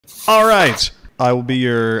All right. I will be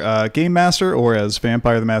your game master, or as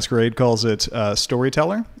Vampire the Masquerade calls it,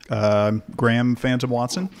 storyteller. Graham Phantom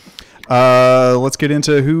Watson. Let's get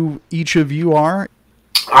into who each of you are.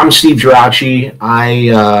 I'm Steve Geraci.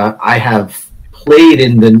 I have played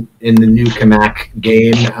in the new Cammack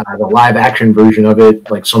game, the live action version of it,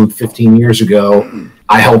 like some 15 years ago.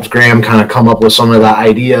 I helped Graham kind of come up with some of the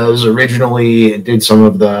ideas originally, did some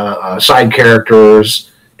of the side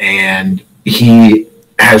characters, and he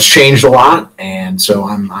has changed a lot, and so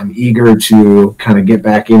I'm eager to kind of get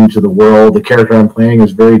back into the world. The character I'm playing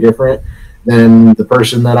is very different than the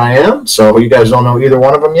person that I am, so you guys don't know either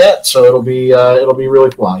one of them yet, so it'll be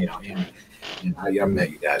really well, I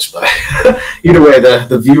met you guys, but either way,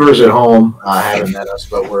 the viewers at home haven't met us,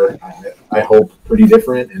 but we're I hope pretty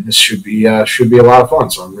different, and this should be a lot of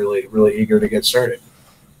fun. So I'm really eager to get started.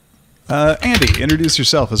 Andy, introduce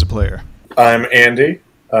yourself as a player. I'm Andy,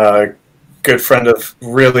 good friend of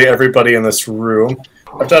really everybody in this room.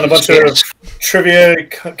 I've done a bunch of trivia,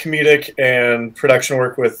 comedic, and production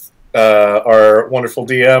work with our wonderful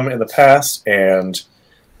DM in the past, and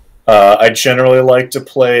I generally like to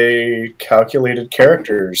play calculated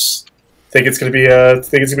characters. Think it's gonna be a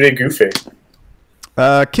goofy.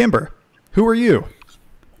 Kimber, who are you?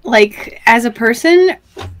 Like as a person,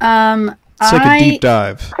 Let's take a deep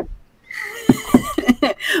dive.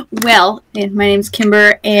 Well, my name's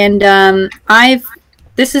Kimber, and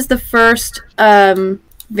this is the first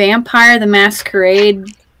Vampire the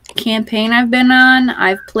Masquerade campaign I've been on.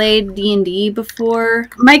 I've played D&D before.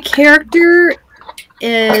 My character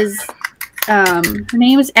is her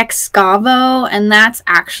name is Excavo, and that's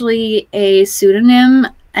actually a pseudonym,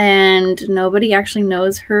 and nobody actually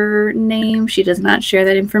knows her name. She does not share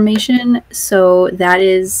that information, so that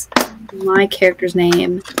is my character's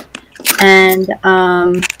name. And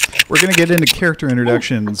we're gonna get into character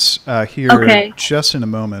introductions here just in a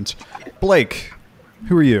moment. Blake,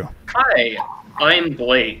 who are you? Hi, I'm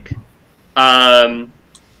Blake.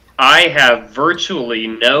 I have virtually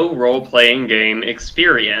no role-playing game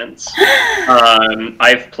experience.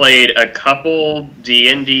 I've played a couple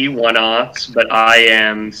D&D one-offs, but I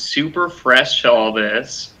am super fresh to all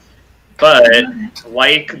this. But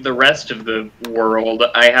like the rest of the world,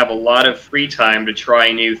 I have a lot of free time to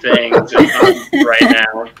try new things right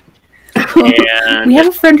now. And we have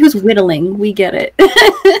a friend who's whittling. We get it.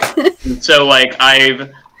 So, like,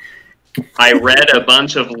 I read a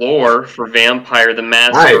bunch of lore for Vampire the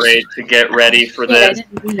Masquerade to get ready for this. I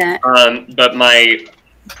didn't do that. But my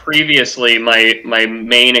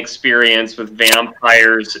main experience with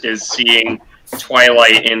vampires is seeing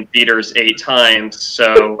Twilight in theaters 8 times.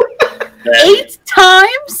 So 8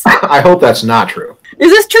 times? I hope that's not true.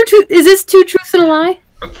 Is this true? Is this 2 truths and a lie?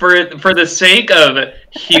 For the sake of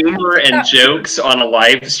humor and jokes on a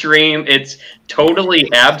live stream, it's totally,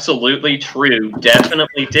 absolutely true.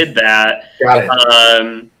 Definitely did that. Got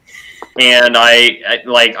it. And I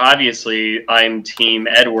like, obviously, I'm Team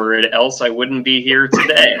Edward, else I wouldn't be here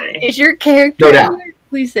today. Is your character Edward?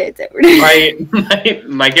 Please say it's Edward.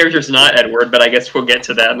 My character's not Edward, but I guess we'll get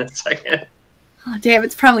to that in a second. Oh, damn,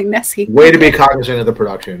 it's probably Nessie. Way to be cognizant of the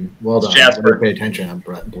production. Well done. Jasper. Pay attention,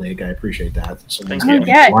 Blake. I appreciate that. Thank you.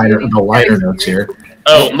 The lighter notes here.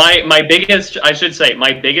 Oh, my biggest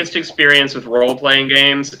experience with role-playing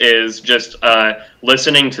games is just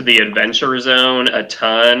listening to the Adventure Zone a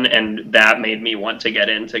ton, and that made me want to get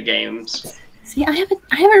into games. See, I haven't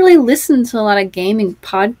really listened to a lot of gaming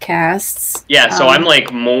podcasts. Yeah, so I'm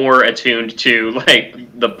like more attuned to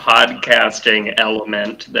like the podcasting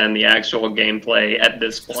element than the actual gameplay at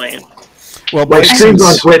this point. Well, like streams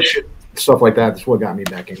on Twitch, stuff like that. That's what got me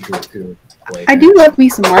back into it too. Like, I do love me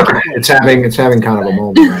some marketing. It's having kind of a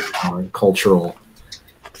moment right now, cultural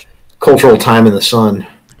time in the sun.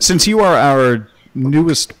 Since you are our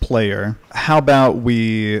newest player, how about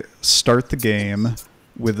we start the game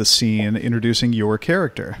with a scene introducing your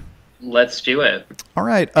character? Let's do it. All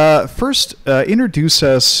right. First, introduce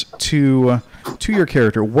us to your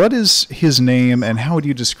character. What is his name, and how would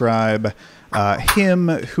you describe him,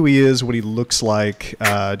 who he is, what he looks like,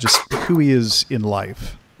 just who he is in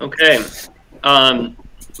life? Okay.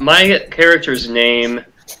 My character's name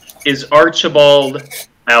is Archibald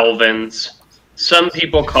Alvins. Some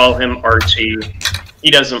people call him Archie.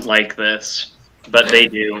 He doesn't like this, but they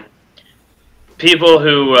do. People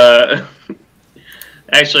who,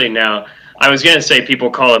 actually, no. I was going to say people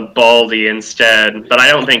call him Baldy instead, but I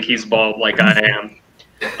don't think he's bald like I am.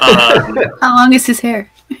 How long is his hair?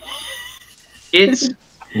 It's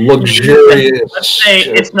luxurious. Let's say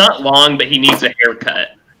it's not long, but he needs a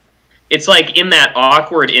haircut. It's like in that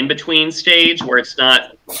awkward in-between stage where it's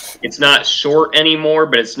not short anymore,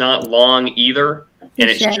 but it's not long either. and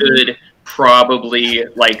it should probably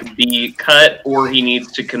like be cut, or he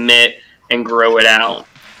needs to commit and grow it out.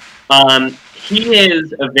 He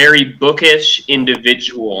is a very bookish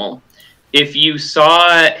individual. If you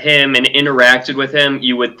saw him and interacted with him,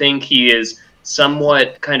 you would think he is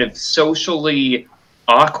somewhat kind of socially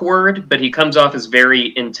awkward, but he comes off as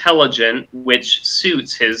very intelligent, which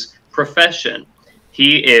suits his profession.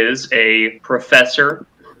 He is a professor,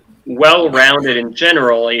 well-rounded in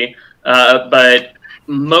generally, but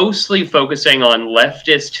mostly focusing on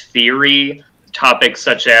leftist theory, topics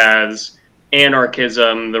such as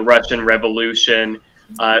anarchism, the Russian Revolution,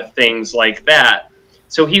 things like that.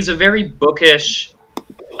 So he's a very bookish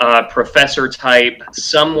professor type,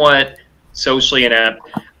 somewhat socially inept.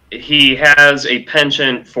 He has a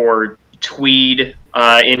penchant for tweed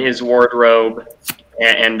in his wardrobe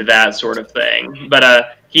and that sort of thing.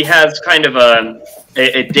 But he has kind of a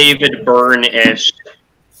David Byrne-ish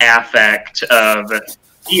affect of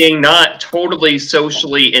being not totally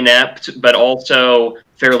socially inept, but also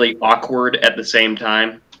fairly awkward at the same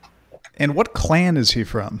time. And what clan is he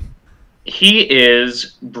from? He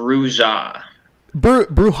is Brujah.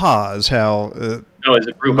 Brujah is how Is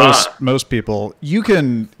it Brujah? most people. You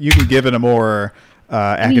can give it a more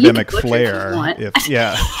academic flair.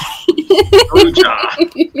 Yeah. Brujah.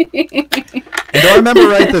 And do I remember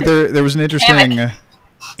right that there was an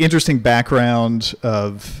interesting background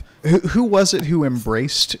of who was it who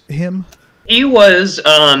embraced him? He was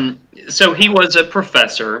he was a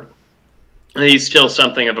professor. He's still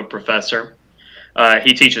something of a professor.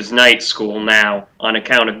 He teaches night school now on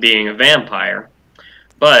account of being a vampire.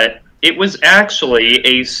 But it was actually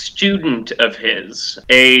a student of his,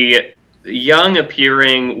 a young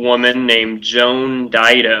appearing woman named Joan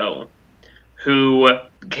Dido, who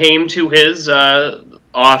came to his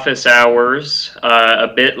office hours a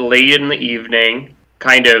bit late in the evening.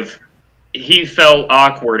 He felt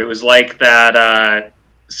awkward. It was like that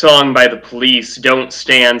song by the Police, "Don't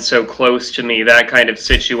Stand So Close to Me," that kind of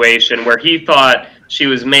situation where he thought she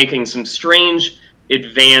was making some strange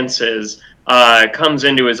advances, comes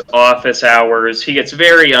into his office hours. He gets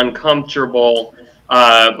very uncomfortable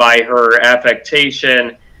by her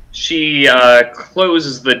affectation. She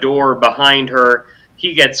closes the door behind her.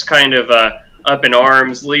 He gets kind of up in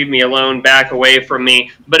arms, "Leave me alone, back away from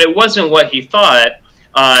me." But it wasn't what he thought.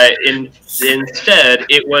 Instead,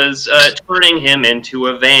 it was turning him into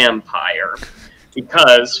a vampire,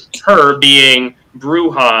 because her being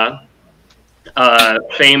Brujah,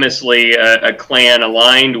 famously a clan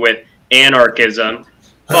aligned with anarchism,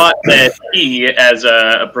 thought that he, as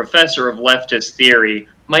a professor of leftist theory,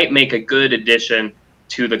 might make a good addition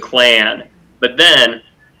to the clan. But then,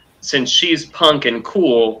 since she's punk and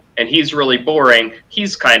cool, and he's really boring,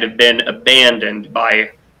 he's kind of been abandoned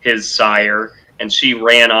by his sire, and she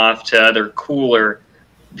ran off to other cooler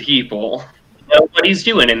people. You know what he's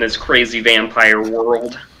doing in this crazy vampire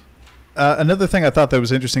world. Another thing I thought that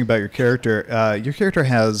was interesting about your character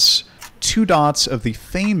has 2 dots of the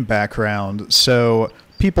fame background, so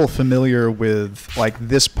people familiar with like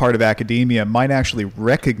this part of academia might actually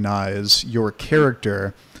recognize your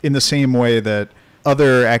character in the same way that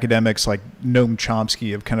other academics like Noam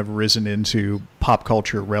Chomsky have kind of risen into pop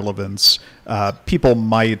culture relevance. People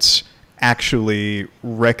might actually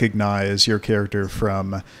recognize your character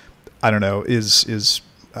from, I don't know, is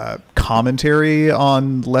commentary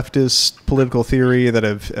on leftist political theory that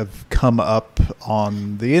have come up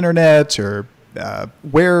on the internet, or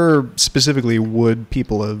where specifically would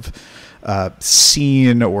people have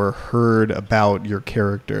seen or heard about your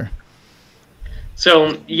character?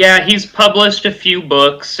 So, yeah, he's published a few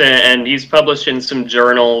books, and he's published in some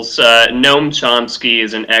journals. Noam Chomsky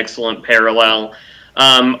is an excellent parallel.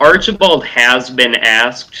 Archibald has been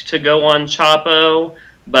asked to go on Chapo,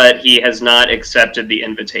 but he has not accepted the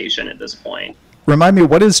invitation at this point. Remind me,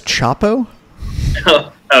 what is Chapo?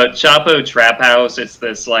 Chapo Trap House. It's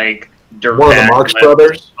this, like, dirtbag one of the Marx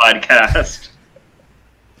Brothers podcast.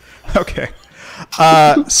 Okay.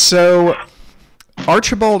 So,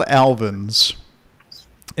 Archibald Alvins,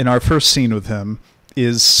 in our first scene with him,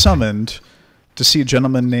 is summoned to see a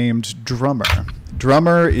gentleman named Drummer.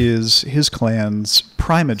 Drummer is his clan's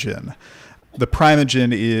primogen. The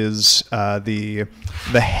primogen is the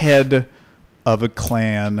head of a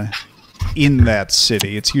clan in that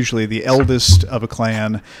city. It's usually the eldest of a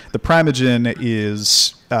clan. The primogen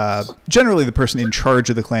is generally the person in charge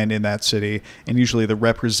of the clan in that city, and usually the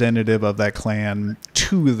representative of that clan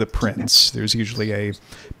to the prince. There's usually a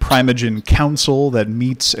primogen council that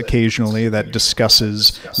meets occasionally that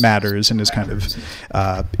discusses matters and is kind of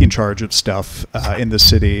in charge of stuff in the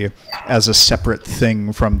city as a separate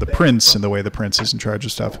thing from the prince, in the way the prince is in charge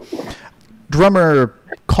of stuff. Drummer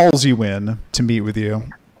calls you in to meet with you.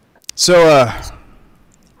 So,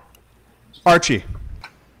 Archie.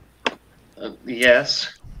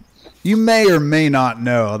 Yes. You may or may not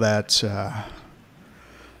know that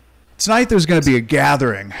tonight there's going to be a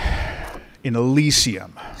gathering in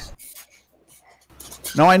Elysium.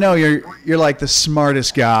 Now I know you're like the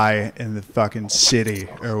smartest guy in the fucking city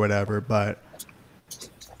or whatever, but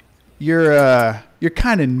you're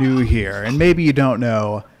kind of new here, and maybe you don't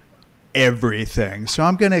know everything. So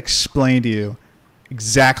I'm going to explain to you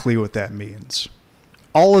exactly what that means.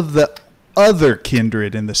 All of the other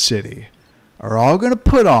kindred in the city are all going to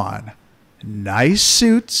put on nice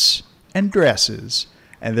suits and dresses,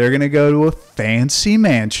 and they're going to go to a fancy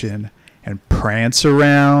mansion and prance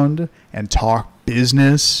around and talk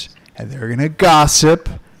business, and they're going to gossip.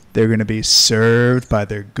 They're going to be served by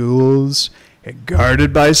their ghouls and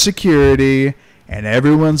guarded by security, and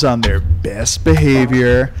everyone's on their best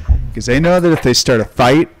behavior because they know that if they start a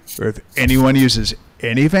fight or if anyone uses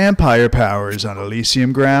any vampire powers on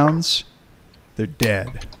Elysium grounds, they're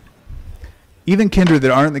dead. Even kindred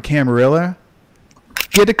that aren't the Camarilla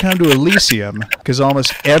get to come to Elysium because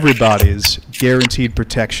almost everybody's guaranteed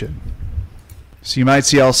protection. So you might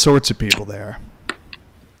see all sorts of people there.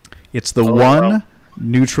 It's the one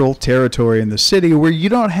neutral territory in the city where you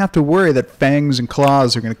don't have to worry that fangs and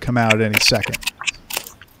claws are going to come out at any second.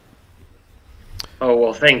 Oh,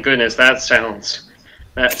 well, thank goodness. That sounds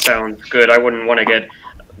good. I wouldn't want to get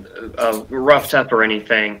roughed up or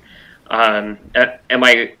anything. Am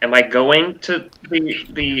I going to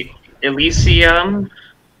the Elysium?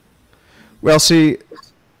 Well, see,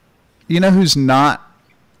 you know who's not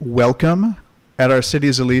welcome at our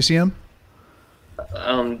city's Elysium?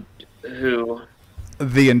 Who?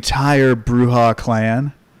 The entire Brujah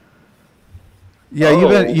clan.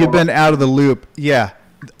 Yeah, you've been out of the loop. Yeah,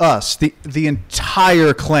 us, the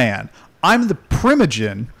entire clan. I'm the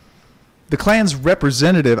primogen, the clan's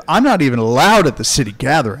representative. I'm not even allowed at the city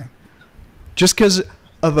gathering, just because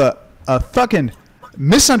of a fucking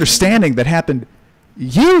misunderstanding that happened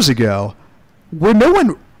years ago, where no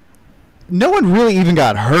one really even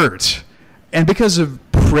got hurt, and because of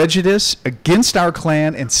prejudice against our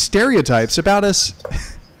clan and stereotypes about us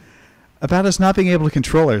not being able to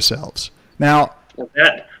control ourselves. Now, well,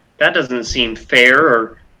 that doesn't seem fair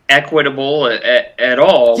or equitable at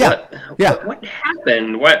all. Yeah. What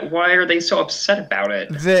happened? Why are they so upset about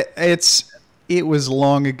it? It was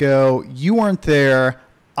long ago. You weren't there.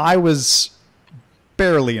 I was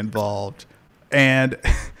barely involved, and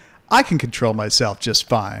I can control myself just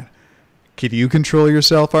fine. Can you control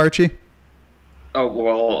yourself, Archie? Oh,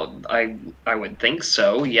 well, I would think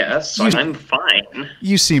so, yes. I'm fine.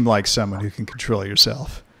 You seem like someone who can control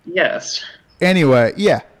yourself. Yes. Anyway,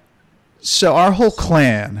 yeah. So our whole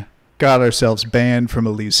clan got ourselves banned from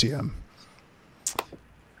Elysium.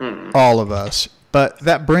 All of us. But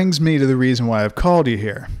that brings me to the reason why I've called you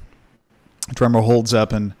here. Drummer holds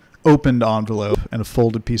up an opened envelope and a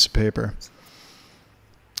folded piece of paper.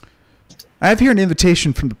 I have here an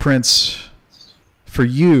invitation from the prince for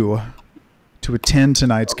you to attend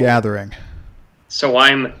tonight's gathering. So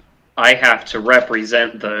I have to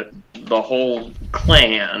represent the whole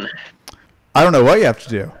clan. I don't know what you have to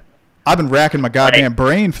do. I've been racking my goddamn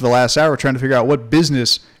brain for the last hour trying to figure out what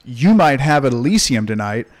business you might have at Elysium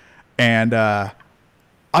tonight, and I've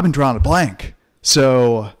been drawing a blank.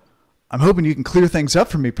 So I'm hoping you can clear things up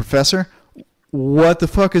for me, Professor. What the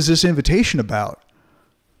fuck is this invitation about?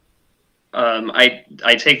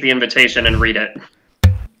 I take the invitation and read it.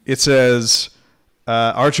 It says,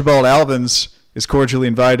 Archibald Alvins is cordially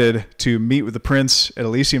invited to meet with the prince at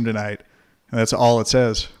Elysium tonight. And that's all it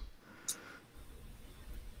says.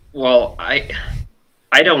 Well, I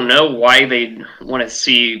don't know why they want to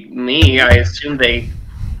see me. I assume they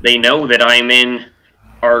know that I'm in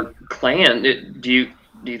our clan. Do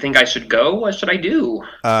you think I should go? What should I do?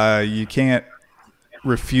 You can't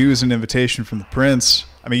refuse an invitation from the prince.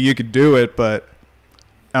 I mean, you could do it, but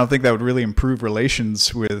I don't think that would really improve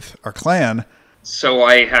relations with our clan. So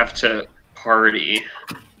I have to party.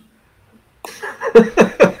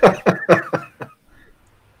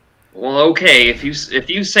 Well, okay, if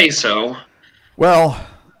you say so. Well,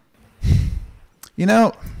 you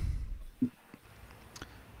know,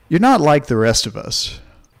 you're not like the rest of us.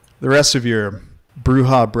 The rest of your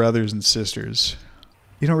Brujah brothers and sisters.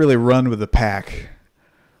 You don't really run with the pack.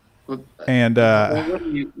 And well,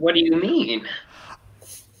 what do you mean?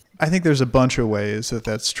 I think there's a bunch of ways that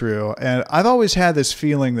that's true. And I've always had this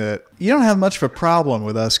feeling that you don't have much of a problem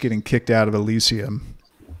with us getting kicked out of Elysium.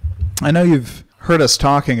 I know you've heard us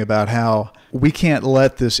talking about how we can't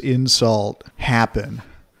let this insult happen.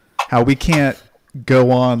 How we can't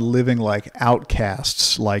go on living like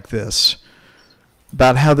outcasts like this,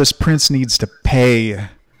 about how this prince needs to pay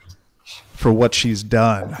for what she's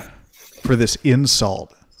done, for this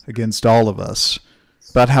insult against all of us,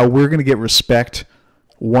 about how we're going to get respect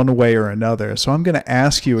one way or another. So I'm going to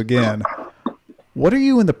ask you again, what are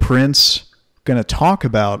you and the prince going to talk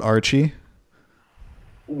about, Archie?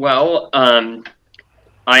 Well, I'm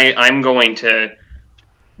going to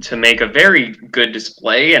make a very good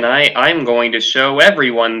display, and I'm going to show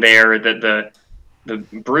everyone there that the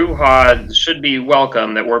Brujah should be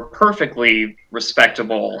welcome, that we're perfectly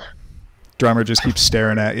respectable. Drummer just keeps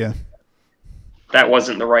staring at you. That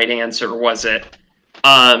wasn't the right answer, was it?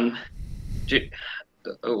 Oh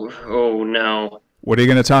no. What are you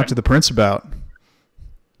going to talk to the prince about?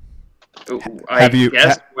 Have you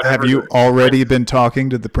already been talking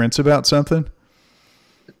to the prince about something?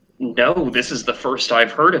 No, this is the first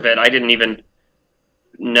I've heard of it. I didn't even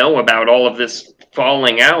know about all of this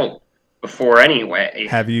falling out before anyway.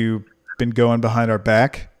 Have you been going behind our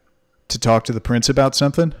back to talk to the prince about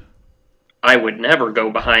something? I would never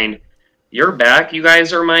go behind your back. You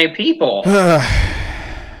guys are my people.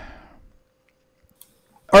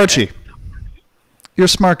 Archie, you're a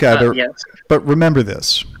smart guy, yes. But remember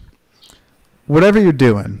this. Whatever you're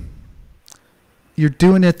doing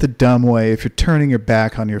it the dumb way if you're turning your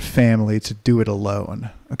back on your family to do it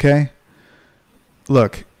alone, okay?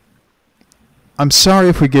 Look, I'm sorry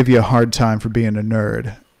if we give you a hard time for being a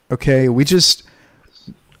nerd, okay? We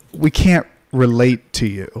can't relate to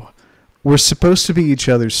you. We're supposed to be each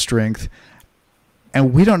other's strength,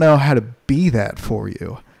 and we don't know how to be that for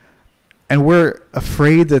you. And we're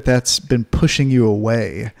afraid that that's been pushing you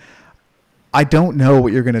away. I don't know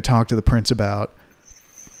what you're going to talk to the prince about,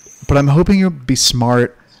 but I'm hoping you'll be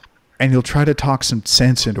smart and you'll try to talk some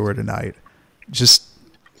sense into her tonight. Just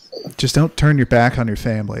don't turn your back on your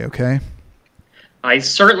family, okay? I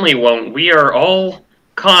certainly won't. We are all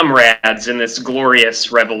comrades in this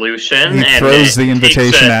glorious revolution. He throws the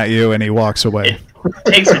invitation at you and he walks away. It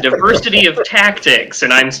takes a diversity of tactics,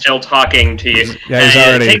 and I'm still talking to you. Yeah, he's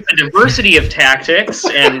already. It takes a diversity of tactics,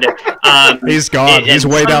 and he's gone. He's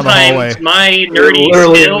way down the hallway. My nerdy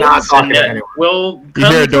skills will come You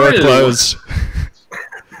hear a door through. close.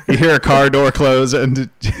 You hear a car door close,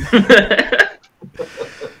 and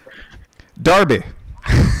Darby.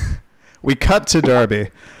 We cut to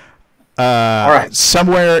Darby. All right.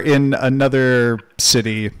 Somewhere in another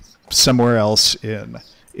city, somewhere else in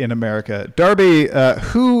America. Darby,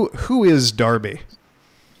 who is Darby?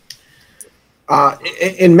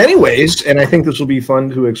 In many ways, and I think this will be fun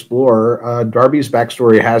to explore, Darby's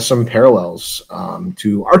backstory has some parallels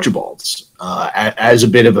to Archibald's, as a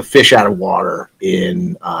bit of a fish out of water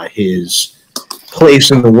in his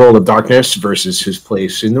place in the world of darkness versus his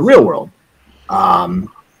place in the real world.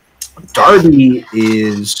 Darby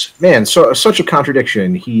is, such a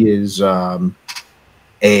contradiction. He is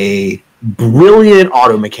a brilliant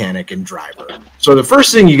auto mechanic and driver. So the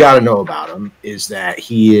first thing you got to know about him is that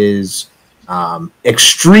he is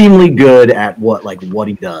extremely good at what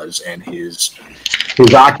he does, and his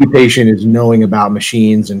occupation is knowing about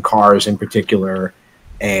machines and cars in particular,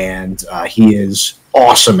 and he is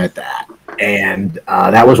awesome at that. And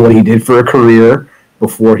that was what he did for a career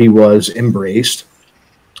before he was embraced.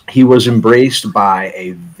 He was embraced by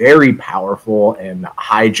a very powerful and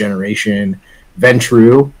high generation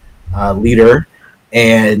Ventrue leader,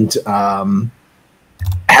 and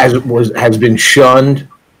has been shunned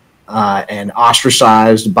and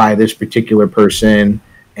ostracized by this particular person.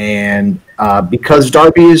 And because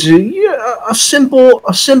Darby is a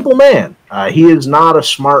simple man, he is not a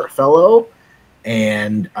smart fellow,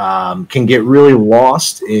 and can get really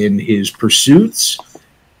lost in his pursuits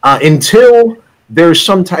until there's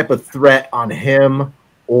some type of threat on him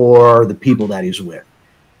or the people that he's with.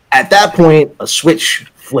 At that point, a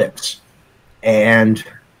switch flips, and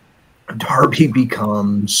Darby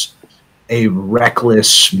becomes a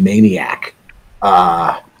reckless maniac.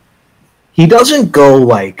 He doesn't go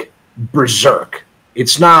berserk.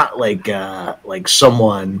 It's not like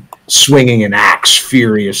someone swinging an axe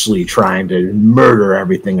furiously trying to murder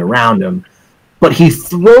everything around him, but he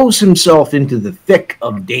throws himself into the thick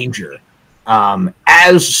of danger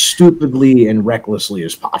as stupidly and recklessly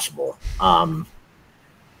as possible.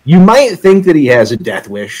 You might think that he has a death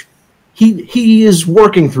wish. He is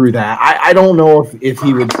working through that. I don't know if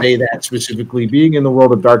he would say that specifically. Being in the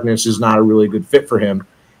world of darkness is not a really good fit for him.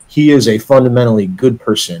 He is a fundamentally good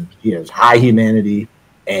person. He has high humanity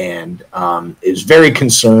and is very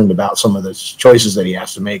concerned about some of the choices that he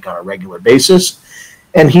has to make on a regular basis.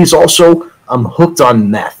 And he's also hooked on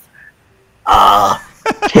meth.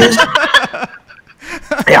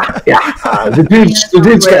 The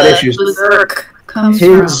dude's got issues.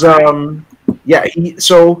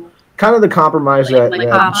 So kind of the compromise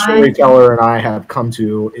that storyteller and I have come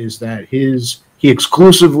to is that he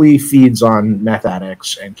exclusively feeds on meth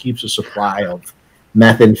addicts and keeps a supply of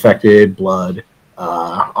meth-infected blood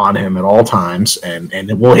on him at all times, and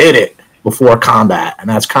it will hit it before combat, and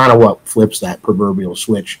that's kind of what flips that proverbial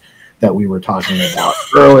switch that we were talking about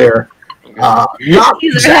earlier. Not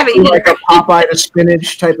exactly like a Popeye to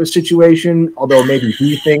spinach type of situation, although maybe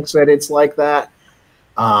he thinks that it's like that.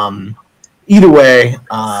 Either way,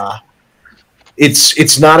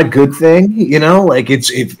 it's not a good thing, you know. Like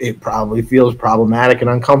it probably feels problematic and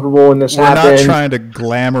uncomfortable when this happens. We're not trying to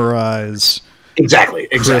glamorize exactly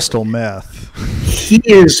crystal meth. He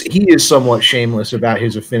is somewhat shameless about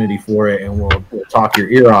his affinity for it, and we'll talk your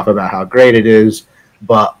ear off about how great it is.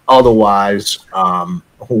 But otherwise,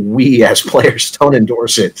 we as players don't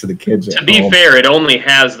endorse it to the kids. To be fair, it only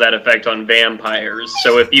has that effect on vampires.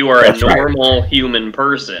 So if you are a normal human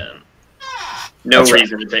person, no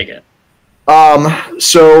reason to take it.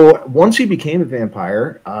 So once he became a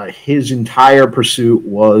vampire, his entire pursuit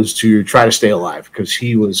was to try to stay alive because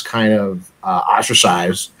he was kind of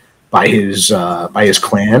ostracized by his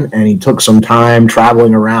clan, and he took some time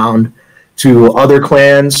traveling around to other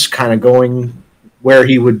clans, kind of going where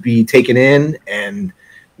he would be taken in and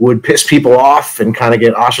would piss people off and kind of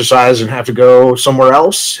get ostracized and have to go somewhere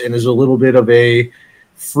else, and is a little bit of a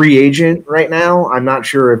free agent right now. I'm not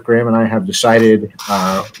sure if Graham and I have decided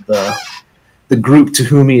the group to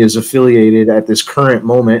whom he is affiliated at this current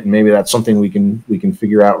moment, and maybe that's something we can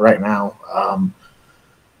figure out right now.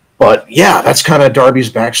 But yeah, that's kind of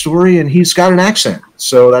Darby's backstory, and he's got an accent,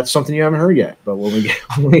 so that's something you haven't heard yet. But when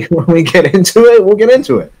we get into it, we'll get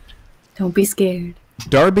into it. Don't be scared.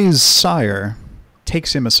 Darby's sire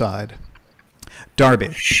takes him aside.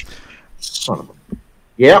 Darby. Son of a...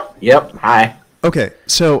 Yep. Hi. Okay,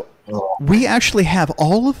 so we actually have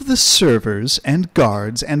all of the servers and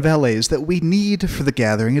guards and valets that we need for the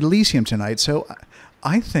gathering at Elysium tonight, so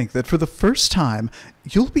I think that for the first time,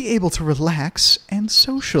 you'll be able to relax and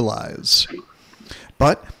socialize.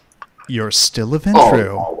 But you're still a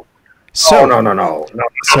Ventrue. So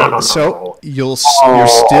you're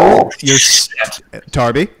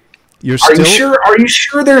Darby. Are you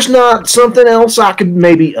sure there's not something else I could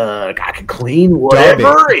maybe I could clean,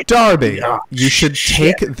 whatever? Darby, you should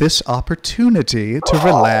take this opportunity to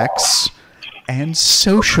relax and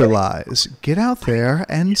socialize. Get out there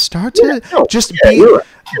and start to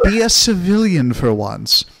be a civilian for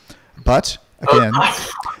once. But again,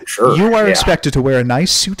 you are expected to wear a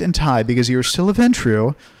nice suit and tie because you're still a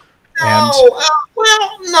Ventrue.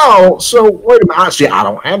 No. So wait a minute. Honestly, I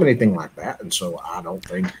don't have anything like that, and so I don't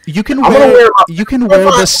think you can wear. You can wear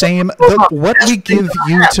the same. What we give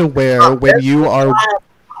you to wear when you are.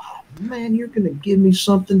 Man, you're gonna give me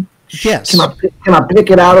something. Yes. Can I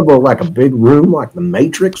pick it out of a big room like the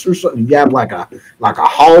Matrix or something? You have like a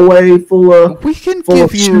hallway full of. We can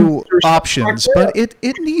give you options, but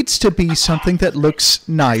it needs to be something that looks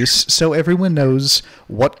nice, so everyone knows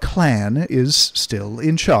what clan is still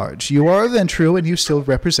in charge. You are a Ventrue, and you still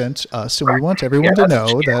represent us, and we want everyone to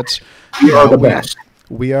know that we are the best.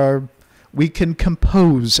 We can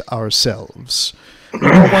compose ourselves. We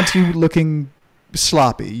don't want you looking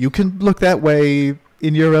sloppy. You can look that way.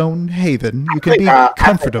 In your own haven, you can be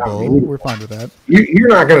comfortable. We're fine with that. You're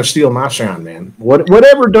not going to steal my sound, man.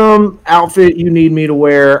 Whatever dumb outfit you need me to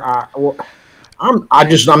wear, I'm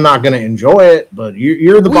not going to enjoy it. But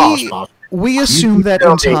you're the boss. We assume that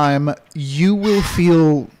in time you will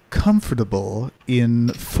feel comfortable in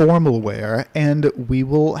formal wear, and we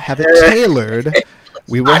will have it tailored.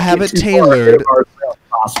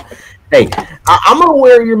 Hey, I'm going to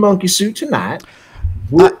wear your monkey suit tonight.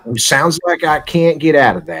 Sounds like I can't get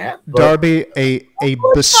out of that. Darby,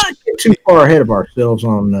 let's not get too far ahead of ourselves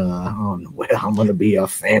on well, I'm going to be a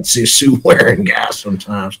fancy suit wearing guy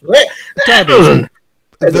sometimes. That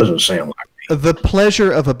doesn't sound like me. The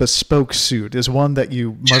pleasure of a bespoke suit is one that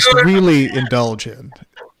you must really indulge in.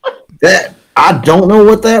 That I don't know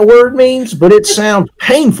what that word means, but it sounds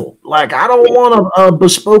painful. Like I don't want a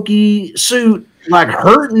bespokey suit like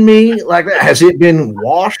hurting me. Like has it been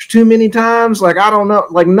washed too many times? Like I don't know.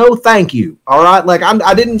 Like no, thank you. All right. Like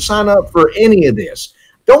I didn't sign up for any of this.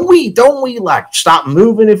 Don't we like stop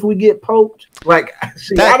moving if we get poked? Like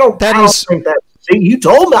see, I don't think that. See, you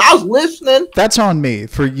told me I was listening. That's on me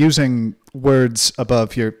for using words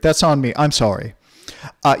above here. That's on me. I'm sorry.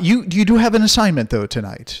 You do have an assignment though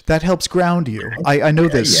tonight. That helps ground you. I know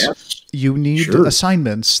this. Yes. You need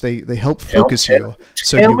assignments. They help focus you.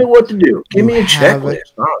 So tell me what to do. Give me a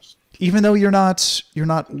checklist. even though you're not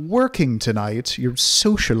working tonight, you're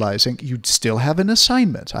socializing. You still have an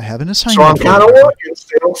assignment. I have an assignment. So I'm kind of working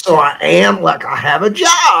still. So I am like I have a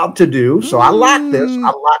job to do. So I like this.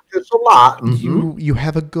 I like this a lot. You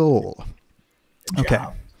have a goal. Okay.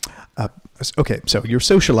 Okay. So you're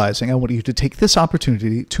socializing. I want you to take this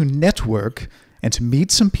opportunity to network and to meet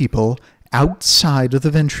some people outside of the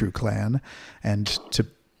Ventrue clan, and to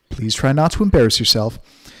please try not to embarrass yourself.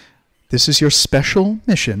 This is your special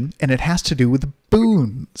mission, and it has to do with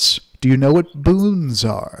boons. Do you know what boons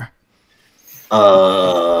are?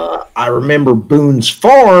 I remember Boone's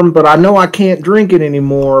Farm, but I know I can't drink it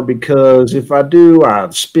anymore because if I do, I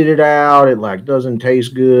spit it out. It like doesn't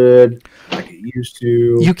taste good like it used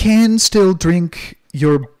to. You can still drink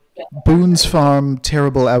your Boone's Farm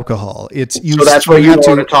terrible alcohol. So that's what you want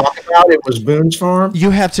to talk about? It was Boone's Farm?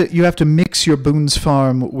 You have to mix your Boone's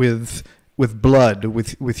Farm with blood,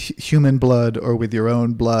 with human blood or with your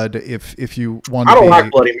own blood if you want to be like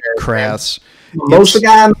Bloody Mary, crass. Most of the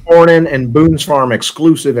guy in the morning and Boone's Farm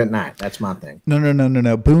exclusive at night. That's my thing.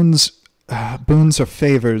 No. Boone's are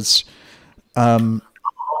favors.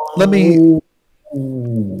 Let me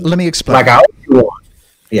explain. Like I want.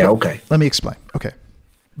 Yeah, okay. Let me explain. Okay.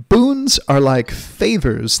 Boons are like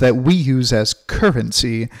favors that we use as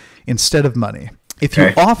currency instead of money. If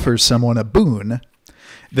you offer someone a boon,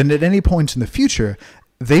 then at any point in the future,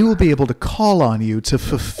 they will be able to call on you to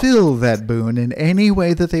fulfill that boon in any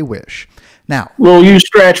way that they wish. Now, will you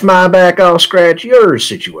scratch my back, I'll scratch yours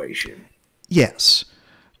situation. Yes.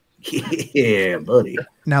 Yeah, buddy.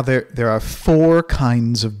 Now, there are 4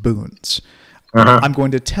 kinds of boons. I'm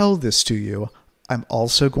going to tell this to you. I'm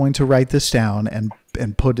also going to write this down and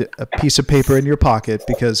put a piece of paper in your pocket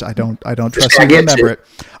because I don't trust you to remember it.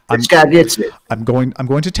 This guy gets it. I'm going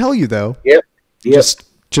to tell you though. Yep.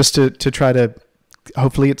 Just to try to,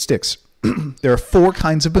 hopefully it sticks. There are 4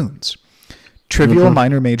 kinds of boons: trivial,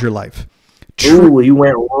 minor, major, life. Ooh, you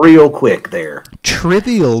went real quick there.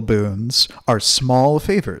 Trivial boons are small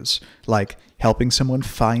favors, like helping someone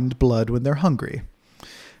find blood when they're hungry.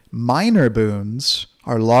 Minor boons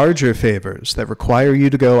are larger favors that require you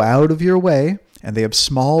to go out of your way, and they have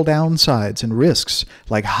small downsides and risks,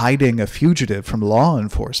 like hiding a fugitive from law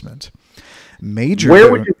enforcement.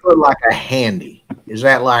 Where would you put like a handy? Is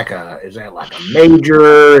that like a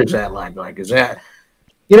major? Is that like is that?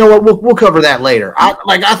 You know what? We'll cover that later. I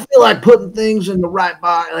feel like putting things in the right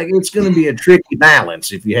box. Like it's going to be a tricky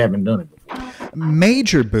balance if you haven't done it before.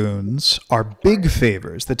 Major boons are big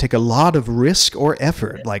favors that take a lot of risk or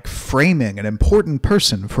effort, like framing an important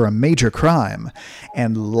person for a major crime.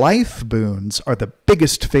 And life boons are the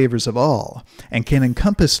biggest favors of all, and can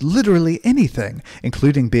encompass literally anything,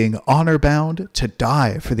 including being honor-bound to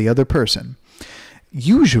die for the other person.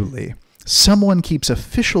 Usually, someone keeps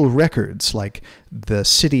official records, like the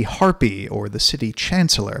city harpy or the city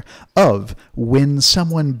chancellor, of when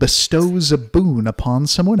someone bestows a boon upon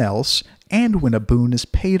someone else and when a boon is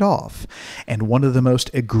paid off. And one of the most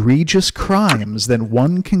egregious crimes that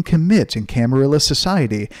one can commit in Camarilla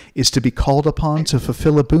society is to be called upon to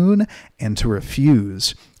fulfill a boon and to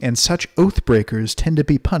refuse. And such oath breakers tend to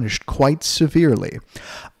be punished quite severely.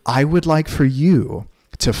 I would like for you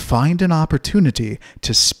to find an opportunity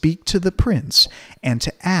to speak to the prince and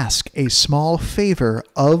to ask a small favor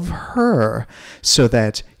of her so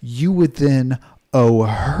that you would then owe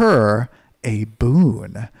her a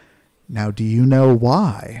boon. Now, do you know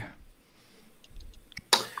why?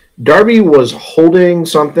 Darby was holding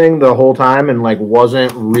something the whole time and like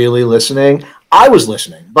wasn't really listening. I was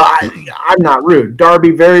listening, but I'm not rude.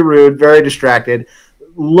 Darby, very rude, very distracted,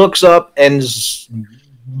 looks up and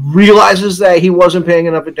realizes that he wasn't paying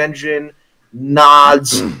enough attention,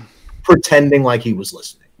 nods, pretending like he was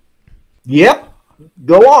listening. Yep,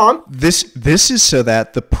 go on. This is so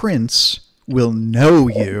that the prince will know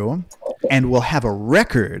you and will have a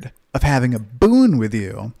record of having a boon with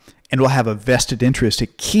you and will have a vested interest in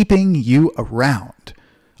keeping you around.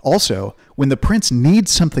 Also, when the prince needs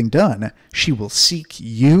something done, she will seek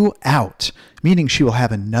you out, meaning she will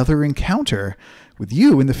have another encounter with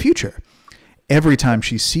you in the future. Every time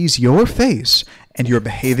she sees your face and you're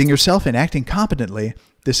behaving yourself and acting competently,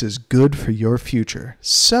 this is good for your future.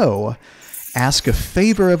 So, ask a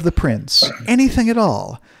favor of the prince, anything at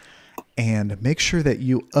all, and make sure that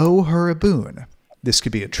you owe her a boon. This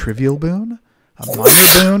could be a trivial boon, a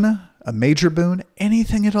minor boon, a major boon,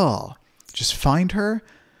 anything at all. Just find her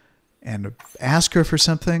and ask her for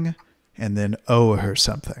something and then owe her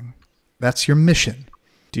something. That's your mission.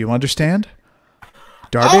 Do you understand?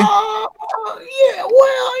 Darby?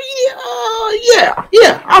 Yeah.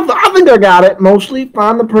 I think I got it. Mostly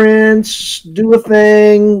find the prince, do a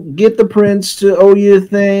thing, get the prince to owe you a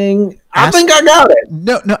thing. I think I got it.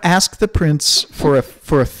 No. Ask the prince for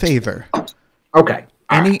a favor. Okay.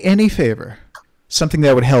 Any favor, something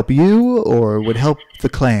that would help you or would help the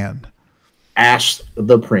clan. Ask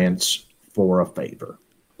the prince for a favor,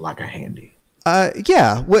 like a handy.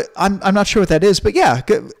 Yeah. I'm not sure what that is, but yeah,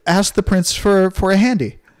 ask the prince for a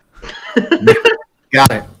handy.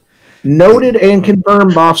 Got it. Noted and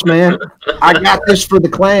confirmed, boss man. I got this for the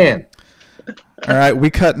clan. All right, we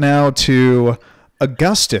cut now to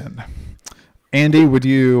Augustin. Andy, would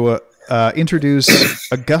you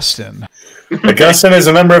introduce Augustin? Augustin is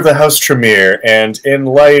a member of the House Tremere, and in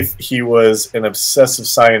life he was an obsessive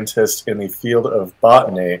scientist in the field of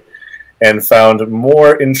botany and found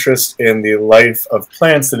more interest in the life of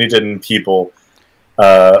plants than he did in people.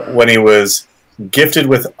 When he was gifted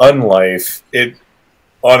with unlife, it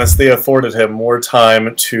honestly afforded him more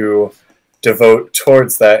time to devote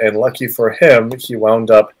towards that, and lucky for him, he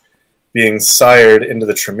wound up being sired into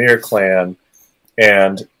the Tremere clan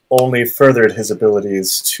and only furthered his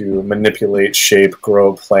abilities to manipulate, shape,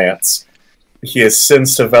 grow plants. He has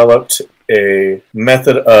since developed a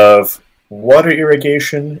method of water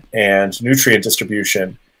irrigation and nutrient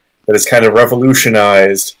distribution that has kind of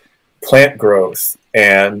revolutionized plant growth,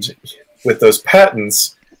 and with those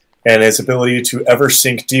patents and his ability to ever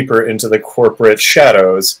sink deeper into the corporate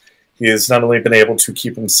shadows, he has not only been able to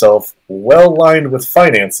keep himself well lined with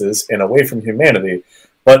finances and away from humanity,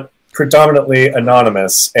 but predominantly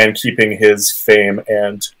anonymous and keeping his fame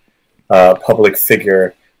and public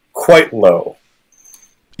figure quite low.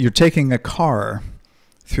 You're taking a car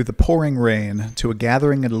through the pouring rain to a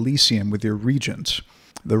gathering at Elysium with your regent.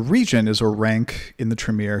 The regent is a rank in the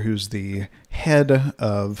Tremere who's the head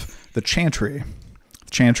of the chantry.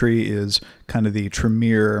 Chantry is kind of the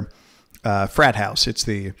Tremere frat house. It's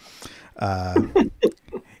the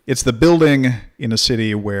building in a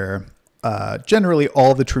city where generally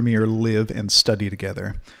all the Tremere live and study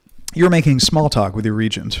together. You're making small talk with your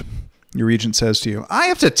regent. Your regent says to you, "I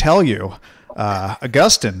have to tell you,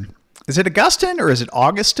 Augustin. Is it Augustin or is it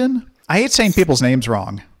Augustin? I hate saying people's names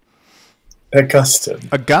wrong." Augustin.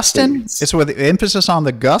 Augustin? It's with the emphasis on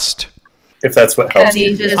the gust. If that's what helps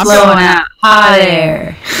you. Just blowing out hot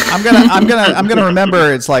air. I'm gonna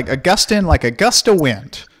remember. It's like Augustin, like a gust of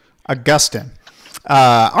wind. Augustin.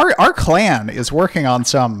 Our clan is working on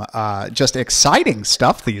some just exciting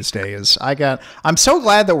stuff these days. I'm so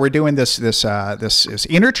glad that we're doing this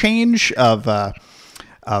interchange of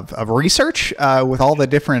research with all the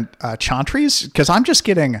different chantries, because I'm just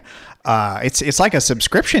getting it's like a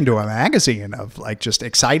subscription to a magazine of like just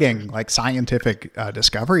exciting like scientific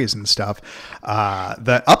discoveries and stuff.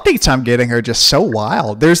 The updates I'm getting are just so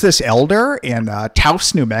wild. There's this elder in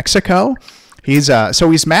Taos, New Mexico. He's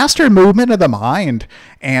mastered movement of the mind,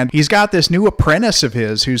 and he's got this new apprentice of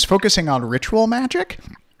his who's focusing on ritual magic.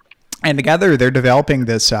 And together they're developing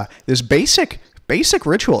this basic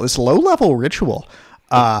ritual, this low-level ritual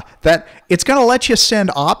that it's going to let you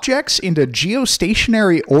send objects into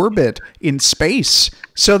geostationary orbit in space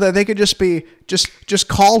so that they could just be just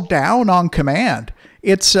called down on command.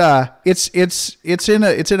 It's in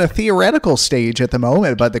a theoretical stage at the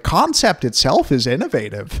moment, but the concept itself is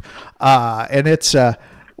innovative. And it's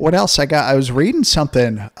what else I got? I was reading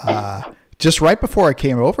something just right before I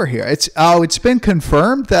came over here. It's been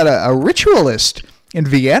confirmed that a ritualist in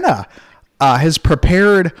Vienna has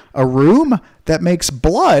prepared a room that makes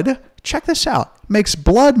blood. Check this out. Makes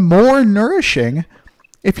blood more nourishing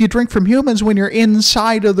if you drink from humans when you're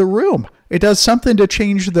inside of the room. It does something to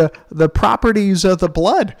change the properties of the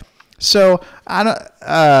blood. So I don't.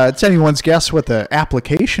 It's anyone's guess what the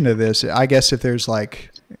application of this. I guess if there's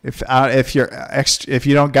like if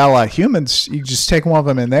you don't got a lot of humans, you just take one of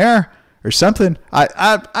them in there or something.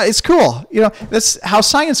 It's cool. You know, that's how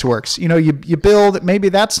science works. You know, you build. Maybe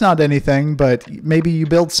that's not anything, but maybe you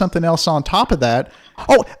build something else on top of that.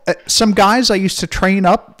 Oh, some guys I used to train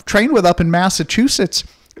with up in Massachusetts.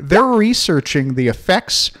 They're researching the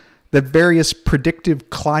effects that various predictive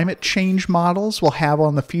climate change models will have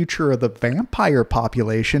on the future of the vampire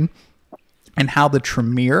population, and how the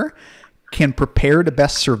Tremere can prepare to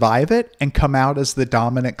best survive it and come out as the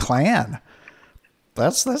dominant clan.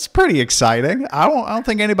 That's pretty exciting. I don't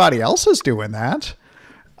think anybody else is doing that.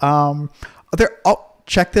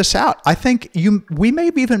 Check this out. I think we may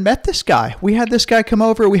have even met this guy. We had this guy come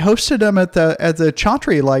over. We hosted him at the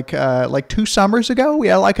Chantry like 2 summers ago. We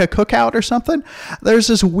had like a cookout or something. There's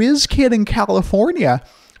this whiz kid in California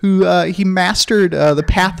who he mastered the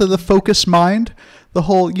path of the focused mind, the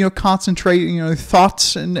whole concentrate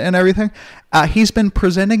thoughts and everything. He's been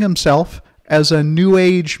presenting himself as a New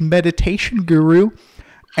Age meditation guru,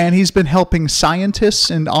 and he's been helping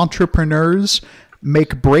scientists and entrepreneurs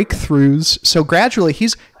make breakthroughs. So gradually,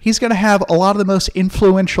 he's going to have a lot of the most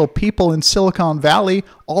influential people in Silicon Valley,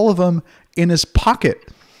 all of them in his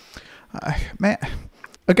pocket. Man,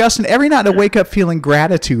 Augustine, every night I wake up feeling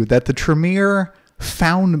gratitude that the Tremere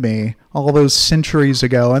found me all those centuries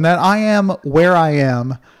ago, and that I am where I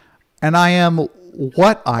am, and I am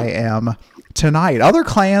what I am tonight. Other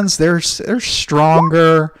clans, they're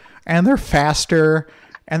stronger, and they're faster,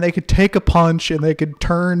 and they could take a punch, and they could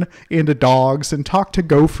turn into dogs and talk to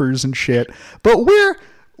gophers and shit. But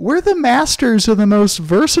we're the masters of the most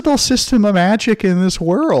versatile system of magic in this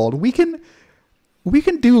world. We can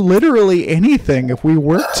do literally anything if we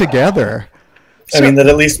work together. I mean, that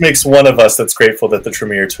at least makes one of us that's grateful that the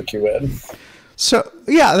Tremere took you in. So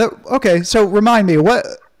yeah, okay. So remind me, what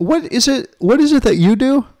is it? What is it that you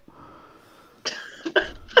do?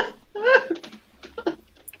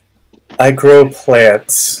 I grow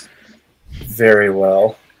plants very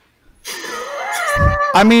well.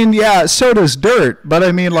 I mean, yeah, so does dirt, but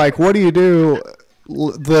I mean, like, what do you do?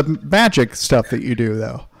 The magic stuff that you do,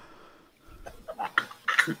 though.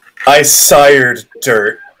 I sired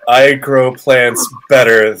dirt. I grow plants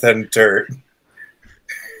better than dirt.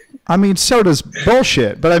 I mean, so does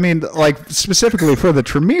bullshit, but I mean, like, specifically for the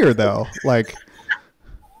Tremere, though, like...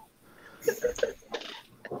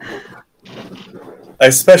 I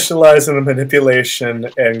specialize in the manipulation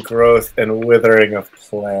and growth and withering of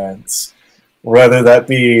plants, whether that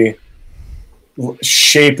be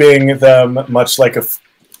shaping them much like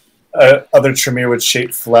other Tremere would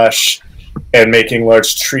shape flesh and making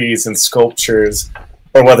large trees and sculptures,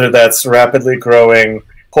 or whether that's rapidly growing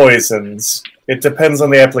poisons. It depends on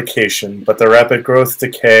the application, but the rapid growth,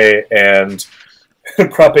 decay, and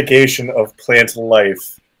propagation of plant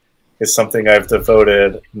life is something I've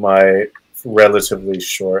devoted my relatively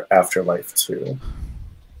short afterlife to.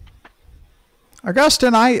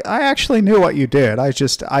 Augustine, I actually knew what you did. I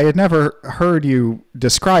had never heard you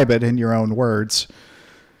describe it in your own words.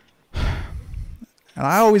 And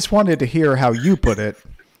I always wanted to hear how you put it.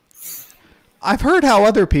 I've heard how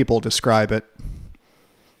other people describe it.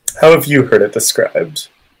 How have you heard it described?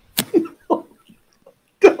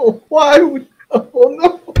 Why would... Oh,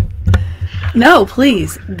 no. No,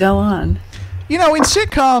 please, go on. You know, in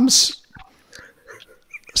sitcoms,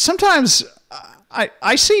 sometimes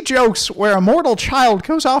I see jokes where a mortal child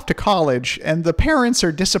goes off to college and the parents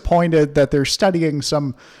are disappointed that they're studying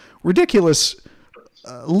some ridiculous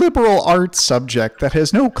liberal arts subject that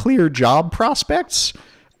has no clear job prospects,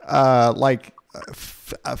 like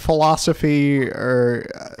philosophy or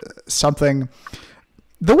something.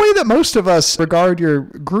 The way that most of us regard your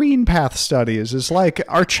green path studies is like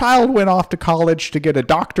our child went off to college to get a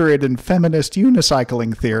doctorate in feminist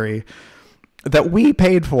unicycling theory that we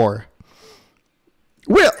paid for.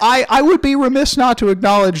 Well, I would be remiss not to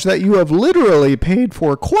acknowledge that you have literally paid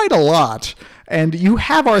for quite a lot, and you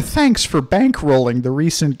have our thanks for bankrolling the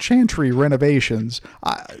recent chantry renovations.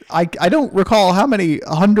 I don't recall how many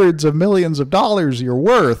hundreds of millions of dollars you're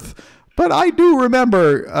worth, but I do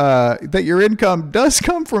remember that your income does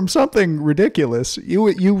come from something ridiculous. You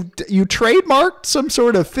trademarked some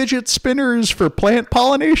sort of fidget spinners for plant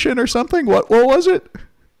pollination or something? What was it?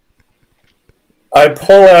 I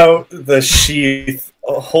pull out the sheath,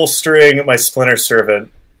 holstering my Splinter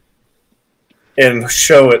Servant, and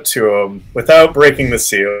show it to him without breaking the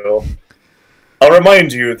seal. I'll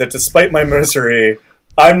remind you that despite my misery,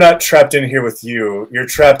 I'm not trapped in here with you. You're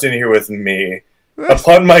trapped in here with me.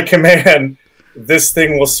 Upon my command, this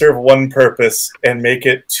thing will serve one purpose and make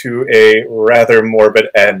it to a rather morbid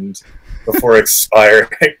end before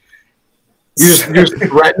expiring. You're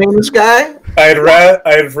threatening this guy?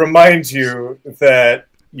 I'd remind you that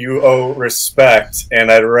you owe respect,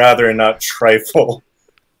 and I'd rather not trifle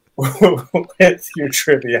with your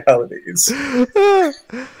trivialities.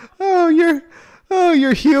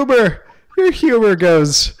 Your humor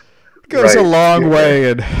goes right, a long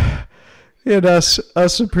way in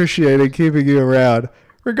us appreciating keeping you around.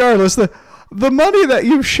 Regardless, the money that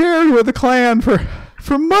you've shared with the clan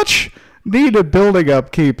for much needed building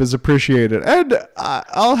upkeep is appreciated, and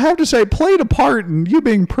I'll have to say played a part in you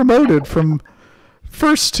being promoted from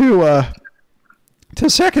first to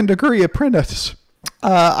second degree apprentice.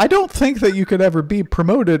 I don't think that you could ever be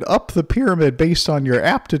promoted up the pyramid based on your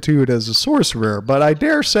aptitude as a sorcerer, but I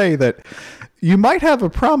dare say that you might have a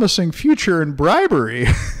promising future in bribery.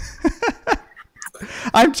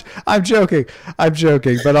 I'm joking,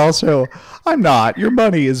 but also I'm not. Your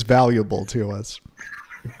money is valuable to us.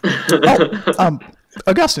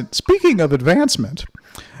 Augustine, speaking of advancement,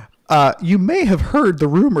 You may have heard the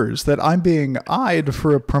rumors that I'm being eyed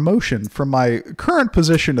for a promotion from my current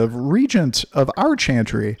position of regent of our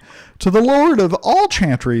chantry to the lord of all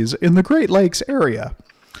chantries in the Great Lakes area.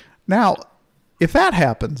 Now, if that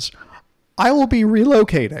happens, I will be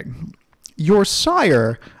relocating. Your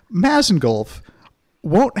sire, Mazengulf,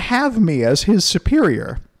 won't have me as his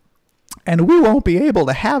superior, and we won't be able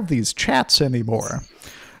to have these chats anymore.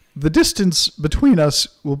 The distance between us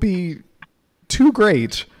will be too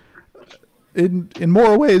great in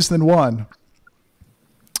more ways than one.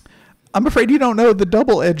 I'm afraid you don't know the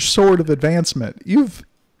double-edged sword of advancement. You've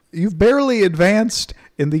barely advanced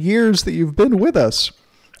in the years that you've been with us.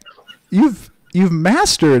 You've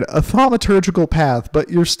mastered a thaumaturgical path, but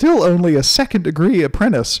you're still only a second-degree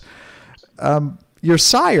apprentice. Your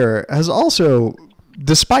sire has also,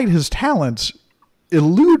 despite his talents,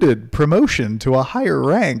 eluded promotion to a higher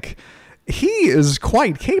rank. He is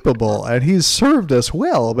quite capable, and he's served us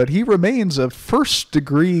well, but he remains a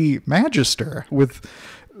first-degree magister with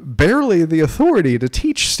barely the authority to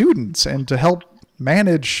teach students and to help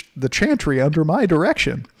manage the chantry under my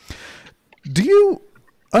direction. Do you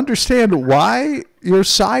understand why your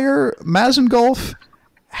sire, Mazengulf,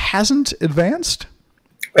 hasn't advanced?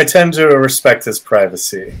 I tend to respect his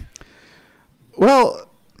privacy. Well,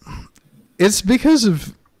 it's because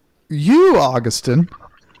of you, Augustin.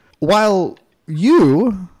 While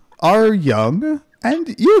you are young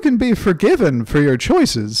and you can be forgiven for your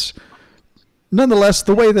choices, nonetheless,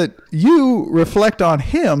 the way that you reflect on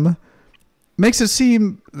him makes it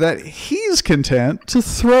seem that he's content to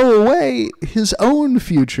throw away his own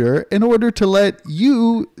future in order to let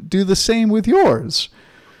you do the same with yours.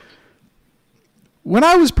 When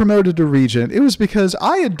I was promoted to regent, it was because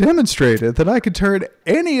I had demonstrated that I could turn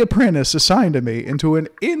any apprentice assigned to me into an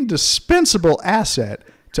indispensable asset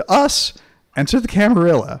to us and to the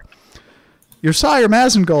Camarilla. Your sire,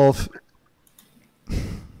 Mazengulf,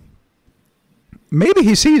 maybe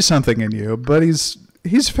he sees something in you, but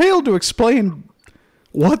he's failed to explain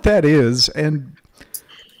what that is, and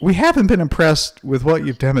we haven't been impressed with what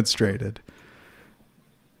you've demonstrated.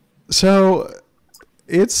 So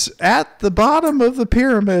it's at the bottom of the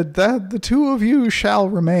pyramid that the two of you shall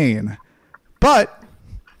remain. But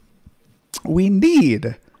we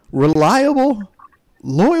need reliable,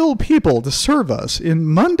 loyal people to serve us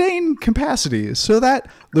in mundane capacities so that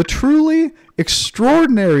the truly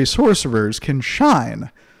extraordinary sorcerers can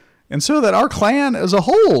shine, and so that our clan as a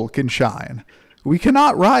whole can shine. We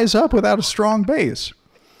cannot rise up without a strong base.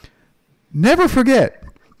 Never forget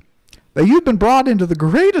that you've been brought into the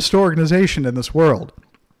greatest organization in this world.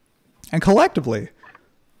 And collectively,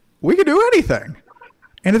 we can do anything.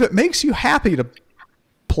 And if it makes you happy to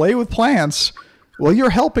play with plants while you're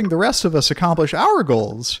helping the rest of us accomplish our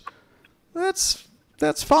goals, that's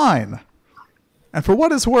fine. And for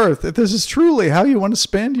what it's worth, if this is truly how you want to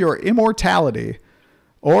spend your immortality,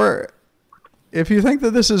 or if you think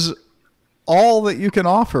that this is all that you can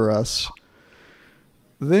offer us,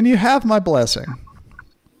 then you have my blessing.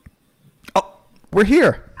 Oh, we're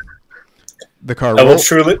here. The car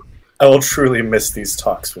rolls. I will truly miss these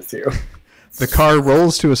talks with you. The car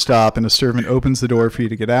rolls to a stop, and a servant opens the door for you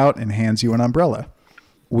to get out and hands you an umbrella.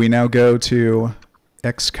 We now go to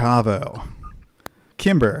Excavo.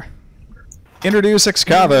 Kimber, introduce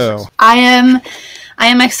Excavo. I am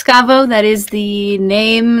Excavo. That is the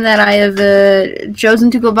name that I have chosen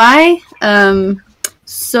to go by.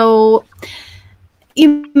 So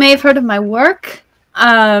you may have heard of my work.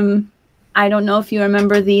 I don't know if you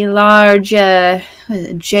remember the large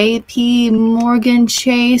JP Morgan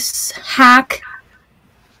Chase hack.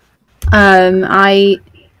 I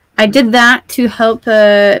did that to help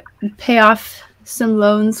pay off some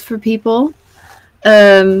loans for people.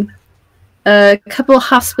 A couple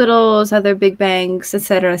hospitals, other big banks,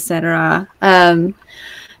 etc., etc.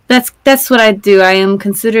 That's what I do. I am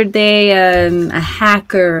considered a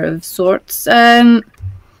hacker of sorts.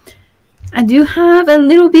 I do have a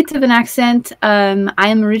little bit of an accent. I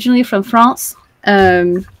am originally from France.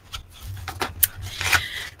 And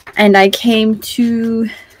I came to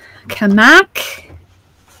Cammack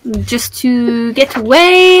just to get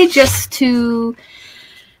away, just to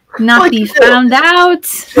not be found out.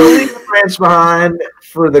 Leave France behind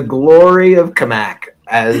for the glory of Cammack.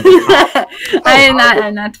 I'm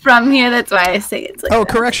not from here. That's why I say it's like. Oh,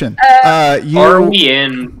 that. correction. Are we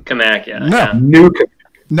in Cammack yet? No. Yeah.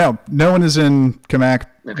 No, no one is in Cammack.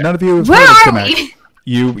 Okay. None of you have Where heard of are Cammack.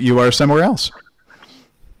 You are somewhere else.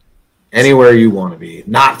 Anywhere you want to be.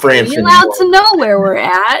 Not France Are you anymore. allowed to know where we're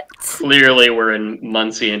at? Clearly, we're in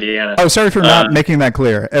Muncie, Indiana. Oh, sorry for not making that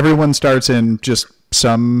clear. Everyone starts in just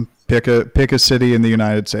pick a city in the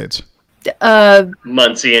United States.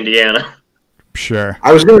 Muncie, Indiana. Sure.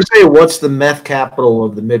 I was going to say, what's the meth capital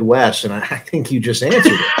of the Midwest? And I think you just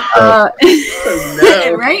answered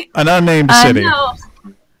it. Right? An unnamed city. No.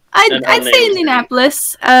 I'd say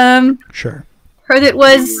Indianapolis. Sure. Heard it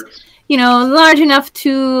was, large enough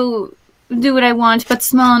to do what I want, but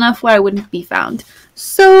small enough where I wouldn't be found.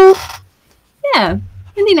 So, yeah,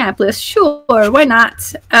 Indianapolis, sure, why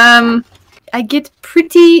not? I get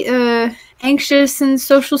pretty anxious in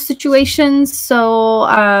social situations, so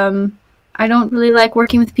I don't really like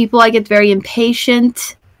working with people. I get very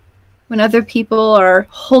impatient when other people are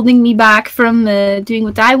holding me back from doing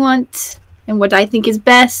what I want and what I think is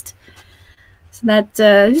best. So that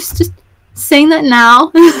just saying that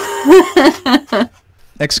now.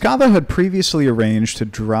 Excava had previously arranged to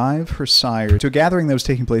drive her sire to a gathering that was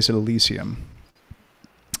taking place at Elysium.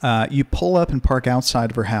 You pull up and park outside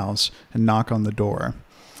of her house and knock on the door.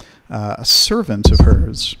 A servant of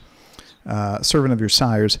hers, a servant of your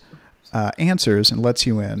sire's, answers and lets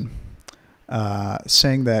you in,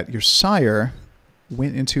 saying that your sire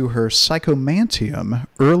went into her psychomantium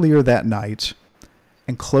earlier that night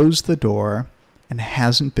and closed the door and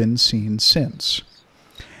hasn't been seen since.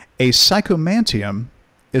 A psychomantium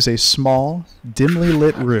is a small, dimly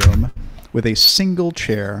lit room with a single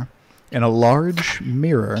chair and a large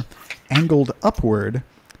mirror angled upward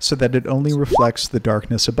so that it only reflects the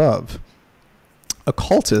darkness above.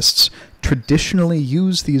 Occultists traditionally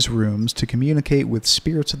use these rooms to communicate with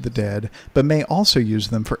spirits of the dead, but may also use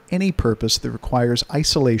them for any purpose that requires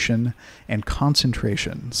isolation and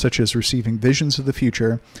concentration, such as receiving visions of the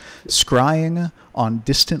future, scrying on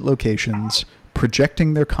distant locations,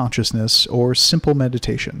 projecting their consciousness, or simple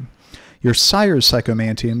meditation. Your sire's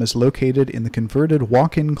psychomantium is located in the converted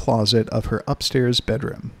walk-in closet of her upstairs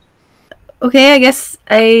bedroom. Okay, I guess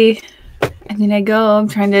I go. I'm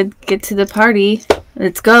trying to get to the party.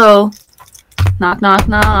 Let's go. Knock, knock,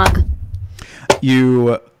 knock.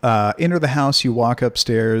 You enter the house, you walk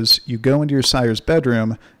upstairs, you go into your sire's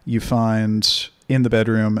bedroom, you find in the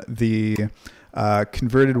bedroom the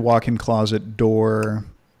converted walk-in closet door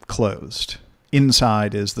closed.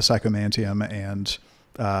 Inside is the psychomantium, and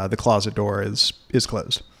the closet door is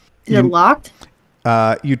closed. Is it locked?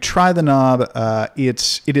 You try the knob.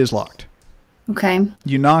 It is locked. Okay.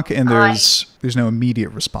 You knock, and there's no immediate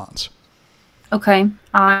response. Okay.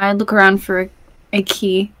 I look around for a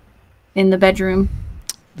key in the bedroom.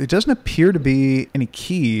 There doesn't appear to be any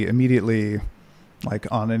key immediately, like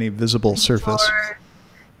on any visible surface.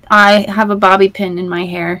 I have a bobby pin in my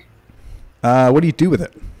hair. What do you do with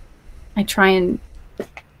it? I try and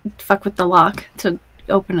fuck with the lock to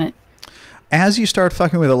open it. As you start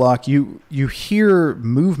fucking with the lock, you hear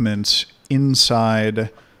movement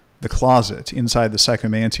inside the closet, inside the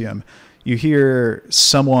psychomantium. You hear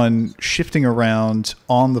someone shifting around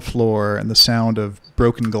on the floor and the sound of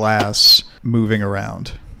broken glass moving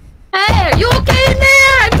around. Hey, are you okay in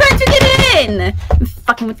there? I'm trying to get in! I'm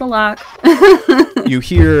fucking with the lock. You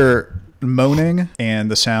hear moaning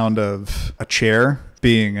and the sound of a chair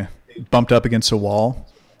being bumped up against a wall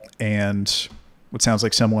and what sounds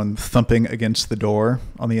like someone thumping against the door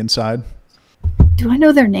on the inside. Do I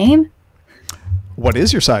know their name? What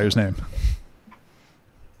is your sire's name?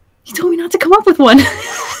 He told me not to come up with one.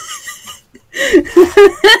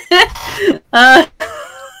 I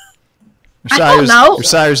don't know. Your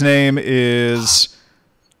sire's name is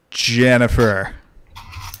Jennifer.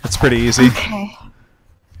 That's pretty easy. Okay.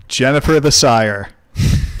 Jennifer the Sire.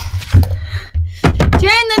 Jen,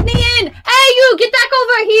 let me in! Hey, you! Get back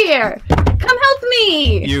over here! Come help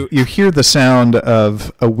me! You hear the sound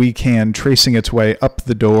of a weak hand tracing its way up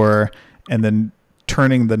the door and then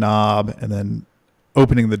turning the knob and then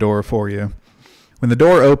opening the door for you. When the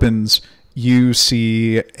door opens, you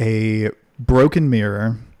see a broken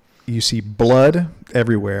mirror. You see blood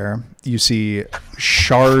everywhere. You see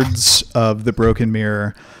shards of the broken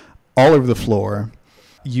mirror all over the floor.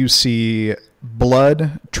 You see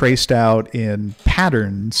blood traced out in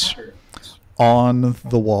patterns on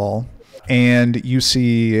the wall. And you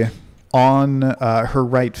see on her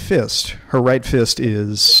right fist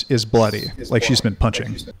is bloody, like she's been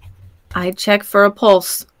punching. I check for a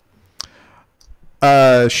pulse.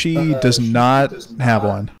 She does not have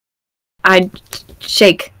one. I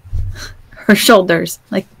shake her shoulders.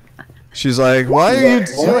 Like, she's like, why are you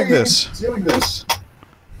doing this?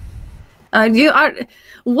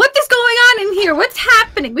 What is going on in here? What's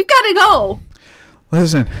happening? We've got to go.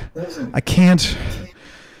 Listen, I can't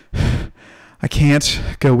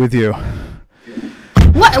go with you.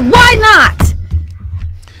 What? Why not?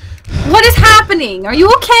 What is happening? Are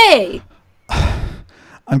you okay?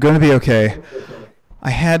 I'm going to be okay.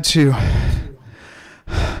 I had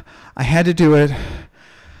I had to do it.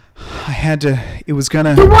 I had to. It was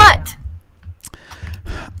gonna. Do what?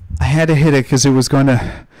 I had to hit it because it was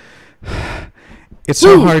gonna. It's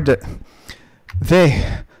so hard to.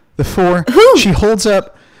 The four. Who? She holds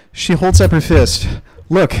up her fist.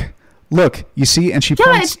 Look. You see, and she Yeah,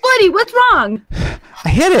 points. it's bloody. What's wrong? I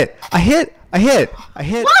hit it. I hit. Why?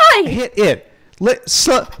 I hit it.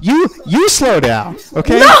 You slow down,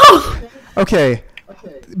 okay? No. Okay.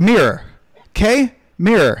 Mirror. Okay?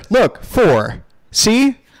 Mirror. Look, 4.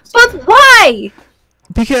 See? But why?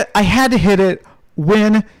 Because I had to hit it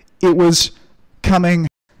when it was coming.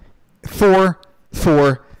 4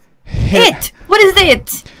 hit. It. What is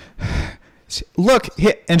it? Look,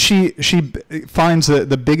 hit, and she finds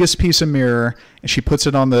the biggest piece of mirror and she puts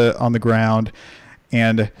it on the ground,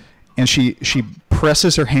 and she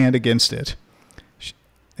presses her hand against it.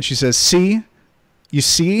 And she says, "See, you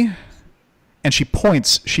see," and she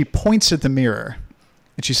points at the mirror,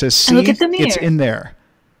 and she says, "See, look at the mirror. It's in there.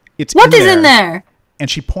 It's What is in there?" And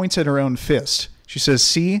she points at her own fist. She says,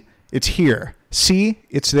 "See, it's here. See,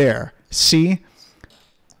 it's there. See."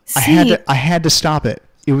 I had to stop it.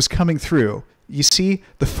 It was coming through. You see,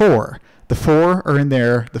 the 4 are in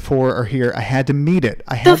there. The 4 are here. I had to meet it.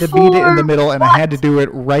 I had to meet it in the middle, and I had to do it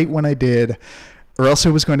right when I did, or else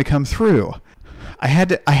it was going to come through. I had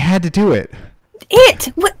to do it. It.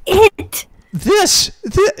 What it?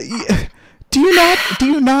 Do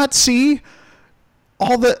you not see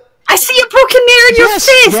all the? I see a broken mirror in your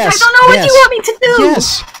fist. Yes, I don't know what you want me to do.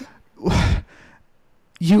 Yes.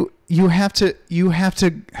 You have to.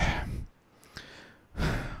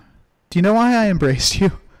 Do you know why I embraced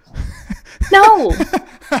you? No.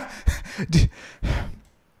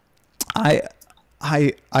 I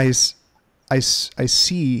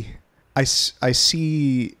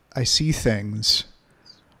see things.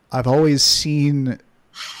 I've always seen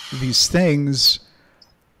these things,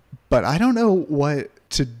 but I don't know what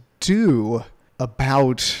to do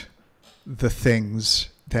about the things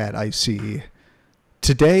that I see.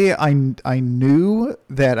 Today I knew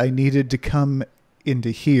that I needed to come into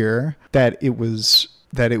here, that it was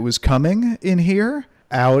coming in here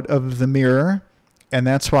out of the mirror, and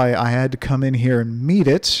that's why I had to come in here and meet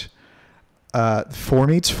it. 4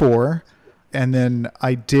 meets 4, and then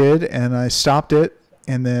I did, and I stopped it,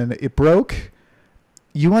 and then it broke.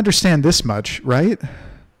 You understand this much, right?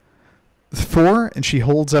 4, and she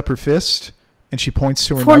holds up her fist, and she points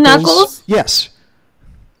to her 4 knuckles. Yes.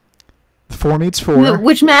 4 meets 4.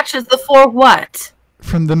 Which matches the 4 what?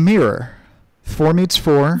 From the mirror. 4 meets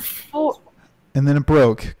 4. 4. And then it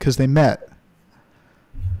broke because they met.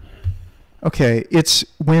 Okay, it's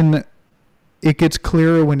when it gets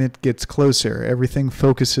clearer when it gets closer. Everything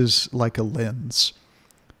focuses like a lens.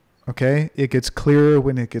 Okay? It gets clearer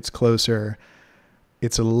when it gets closer.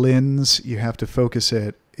 It's a lens. You have to focus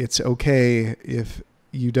it. It's okay if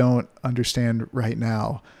you don't understand right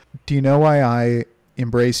now. Do you know why I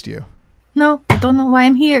embraced you? No, I don't know why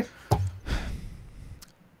I'm here.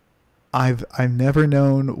 I've never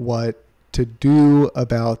known what to do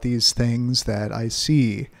about these things that I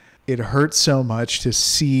see. It hurts so much to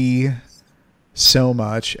see so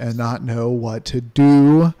much and not know what to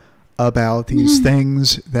do about these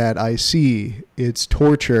things that I see. It's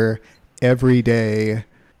torture every day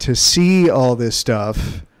to see all this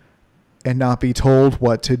stuff and not be told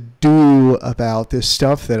what to do about this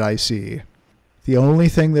stuff that I see. The only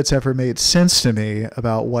thing that's ever made sense to me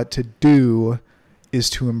about what to do is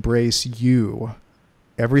to embrace you.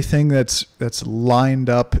 Everything that's lined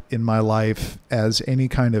up in my life as any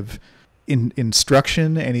kind of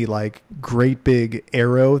instruction, any like great big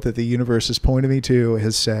arrow that the universe has pointed me to,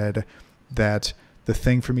 has said that the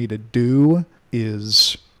thing for me to do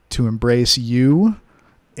is to embrace you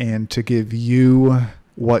and to give you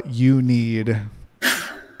what you need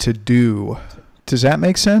to do. Does that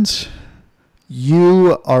make sense?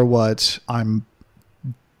 You are what I'm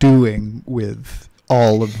doing with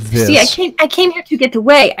all of this. See, I came here to get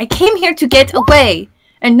away. I came here to get away.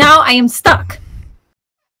 And now I am stuck.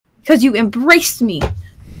 Because you embraced me.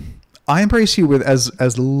 I embrace you with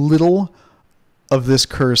as little of this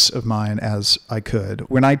curse of mine as I could.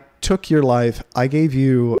 When I took your life, I gave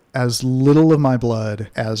you as little of my blood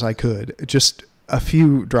as I could. Just a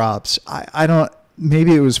few drops. I don't,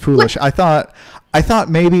 maybe it was foolish. I thought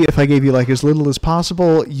maybe if I gave you like as little as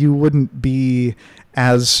possible, you wouldn't be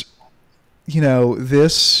as, you know,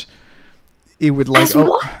 this, it would like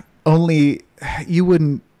only, you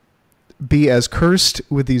wouldn't be as cursed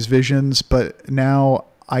with these visions. But now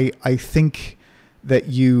I think that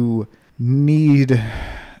you need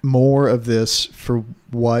more of this for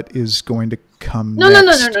what is going to come No,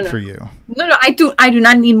 for you. No, I do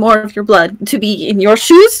not need more of your blood to be in your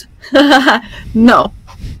shoes. No.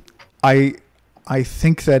 I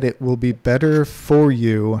think that it will be better for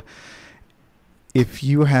you if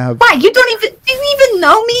you have... Why? Do you even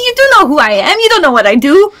know me? You don't know who I am. You don't know what I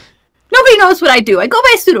do. Nobody knows what I do. I go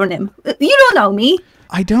by a pseudonym. You don't know me.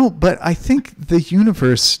 I don't, but I think the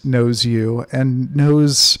universe knows you and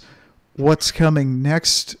knows what's coming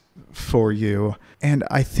next for you. And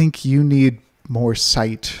I think you need more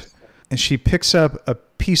sight. And she picks up a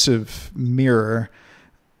piece of mirror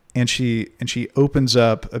and she opens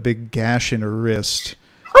up a big gash in her wrist.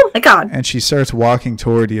 Oh my God. And she starts walking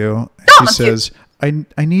toward you. And No, she says,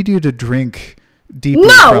 I need you to drink deeply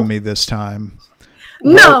from me this time.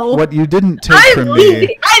 No. What you didn't take from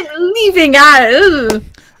me. I'm leaving.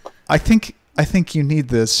 I think you need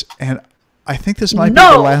this, and I think this might be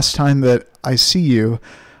the last time that I see you.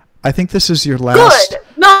 I think this is your last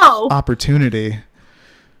opportunity.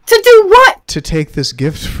 To do what? To take this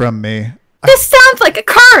gift from me. This sounds like a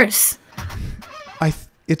curse.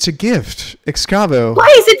 It's a gift, Excavo. Why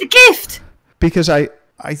is it a gift? Because I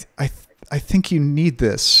think you need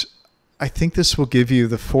this. I think this will give you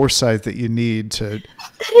the foresight that you need to...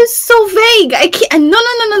 That is so vague. I can't...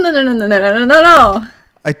 No.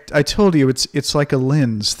 I told you, it's like a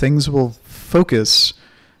lens. Things will focus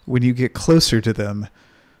when you get closer to them.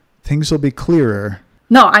 Things will be clearer.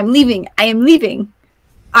 No, I'm leaving. I am leaving.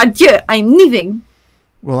 Adieu. I'm leaving.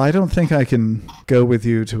 Well, I don't think I can go with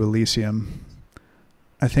you to Elysium.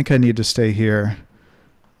 I think I need to stay here.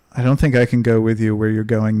 I don't think I can go with you where you're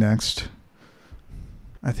going next.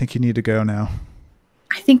 I think you need to go now.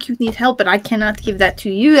 I think you need help, but I cannot give that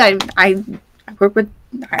to you. I work with...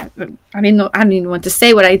 I don't even want to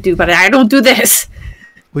say what I do, but I don't do this.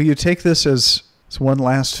 Will you take this as one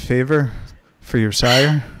last favor for your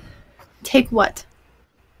sire? Take what?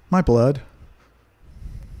 My blood.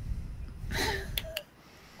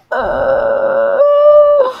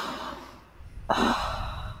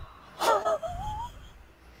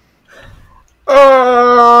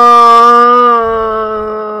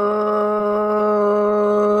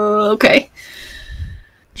 Okay.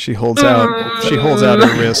 She holds out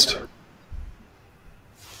her wrist.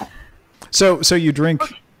 So you drink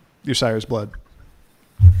your sire's blood.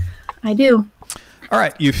 I do. All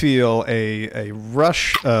right, you feel a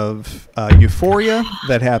rush of euphoria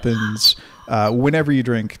that happens whenever you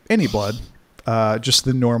drink any blood, just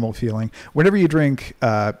the normal feeling. Whenever you drink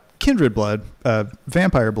kindred blood,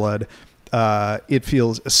 vampire blood, it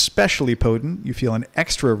feels especially potent. You feel an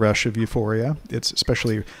extra rush of euphoria. It's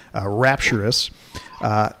especially rapturous.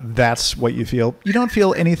 That's what you feel. You don't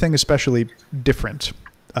feel anything especially different.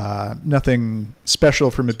 Nothing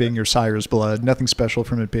special from it being your sire's blood. Nothing special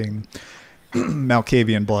from it being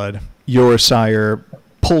Malkavian blood. Your sire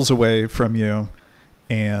pulls away from you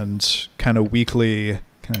and kind of weakly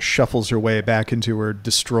kind of shuffles her way back into her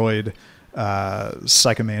destroyed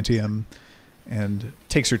psychomantium and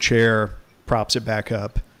takes her chair, props it back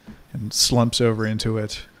up, and slumps over into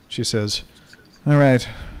it. She says, "All right,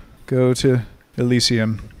 go to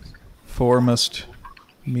Elysium. 4 must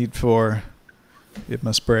meet 4. It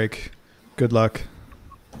must break. Good luck."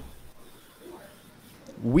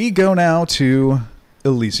 We go now to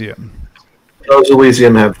Elysium. Does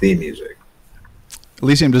Elysium have theme music?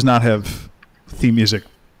 Elysium does not have theme music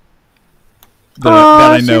that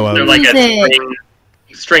I know of. They're like a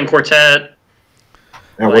string quartet.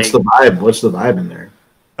 Now, what's the vibe? What's the vibe in there?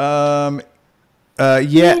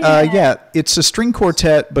 Yeah. It's a string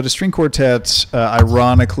quartet, but a string quartet's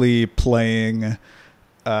ironically playing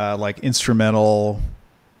like the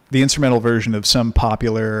instrumental version of some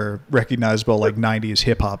popular, recognizable like '90s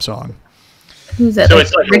hip hop song. Who's that? So like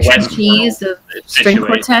it's like Richard Keys of string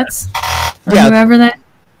quartets. Yeah, whoever that.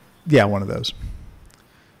 Yeah, one of those.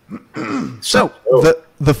 So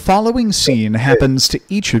the following scene happens to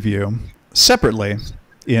each of you separately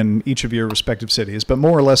in each of your respective cities, but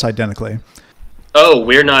more or less identically. Oh,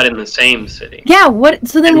 we're not in the same city. Yeah. What?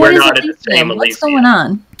 So then, And what we're is not in the same Elysium? What's Elysium. going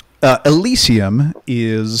on? Elysium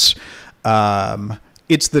is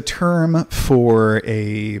it's the term for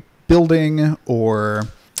a building or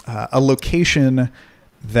a location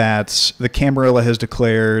that the Camarilla has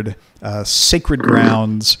declared sacred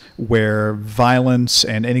grounds where violence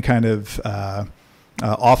and any kind of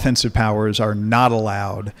offensive powers are not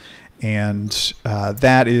allowed. And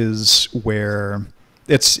that is where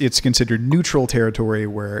it's considered neutral territory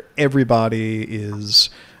where everybody is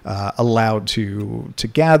allowed to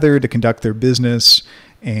gather, to conduct their business,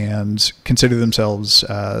 and consider themselves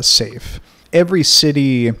safe. Every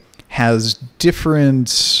city has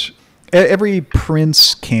different every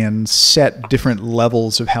prince can set different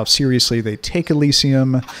levels of how seriously they take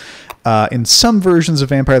Elysium. In some versions of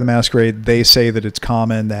Vampire the Masquerade, they say that it's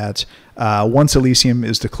common that once Elysium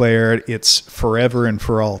is declared, it's forever and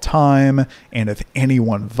for all time, and if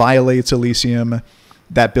anyone violates Elysium,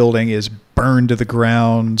 that building is burned to the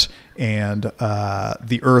ground, and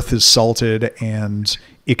the earth is salted, and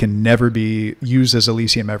it can never be used as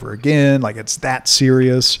Elysium ever again. Like, it's that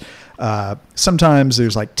serious. Sometimes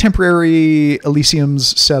there's like temporary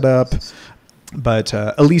Elysiums set up, but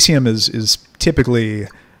Elysium is typically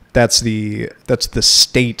that's the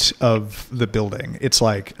state of the building. It's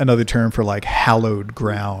like another term for like hallowed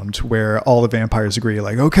ground, where all the vampires agree,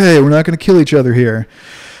 like, okay, we're not going to kill each other here.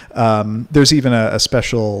 There's even a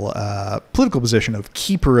special political position of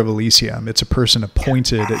Keeper of Elysium. It's a person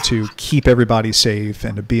appointed to keep everybody safe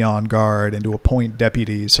and to be on guard and to appoint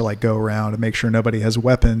deputies to like go around and make sure nobody has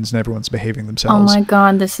weapons and everyone's behaving themselves. Oh my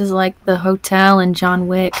god, this is like the hotel in John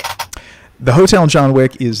Wick. The hotel in John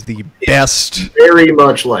Wick is the best. Very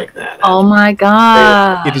much like that. Oh my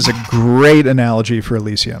god. It is a great analogy for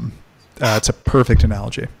Elysium. It's a perfect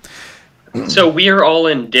analogy. So we are all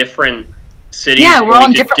in different cities. Yeah, we're all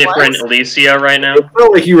in going to different Elysia right now. It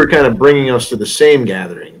felt like you were kind of bringing us to the same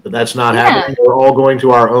gathering, but that's not happening. We're all going to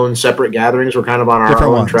our own separate gatherings. We're kind of on our Different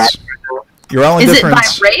own ones. track. You're all in Is different.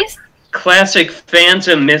 it by race? Classic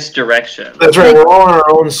phantom misdirection. That's right. We're all on our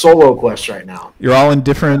own solo quests right now. You're all in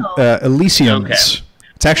different Elysiums. Okay.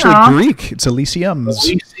 It's actually Aw. Greek. It's Elysiums.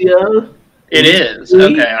 Elysia. It is.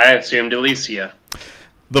 Okay, I assumed Elysia.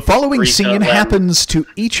 The following Greek scene outland. happens to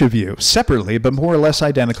each of you, separately but more or less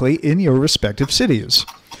identically, in your respective cities.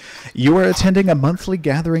 You are attending a monthly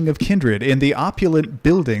gathering of kindred in the opulent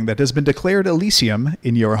building that has been declared Elysium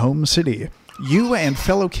in your home city. You and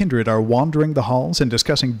fellow kindred are wandering the halls and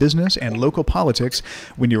discussing business and local politics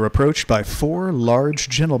when you're approached by 4 large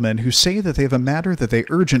gentlemen who say that they have a matter that they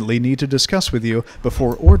urgently need to discuss with you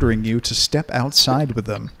before ordering you to step outside with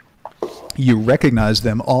them. You recognize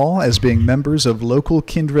them all as being members of local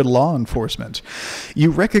kindred law enforcement.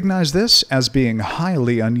 You recognize this as being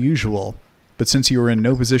highly unusual, but since you are in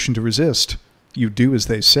no position to resist, you do as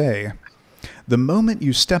they say. The moment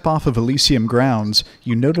you step off of Elysium grounds,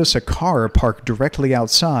 you notice a car parked directly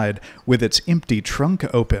outside with its empty trunk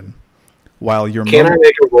open. While your Can I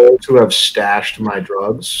make a roll to have stashed my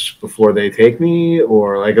drugs before they take me?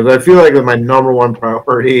 Or, like, 'cause I feel like my number one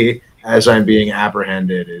priority as I'm being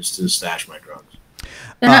apprehended is to stash my drugs.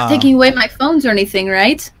 They're not taking away my phones or anything,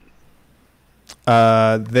 right?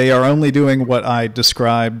 They are only doing what I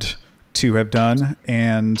described to have done,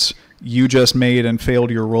 and you just made and failed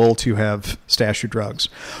your roll to have stashed your drugs.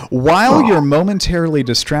 While you're momentarily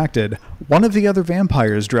distracted, one of the other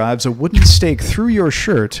vampires drives a wooden stake through your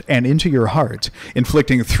shirt and into your heart,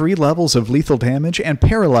 inflicting 3 levels of lethal damage and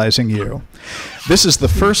paralyzing you. This is the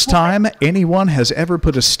first time anyone has ever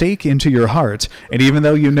put a stake into your heart, and even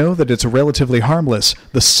though you know that it's relatively harmless,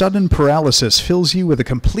 the sudden paralysis fills you with a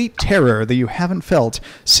complete terror that you haven't felt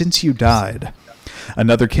since you died.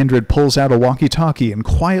 Another kindred pulls out a walkie-talkie and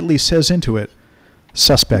quietly says into it,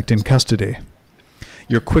 "Suspect in custody."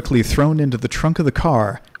 You're quickly thrown into the trunk of the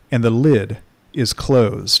car, and the lid is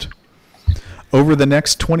closed. Over the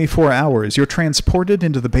next 24 hours, you're transported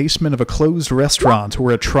into the basement of a closed restaurant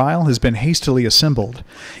where a trial has been hastily assembled.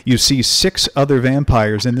 You see 6 other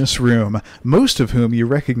vampires in this room, most of whom you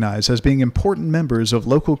recognize as being important members of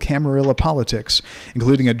local Camarilla politics,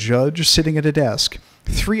 including a judge sitting at a desk,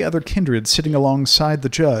 3 other kindred sitting alongside the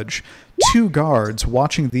judge, 2 guards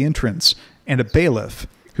watching the entrance, and a bailiff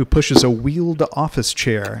who pushes a wheeled office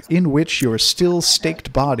chair in which your still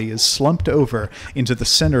staked body is slumped over into the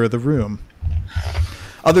center of the room.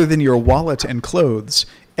 Other than your wallet and clothes,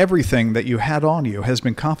 everything that you had on you has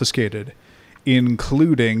been confiscated,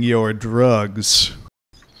 including your drugs.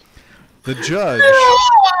 The judge...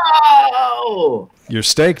 Oh! You're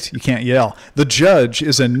staked. You can't yell. The judge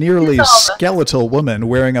is a nearly skeletal woman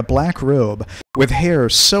wearing a black robe with hair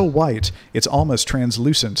so white it's almost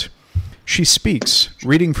translucent. She speaks,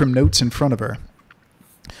 reading from notes in front of her.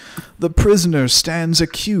 The prisoner stands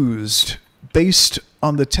accused, based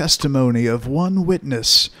on the testimony of one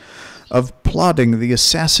witness, of plotting the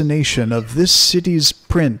assassination of this city's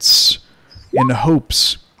prince in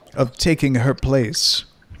hopes of taking her place.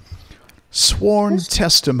 Sworn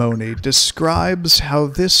testimony describes how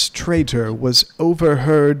this traitor was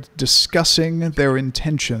overheard discussing their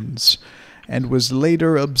intentions and was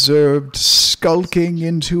later observed skulking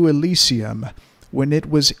into Elysium when it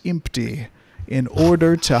was empty in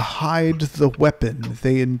order to hide the weapon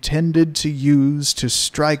they intended to use to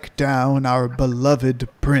strike down our beloved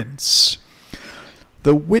prince.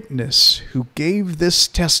 The witness who gave this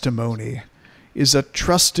testimony is a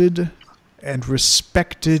trusted and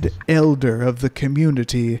respected elder of the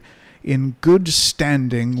community in good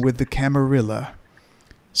standing with the Camarilla,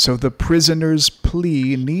 so the prisoner's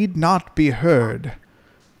plea need not be heard,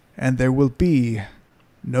 and there will be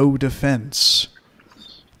no defense.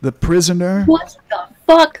 The prisoner What the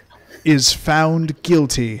fuck? is found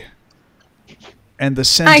guilty, and the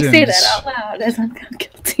sentence... I say that out loud as I'm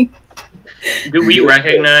guilty. Do we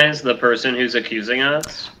recognize the person who's accusing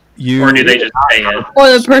us? You, Or do they just say it?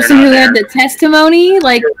 Or the person They're who not had there. the testimony?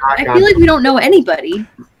 Like, I feel like we don't know anybody.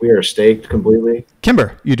 We are staked completely.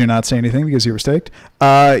 Kimber, you do not say anything because you were staked.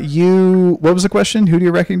 What was the question? Who do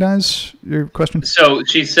you recognize? Your question? So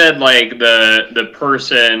she said, like, the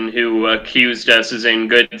person who accused us is in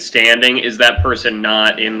good standing. Is that person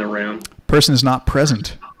not in the room? Person is not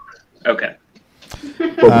present. Okay.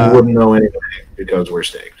 But we wouldn't know anyway because we're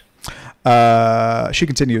staked. She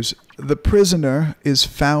continues, the prisoner is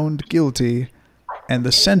found guilty, and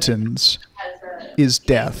the sentence is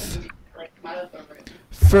death.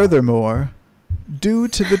 Furthermore, due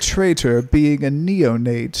to the traitor being a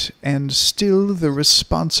neonate and still the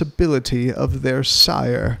responsibility of their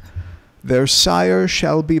sire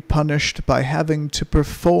shall be punished by having to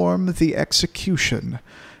perform the execution,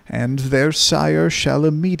 and their sire shall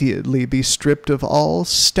immediately be stripped of all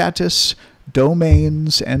status,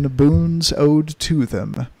 domains, and boons owed to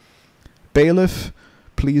them. Bailiff,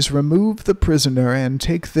 please remove the prisoner and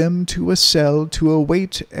take them to a cell to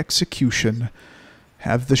await execution.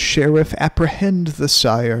 Have the sheriff apprehend the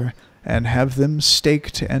sire, and have them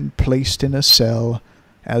staked and placed in a cell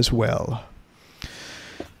as well.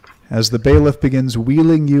 As the bailiff begins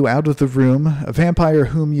wheeling you out of the room, a vampire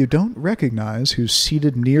whom you don't recognize, who's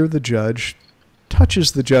seated near the judge,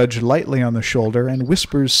 touches the judge lightly on the shoulder and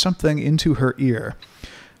whispers something into her ear.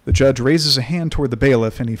 The judge raises a hand toward the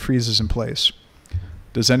bailiff and he freezes in place.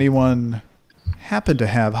 Does anyone happen to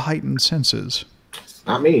have heightened senses?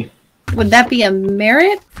 Not me. Would that be a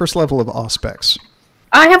merit? First level of Auspex.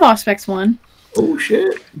 I have Auspex 1. Oh,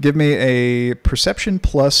 shit. Give me a perception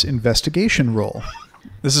plus investigation roll.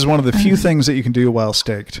 This is one of the few things that you can do while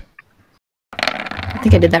staked. I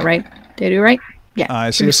think I did that right. Did I do it right? Yeah. I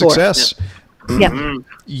see a 34. success. Yeah.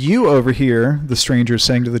 You overhear the stranger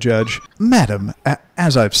saying to the judge, Madam,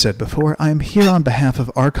 as I've said before, I am here on behalf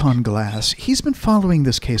of Archon Glass. He's been following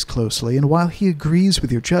this case closely, and while he agrees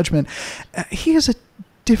with your judgment, he has a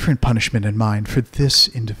different punishment in mind for this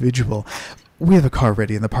individual. We have a car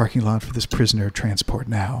ready in the parking lot for this prisoner transport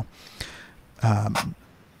now.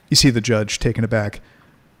 You see the judge taken aback.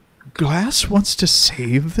 Glass wants to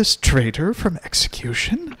save this traitor from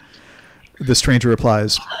execution? The stranger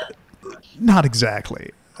replies, Not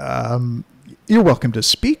exactly. You're welcome to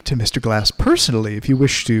speak to Mr. Glass personally if you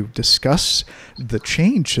wish to discuss the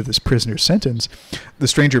change to this prisoner's sentence. The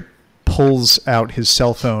stranger pulls out his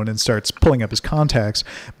cell phone and starts pulling up his contacts,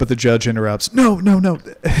 but the judge interrupts. No.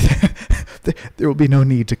 There will be no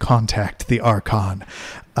need to contact the Archon.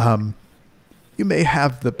 You may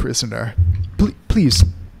have the prisoner.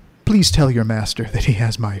 Please tell your master that he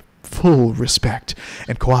has my full respect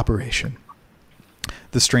and cooperation.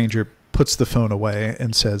 The stranger puts the phone away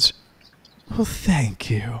and says, Well, thank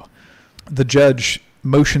you. The judge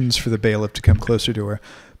motions for the bailiff to come closer to her.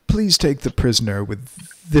 Please take the prisoner with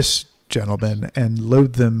this gentleman and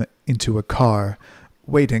load them into a car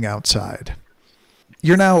waiting outside.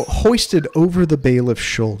 You're now hoisted over the bailiff's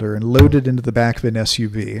shoulder and loaded into the back of an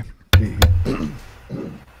SUV.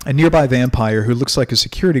 A nearby vampire who looks like a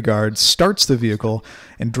security guard starts the vehicle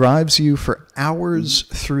and drives you for hours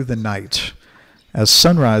through the night. As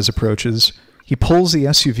sunrise approaches, he pulls the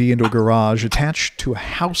SUV into a garage attached to a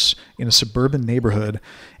house in a suburban neighborhood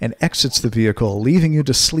and exits the vehicle, leaving you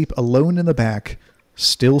to sleep alone in the back,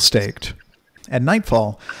 still staked. At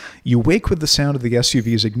nightfall, you wake with the sound of the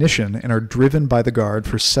SUV's ignition and are driven by the guard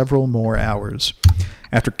for several more hours.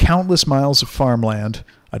 After countless miles of farmland,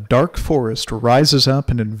 a dark forest rises up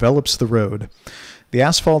and envelops the road. The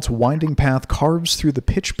asphalt's winding path carves through the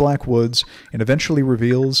pitch-black woods and eventually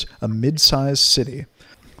reveals a mid-sized city.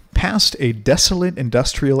 Past a desolate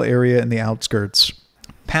industrial area in the outskirts,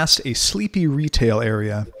 past a sleepy retail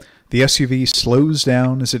area, the SUV slows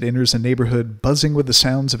down as it enters a neighborhood buzzing with the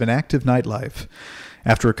sounds of an active nightlife.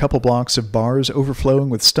 After a couple blocks of bars overflowing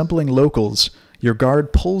with stumbling locals, your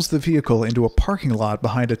guard pulls the vehicle into a parking lot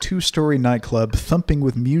behind a 2-story nightclub thumping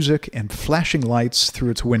with music and flashing lights through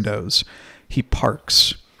its windows. He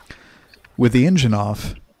parks. With the engine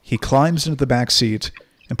off, he climbs into the back seat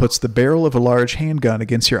and puts the barrel of a large handgun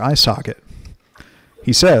against your eye socket.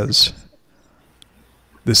 He says,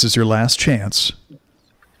 "This is your last chance.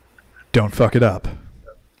 Don't fuck it up."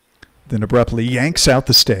 then abruptly yanks out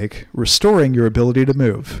the stake, restoring your ability to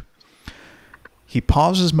move. He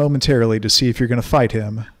pauses momentarily to see if you're going to fight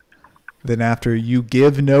him. Then after you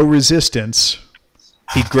give no resistance,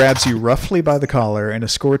 he grabs you roughly by the collar and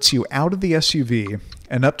escorts you out of the SUV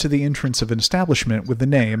and up to the entrance of an establishment with the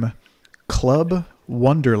name Club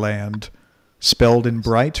Wonderland, spelled in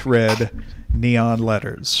bright red neon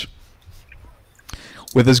letters.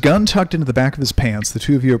 With his gun tucked into the back of his pants, the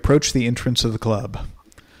two of you approach the entrance of the club.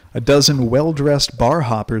 A dozen well-dressed bar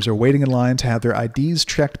hoppers are waiting in line to have their IDs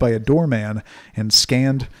checked by a doorman and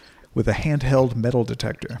scanned with a handheld metal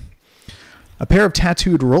detector. A pair of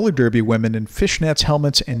tattooed roller derby women in fishnets,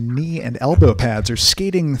 helmets, and knee and elbow pads are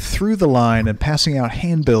skating through the line and passing out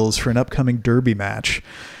handbills for an upcoming derby match.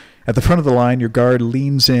 At the front of the line, your guard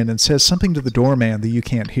leans in and says something to the doorman that you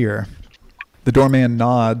can't hear. The doorman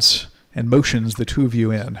nods and motions the two of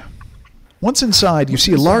you in. Once inside, you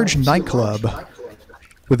see a large nightclub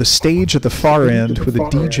with a stage at the far end with a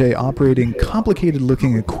DJ operating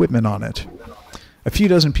complicated-looking equipment on it. A few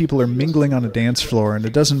dozen people are mingling on a dance floor, and a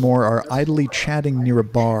dozen more are idly chatting near a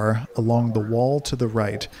bar along the wall to the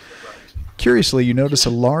right. Curiously, you notice a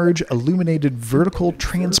large, illuminated, vertical,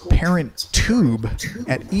 transparent tube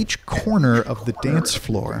at each corner of the dance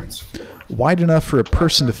floor, wide enough for a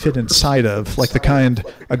person to fit inside of, like the kind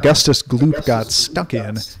Augustus Gloop got stuck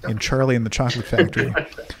in Charlie and the Chocolate Factory.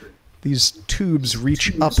 These tubes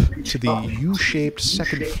reach up to the U-shaped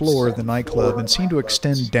second floor of the nightclub and seem to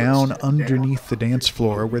extend down underneath the dance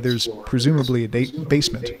floor, where there's presumably a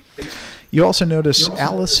basement. You also notice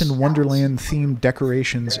Alice in Wonderland-themed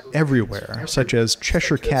decorations everywhere, such as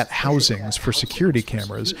Cheshire Cat housings for security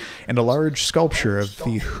cameras, and a large sculpture of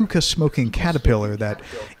the hookah-smoking caterpillar that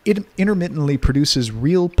intermittently produces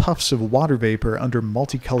real puffs of water vapor under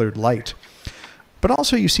multicolored light. But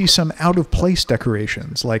also you see some out-of-place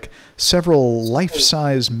decorations, like several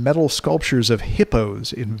life-size metal sculptures of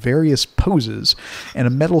hippos in various poses, and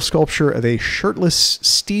a metal sculpture of a shirtless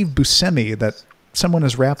Steve Buscemi that someone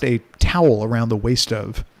has wrapped a towel around the waist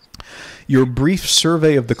of. Your brief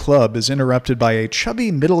survey of the club is interrupted by a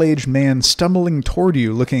chubby middle-aged man stumbling toward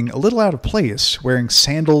you, looking a little out of place, wearing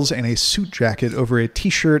sandals and a suit jacket over a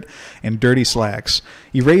t-shirt and dirty slacks.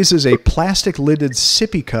 He raises a plastic-lidded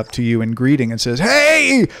sippy cup to you in greeting and says,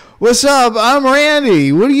 "Hey, what's up? I'm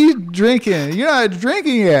Randy. What are you drinking? You're not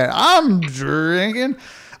drinking yet. I'm drinking.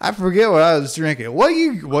 I forget what I was drinking. What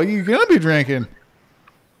are you gonna be drinking?"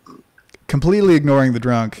 Completely ignoring the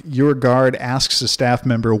drunk, your guard asks a staff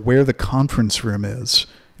member where the conference room is,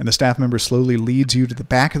 and the staff member slowly leads you to the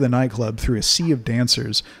back of the nightclub through a sea of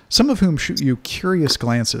dancers, some of whom shoot you curious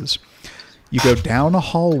glances. You go down a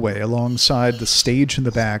hallway alongside the stage in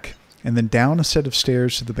the back, and then down a set of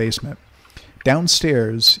stairs to the basement.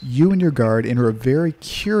 Downstairs, you and your guard enter a very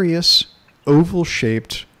curious,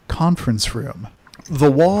 oval-shaped conference room. The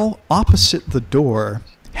wall opposite the door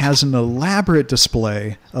has an elaborate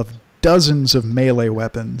display of dozens of melee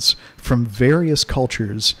weapons from various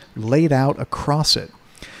cultures laid out across it,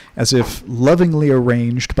 as if lovingly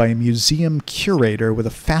arranged by a museum curator with a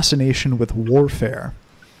fascination with warfare.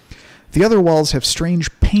 The other walls have strange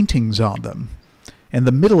paintings on them, and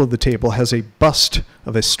the middle of the table has a bust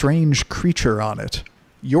of a strange creature on it.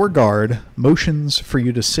 Your guard motions for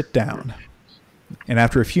you to sit down, and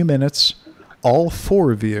after a few minutes, all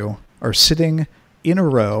four of you are sitting in a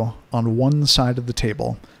row on one side of the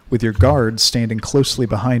table, with your guards standing closely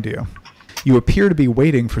behind you. You appear to be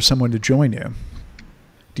waiting for someone to join you.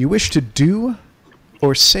 Do you wish to do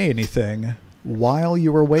or say anything while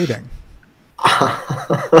you are waiting?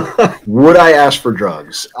 Would I ask for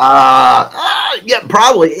drugs? Yeah,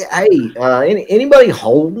 probably. Hey, anybody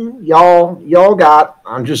holding? Y'all got?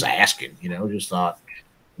 I'm just asking. Just thought.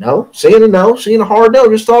 No, saying a no, saying a hard no.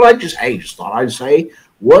 Just thought I'd say.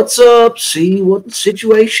 What's up? See what the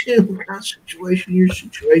situation, what kind of situation your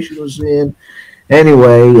situation was in.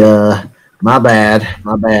 Anyway, my bad.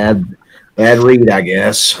 Bad read, I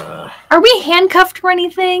guess. Are we handcuffed or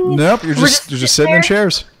anything? Nope, you're just sitting in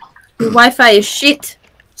chairs. Your Wi-Fi is shit.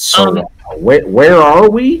 So, where are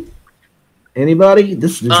we? Anybody?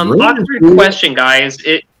 This Awkward question, guys.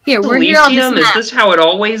 We're here on this Elysium, map. is this how it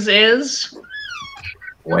always is?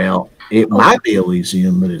 Well, it might be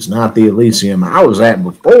Elysium, but it's not the Elysium I was at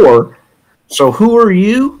before. So who are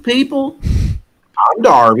you people? I'm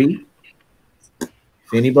Darby. If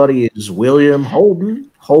anybody is William Holden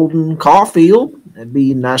Caulfield, that'd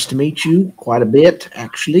be nice to meet you quite a bit,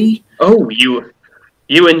 actually. Oh,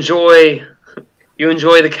 you enjoy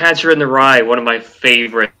The Catcher in the Rye, one of my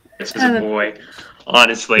favorites as a boy.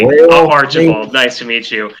 Honestly, Well, Archibald, nice to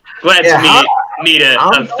meet you. Glad to meet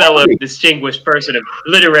a fellow distinguished person of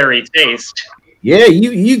literary taste. Yeah,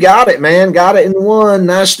 you got it, man. Got it in one.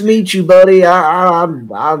 Nice to meet you, buddy. I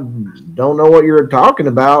don't know what you're talking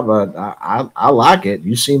about, but I like it.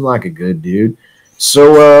 You seem like a good dude.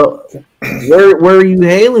 So, where are you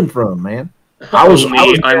hailing from, man? I'm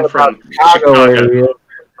from Chicago. Area.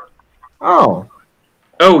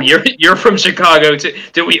 Oh, you're from Chicago too.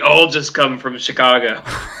 Did we all just come from Chicago?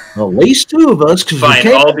 well, at least two of us. Fine,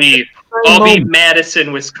 I'll be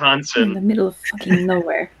Madison, Wisconsin. In the middle of fucking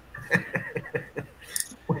nowhere.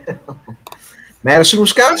 Well, Madison,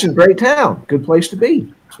 Wisconsin, great town. Good place to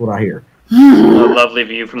be. That's what I hear. A lovely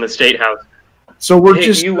view from the State House. So we're Hit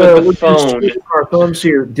just you with the phone. just twiddling our thumbs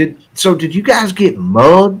here. Did you guys get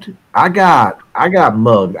mugged? I got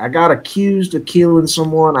mugged. I got accused of killing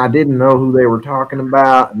someone. I didn't know who they were talking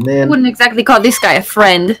about, and I then wouldn't exactly call this guy a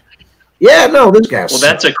friend. yeah, no, this guy's Well,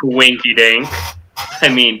 that's a winky dink. I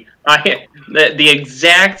mean, the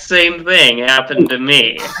exact same thing happened to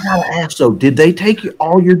me. I gotta ask though, did they take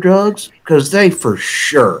all your drugs? Because they for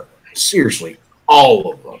sure, seriously,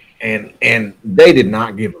 all of them. And they did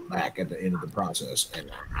not give them back at the end of the process.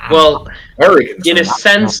 And Well, very concerned. in a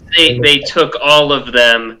sense, they took all of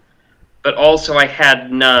them, but also I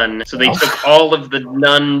had none. So they took all of the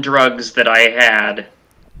none drugs that I had.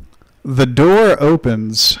 The door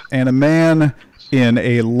opens, and a man in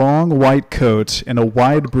a long white coat and a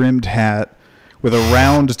wide-brimmed hat with a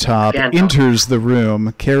round top enters the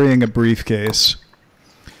room carrying a briefcase.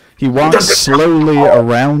 He walks slowly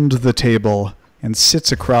around the table and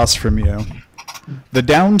sits across from you. The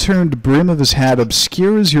downturned brim of his hat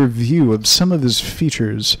obscures your view of some of his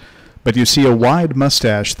features, but you see a wide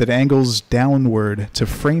mustache that angles downward to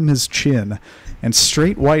frame his chin, and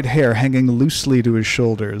straight white hair hanging loosely to his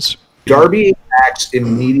shoulders. Darby acts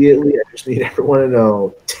immediately. I just need everyone to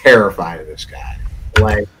know, terrified of this guy.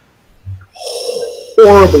 Like,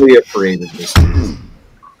 horribly afraid of this dude.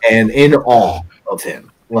 And in awe of him.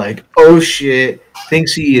 Like, oh shit,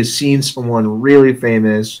 thinks he has seen someone really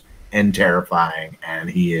famous and terrifying, and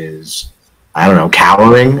he is, I don't know,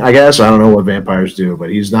 cowering, I guess. I don't know what vampires do, but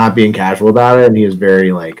he's not being casual about it, and he is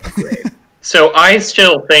very, like, afraid. So I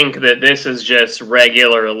still think that this is just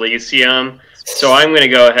regular Elysium. So I'm going to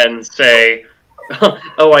go ahead and say,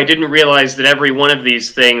 oh, I didn't realize that every one of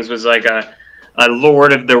these things was like a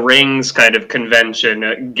Lord of the Rings kind of convention,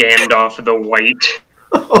 Gandalf the White.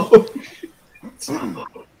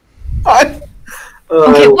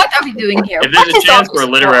 Okay, what are we doing here? If there's a chance for a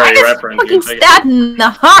literary reference, fucking stabbed in the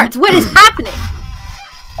heart. What is happening?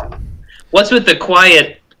 What's with the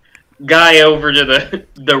quiet guy over to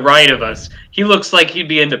the right of us? He looks like he'd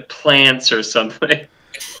be into plants or something.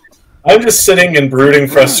 I'm just sitting in brooding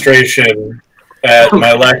frustration at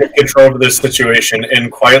my lack of control over this situation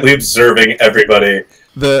and quietly observing everybody.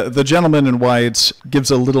 The gentleman in white gives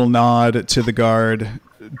a little nod to the guard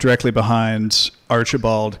directly behind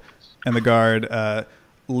Archibald, and the guard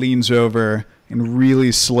leans over and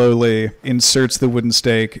really slowly inserts the wooden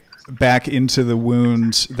stake back into the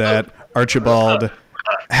wound that Archibald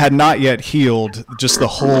had not yet healed, just the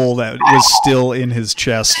hole that was still in his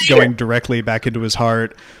chest going directly back into his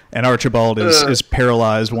heart, and Archibald is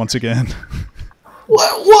paralyzed once again.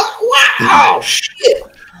 What? Oh, shit.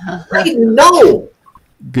 I didn't know.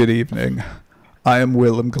 Good evening. I am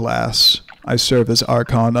Willem Glass. I serve as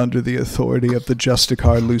Archon under the authority of the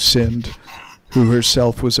Justicar Lucinda, who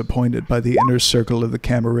herself was appointed by the inner circle of the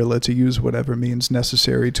Camarilla to use whatever means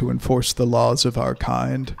necessary to enforce the laws of our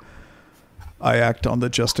kind. I act on the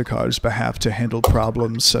Justicar's behalf to handle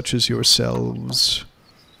problems such as yourselves.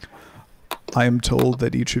 I am told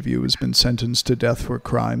that each of you has been sentenced to death for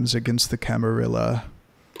crimes against the Camarilla.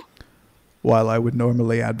 While I would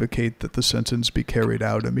normally advocate that the sentence be carried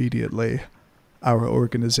out immediately, our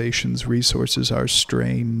organization's resources are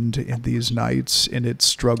strained in these nights in its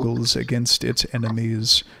struggles against its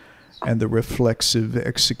enemies, and the reflexive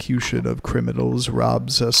execution of criminals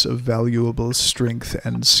robs us of valuable strength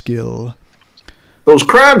and skill. Those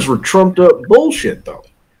crimes were trumped up bullshit, though.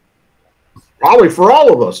 Probably for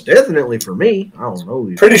all of us. Definitely for me. I don't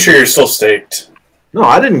know. Pretty sure you're still staked. No,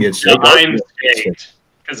 I didn't get staked. I'm staked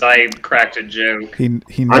because I cracked a joke. He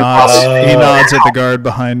nods at the guard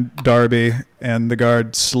behind Darby, and the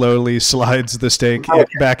guard slowly slides the stake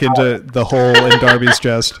back into the hole in Darby's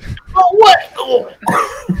chest. Oh, what? Oh.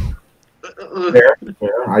 Fair.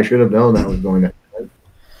 I should have known that was going to happen.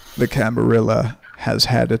 The Camarilla has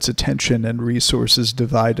had its attention and resources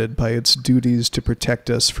divided by its duties to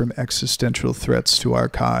protect us from existential threats to our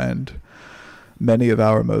kind. Many of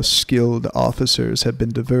our most skilled officers have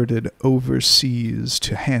been diverted overseas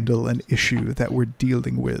to handle an issue that we're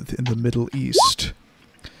dealing with in the Middle East.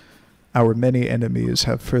 Our many enemies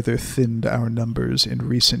have further thinned our numbers in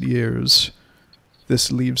recent years, This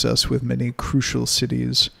leaves us with many crucial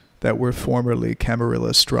cities that were formerly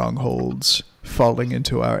Camarilla strongholds, falling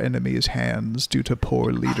into our enemies' hands due to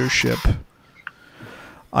poor leadership.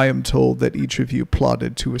 I am told that each of you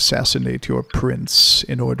plotted to assassinate your prince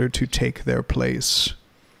in order to take their place.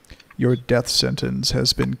 Your death sentence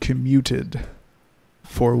has been commuted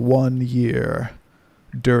for 1 year,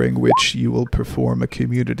 during which you will perform a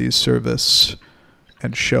community service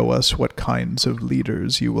and show us what kinds of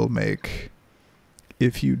leaders you will make.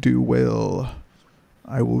 If you do well,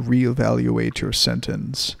 I will reevaluate your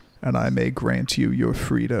sentence, and I may grant you your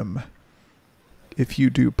freedom. If you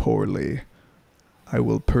do poorly, I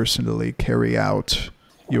will personally carry out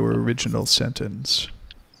your original sentence.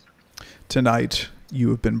 Tonight, you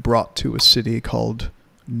have been brought to a city called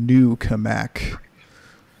New Cammack,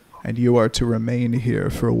 and you are to remain here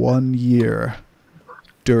for 1 year,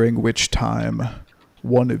 during which time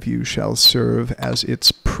one of you shall serve as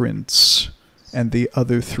its prince, and the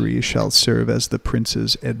other 3 shall serve as the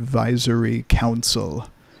prince's advisory council.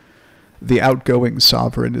 The outgoing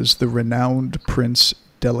sovereign is the renowned Prince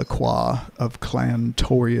Delacroix of Clan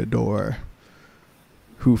Toreador,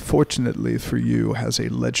 who fortunately for you has a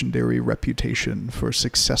legendary reputation for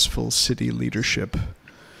successful city leadership.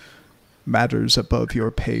 Matters above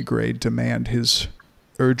your pay grade demand his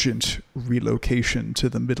urgent relocation to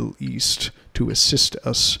the Middle East to assist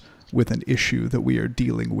us with an issue that we are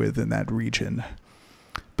dealing with in that region.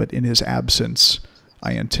 But in his absence,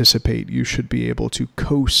 I anticipate you should be able to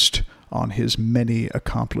coast on his many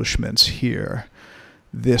accomplishments here.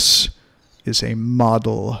 This is a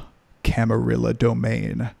model Camarilla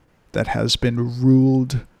domain that has been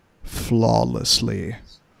ruled flawlessly.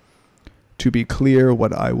 To be clear,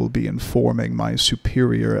 what I will be informing my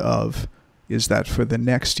superior of is that for the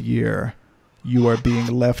next year, you are being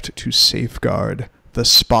left to safeguard the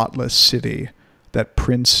spotless city that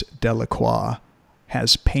Prince Delacroix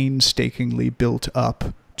has painstakingly built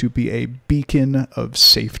up to be a beacon of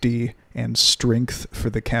safety and strength for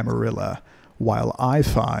the Camarilla, while I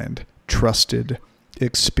find trusted,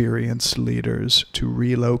 experienced leaders to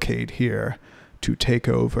relocate here to take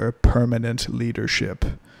over permanent leadership.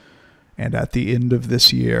 And at the end of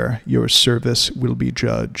this year, your service will be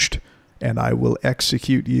judged, and I will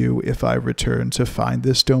execute you if I return to find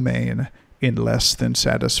this domain in less than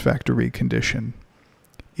satisfactory condition.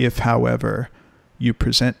 If, however, you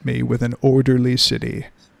present me with an orderly city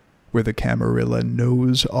where the Camarilla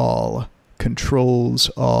knows all, controls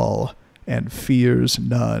all, and fears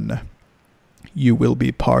none, you will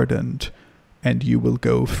be pardoned, and you will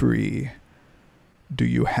go free. Do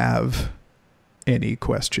you have any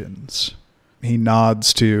questions? He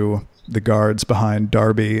nods to the guards behind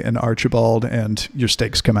Darby and Archibald, and your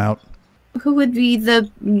stakes come out. Who would be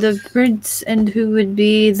the prince and who would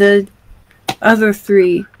be the other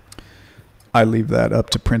 3? I leave that up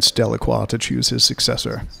to Prince Delacroix to choose his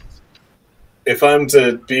successor. If I'm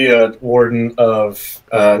to be a warden of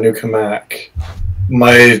New Cammack,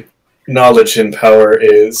 my knowledge and power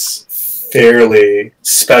is fairly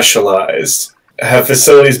specialized. Have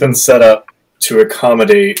facilities been set up to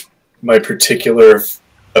accommodate my particular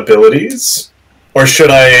abilities? Or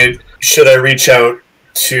should I reach out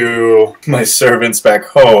to my servants back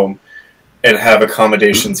home and have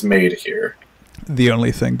accommodations made here? The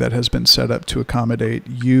only thing that has been set up to accommodate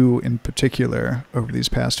you in particular over these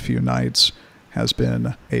past few nights has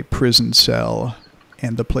been a prison cell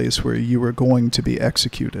and the place where you were going to be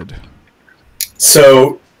executed.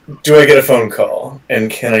 So, do I get a phone call?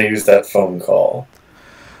 And can I use that phone call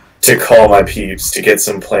to call my peeps to get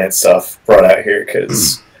some plant stuff brought out here?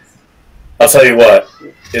 Because I'll tell you what,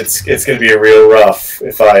 it's going to be a real rough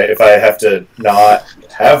if I have to not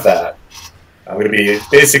have that. I'm going to be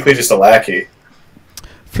basically just a lackey.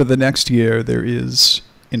 For the next year, there is,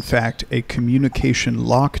 in fact, a communication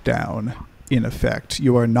lockdown in effect.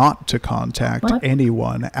 You are not to contact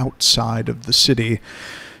anyone outside of the city,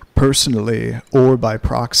 personally or by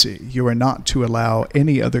proxy. You are not to allow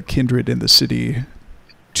any other kindred in the city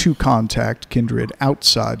to contact kindred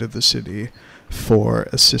outside of the city for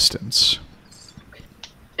assistance.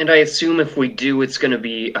 And I assume if we do, it's going to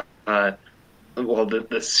be,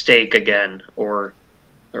 the stake again, or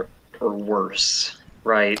worse,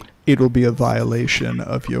 right? It will be a violation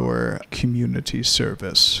of your community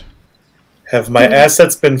service. Have my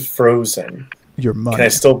assets been frozen? Your money. Can I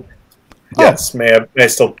still... Yes, may I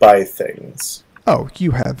still buy things? Oh,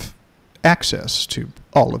 you have access to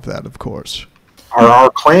all of that, of course. Are our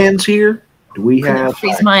clans here? Do we have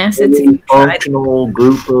freeze my assets a functional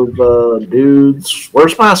group of dudes?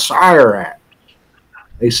 Where's my sire at?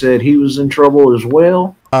 They said he was in trouble as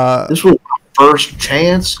well. This was my first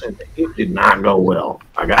chance, and it did not go well.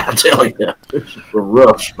 I gotta tell you, this is a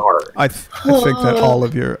rough start. I think that all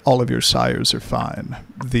of your sires are fine.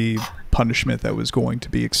 The punishment that was going to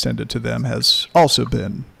be extended to them has also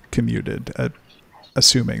been commuted,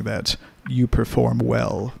 assuming that you perform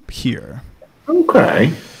well here.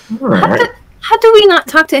 Okay, all right. How do we not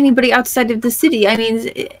talk to anybody outside of the city? I mean,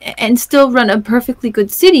 and still run a perfectly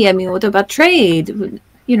good city? I mean, what about trade?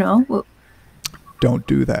 You know. Don't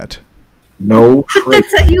do that. No But trade.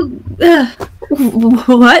 that's you.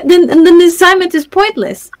 What? Then the assignment is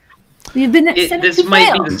pointless. We've been sent This to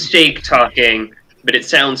might fail. be the stake talking, but it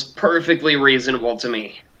sounds perfectly reasonable to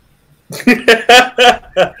me.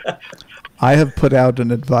 I have put out an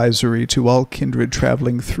advisory to all kindred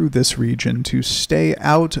traveling through this region to stay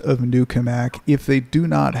out of New Cammack if they do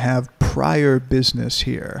not have prior business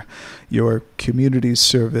here. Your community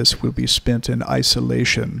service will be spent in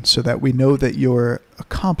isolation so that we know that your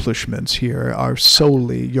accomplishments here are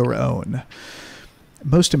solely your own.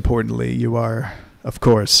 Most importantly, you are, of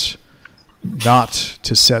course, not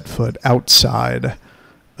to set foot outside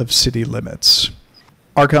of city limits.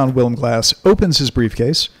 Archon Wilmglass opens his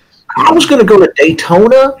briefcase, I was gonna go to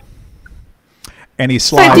Daytona. and he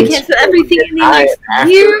Sorry slides. to cancel everything in the next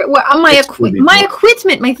year. Well, my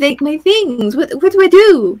equipment, my things. What do I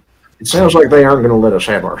do? It sounds like they aren't gonna let us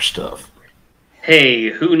have our stuff. Hey,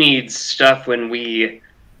 who needs stuff when we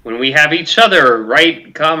have each other,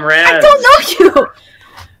 right, comrades? I don't know you.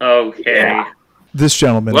 Okay. Yeah. This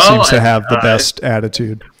gentleman Well, seems to have the best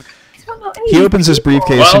attitude. I don't know any He of opens his these people.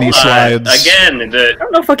 briefcase and he Well, slides. again, I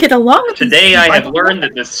don't know if I'll get along with these today I people. have learned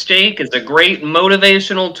that the stake is a great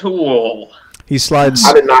motivational tool. He slides.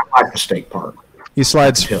 I did not like the steak part. He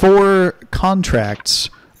slides 4 contracts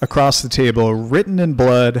across the table, written in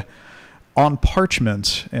blood, on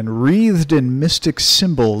parchment, and wreathed in mystic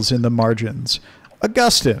symbols in the margins.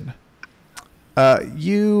 Augustine,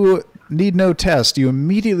 you need no test. You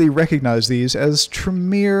immediately recognize these as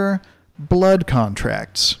Tremere blood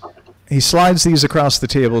contracts. He slides these across the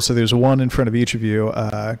table, so there's one in front of each of you.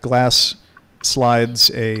 Glass slides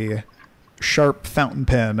a sharp fountain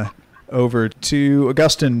pen over to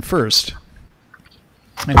Augustine first.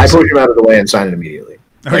 And I he's- push him out of the way and sign it immediately.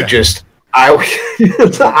 Okay.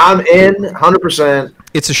 I'm in 100%.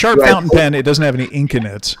 It's a sharp Right. fountain pen. It doesn't have any ink in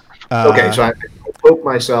it. Okay, so I poke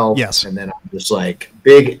myself. Yes. And then I'm just like,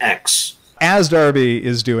 big X. As Darby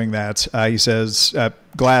is doing that, he says,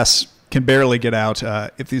 Glass can barely get out.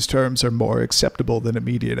 If these terms are more acceptable than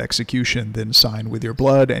immediate execution, then sign with your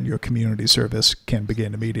blood and your community service can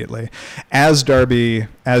begin immediately. As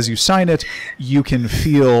you sign it, you can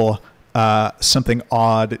feel something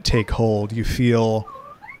odd take hold. You feel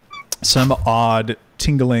some odd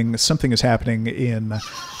tingling. Something is happening in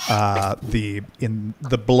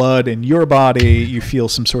the blood in your body. You feel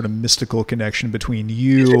some sort of mystical connection between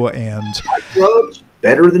you and. Drugs?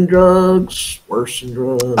 Better than drugs? Worse than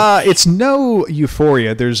drugs? It's no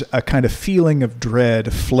euphoria. There's a kind of feeling of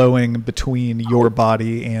dread flowing between your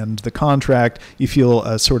body and the contract. You feel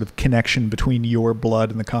a sort of connection between your blood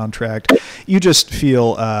and the contract. You just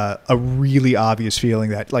feel a really obvious feeling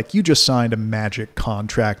that, like, you just signed a magic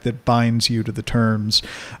contract that binds you to the terms.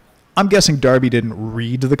 I'm guessing Darby didn't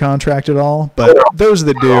read the contract at all, but those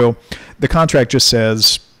that do, the contract just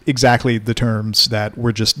says exactly the terms that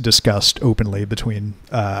were just discussed openly between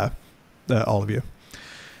all of you.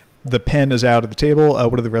 The pen is out of the table.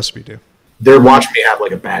 What do the rest of you do? They're watching me have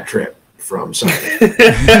like a bad trip from something.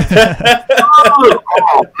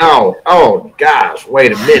 Oh, gosh,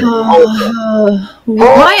 wait a minute.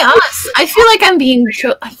 Why us? I feel like I'm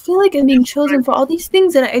being chosen for all these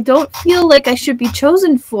things that I don't feel like I should be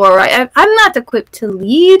chosen for. I'm not equipped to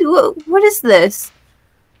lead. What is this?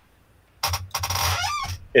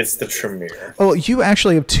 It's the Tremere. Oh, you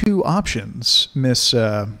actually have 2 options, Miss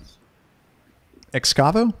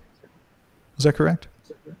Excavo? Is that correct?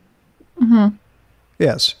 Mm-hmm.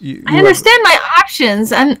 Yes. I understand my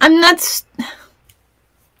options. I'm not.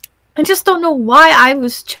 I just don't know why I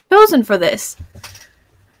was chosen for this.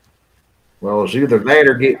 Well, it's either that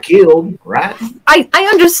or get killed, right? I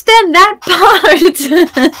understand that part.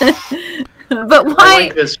 But I why?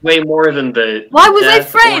 like this way more than the. Why was I death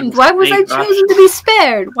framed? or Why was I stake chosen to be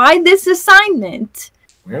spared? Why this assignment?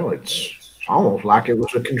 Well, it's almost like it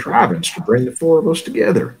was a contrivance to bring the 4 of us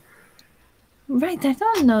together. Right, I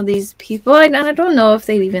don't know these people. I don't know if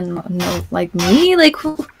they even know like me. Like,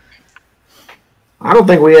 who? I don't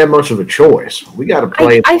think we have much of a choice. We got to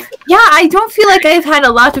play. I don't feel like I've had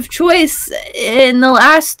a lot of choice in the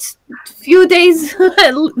last few days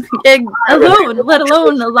alone, let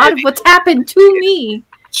alone a lot of what's happened to me.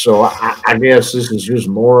 So I guess this is just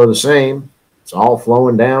more of the same. It's all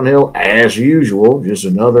flowing downhill as usual. Just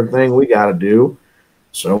another thing we got to do.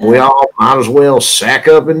 So we all might as well sack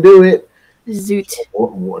up and do it. Zoot.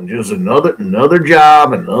 Just another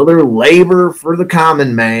job, another labor for the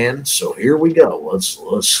common man. So here we go. Let's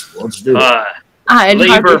do it.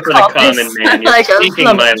 Labor for the common man. You're speaking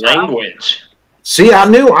my language. See, I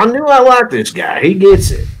knew I liked this guy. He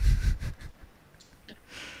gets it.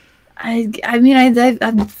 I mean,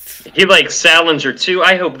 He likes Salinger too.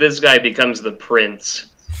 I hope this guy becomes the prince,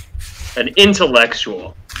 an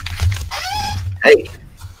intellectual. Hey.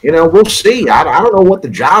 We'll see. I don't know what the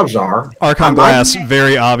jobs are. Archon Glass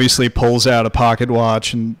very obviously pulls out a pocket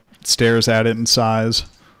watch and stares at it and sighs.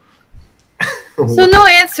 So no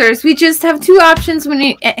answers. We just have two options when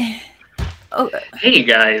you... Hey,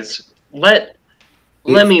 guys. Let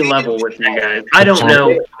me level with you guys. I don't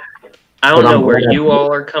know where you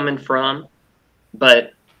all are coming from,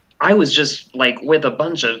 but I was just, like, with a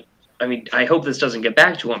bunch of... I mean, I hope this doesn't get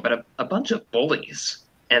back to him, but a bunch of bullies.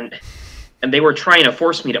 And they were trying to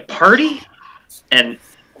force me to party,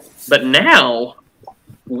 but now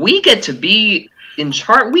we get to be in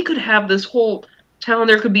charge. We could have this whole town.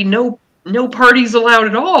 There could be no parties allowed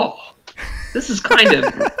at all. This is kind of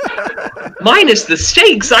minus the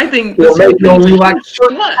stakes. I think this would only like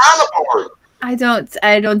I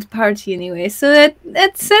don't party anyway, so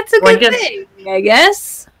that's a good thing, I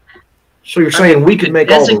guess. So you're saying we could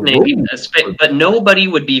make all the rules, but nobody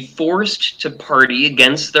would be forced to party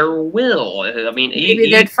against their will. I mean,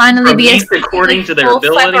 maybe there'd finally be according to their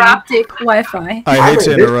ability. Fiber optic Wi-Fi. I hate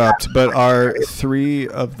to interrupt, but are 3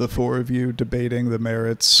 of the 4 of you debating the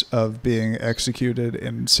merits of being executed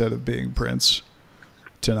instead of being prince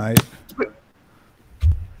tonight?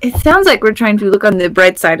 It sounds like we're trying to look on the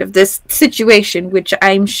bright side of this situation, which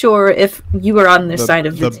I'm sure if you were on this side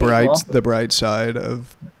of the table. The bright side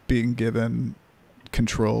of being given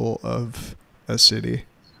control of a city.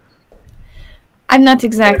 I'm not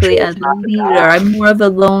exactly a leader. I'm more of a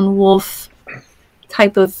lone wolf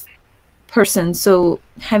type of person, so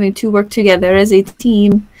having to work together as a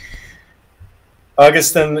team.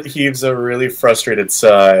 Augustin heaves a really frustrated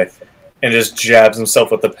sigh and just jabs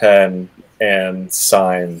himself with the pen and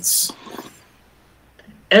signs.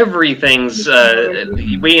 Everything's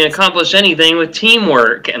we can accomplish anything with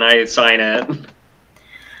teamwork, and I sign it.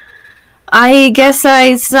 I guess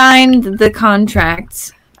I signed the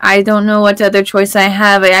contract. I don't know what other choice I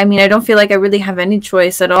have. I mean, I don't feel like I really have any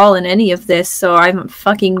choice at all in any of this, so I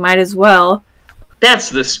fucking might as well. That's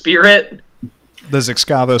the spirit. Does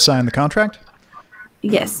Excavo sign the contract?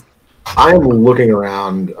 Yes. I'm looking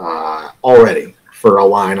around already for a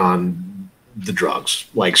line on the drugs,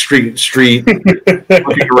 like street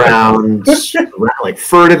looking around, like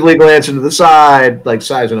furtively glancing to the side, like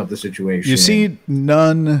sizing up the situation. You see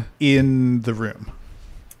none in the room.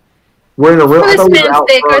 We're in a room. For this man's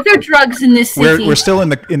sake, are there drugs in this city? We're still in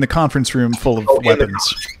the conference room full of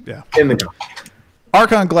weapons. Yeah. In the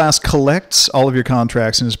Archon Glass collects all of your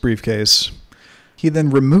contracts in his briefcase. He then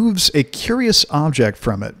removes a curious object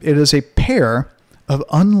from it. It is a pair of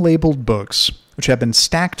unlabeled books, which have been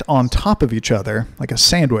stacked on top of each other like a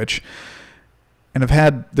sandwich, and have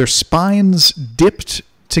had their spines dipped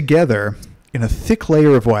together in a thick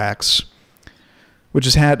layer of wax, which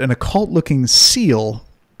has had an occult-looking seal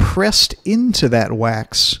pressed into that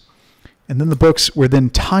wax, and then the books were then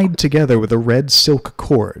tied together with a red silk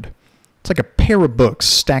cord. It's like a pair of books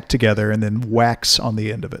stacked together and then wax on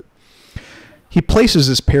the end of it. He places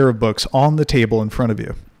this pair of books on the table in front of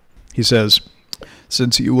you. He says,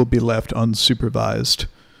 "Since you will be left unsupervised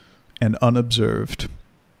and unobserved,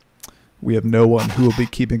 we have no one who will be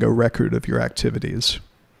keeping a record of your activities.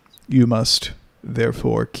 You must,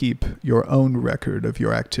 therefore, keep your own record of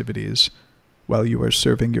your activities while you are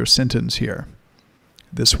serving your sentence here.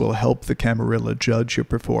 This will help the Camarilla judge your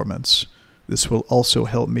performance. This will also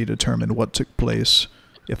help me determine what took place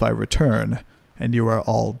if I return and you are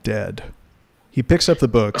all dead." He picks up the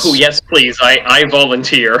books. Oh, yes, please. I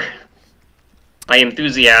volunteer. I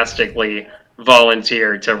enthusiastically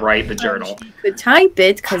volunteer to write the journal. You could type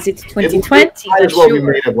it because it's 2020. It might as well be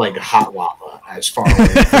made of like hot lava as far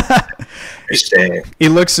as He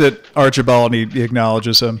looks at Archibald and he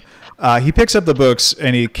acknowledges him. He picks up the books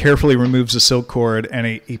and he carefully removes the silk cord and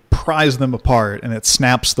he pries them apart, and it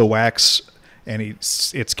snaps the wax and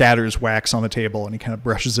it scatters wax on the table, and he kind of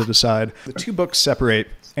brushes it aside. The 2 books separate,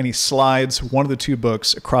 and he slides one of the 2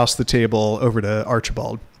 books across the table over to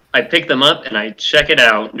Archibald. I pick them up and I check it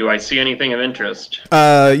out. Do I see anything of interest?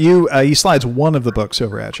 He slides one of the books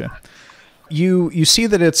over at you. You see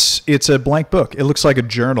that it's a blank book. It looks like a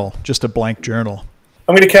journal, just a blank journal.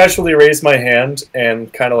 I'm going to casually raise my hand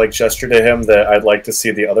and kind of like gesture to him that I'd like to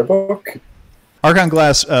see the other book. Archon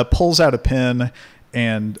Glass pulls out a pen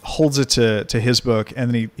and holds it to his book,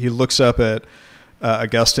 and then he looks up at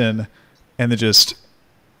Augustine and then just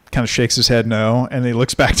kind of shakes his head no, and then he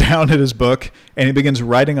looks back down at his book, and he begins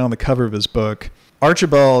writing on the cover of his book.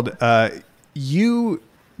 Archibald, you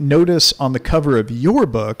notice on the cover of your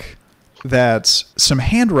book that some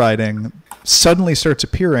handwriting suddenly starts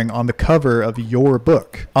appearing on the cover of your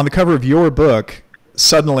book. On the cover of your book,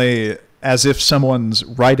 suddenly, as if someone's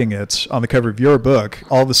writing it on the cover of your book,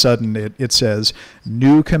 all of a sudden it says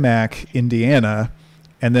New Cammack, Indiana,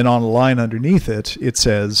 and then on a line underneath it, it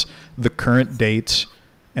says the current date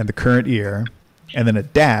and the current year, and then a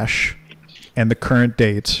dash and the current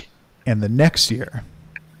date and the next year.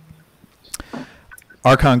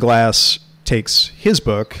 Archon Glass takes his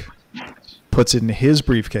book, puts it in his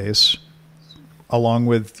briefcase, along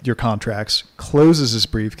with your contracts, closes his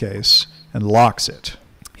briefcase, and locks it.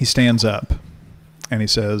 He stands up, and he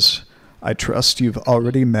says, I trust you've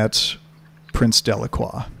already met Prince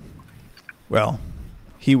Delacroix. Well,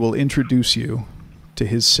 he will introduce you to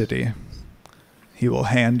his city. He will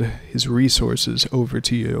hand his resources over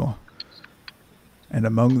to you, and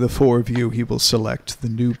among the four of you, he will select the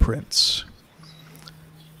new prince.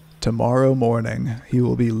 Tomorrow morning, he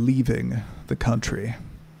will be leaving the country.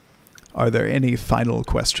 Are there any final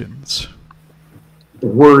questions?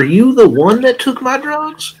 Were you the one that took my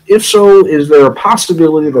drugs? If so, is there a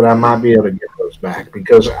possibility that I might be able to get those back?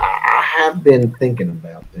 Because I have been thinking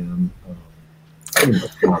about them. Did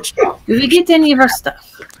we get any of our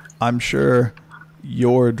stuff? I'm sure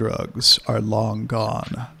your drugs are long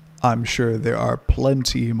gone. I'm sure there are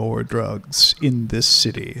plenty more drugs in this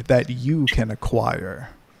city that you can acquire.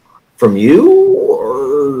 From you?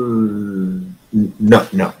 Or...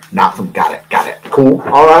 No, not from... Got it. Cool.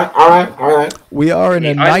 All right. We are in a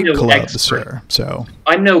I'm no nightclub, expert. sir, so...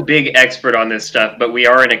 I'm no big expert on this stuff, but we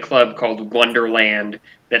are in a club called Wonderland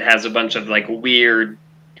that has a bunch of, like, weird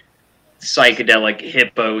psychedelic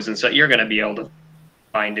hippos, and so you're going to be able to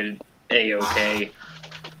find it A-okay.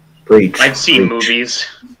 Preach. I've seen movies.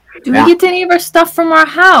 Do we get any of our stuff from our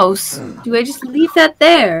house? Do I just leave that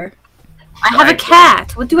there? I have a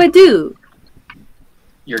cat. What do I do?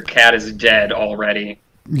 Your cat is dead already.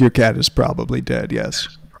 Your cat is probably dead,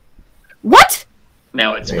 yes. What?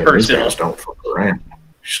 Now it's Man, these personal. guys don't fuck around.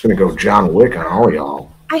 She's gonna go John Wick on all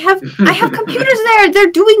y'all. I have computers there.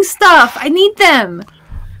 They're doing stuff. I need them.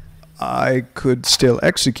 I could still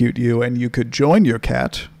execute you, and you could join your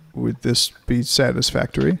cat. Would this be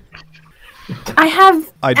satisfactory? I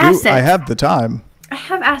have assets. I have the time. I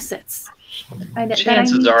have assets.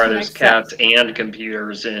 Chances are there's cats and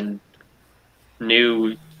computers and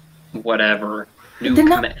new whatever. New They're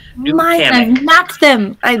not new mine. I Cammack. knocked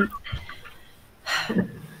them. I'm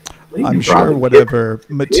sure whatever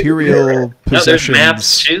material No, there's possessions...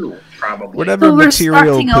 maps too, probably. Whatever But we're material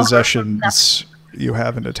starting over from possessions you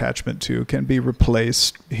have an attachment to can be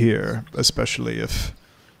replaced here, especially if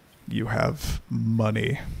you have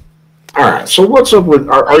money. All right. So what's up with?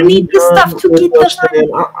 Are you need the done stuff to with get the us then?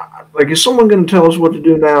 Like, is someone going to tell us what to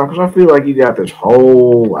do now? Because I feel like you got this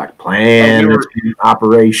whole like plan, that's in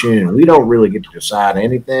operation, and we don't really get to decide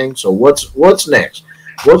anything. So what's next?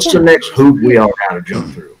 What's the next hoop we all got to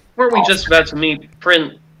jump through? Weren't we just about to meet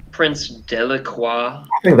Prince Delacroix? I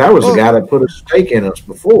think that was the guy that put a stake in us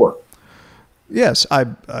before. Yes, I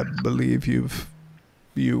believe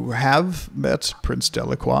you have met Prince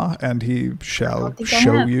Delacroix, and he shall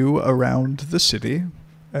show you around the city,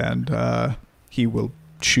 and he will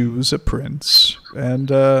choose a prince, and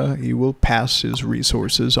he will pass his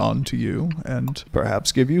resources on to you, and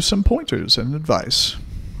perhaps give you some pointers and advice.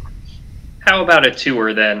 How about a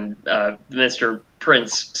tour then, Mr.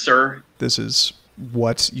 Prince, sir? This is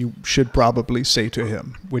what you should probably say to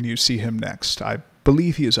him when you see him next. I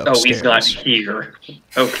believe he is upstairs. Oh, he's not here.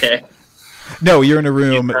 Okay. No, you're in a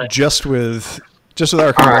room just with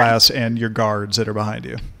Archon Glass and your guards that are behind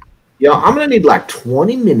you. Yeah, I'm gonna need like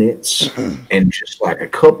 20 minutes and just like a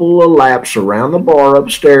couple of laps around the bar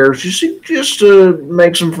upstairs, just to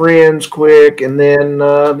make some friends quick, and then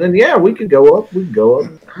yeah, we could go up.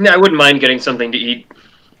 No, I wouldn't mind getting something to eat.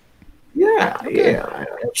 Yeah,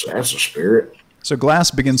 that's a spirit. So Glass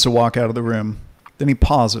begins to walk out of the room. Then he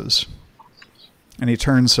pauses, and he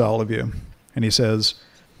turns to all of you, and he says,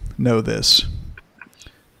 "Know this.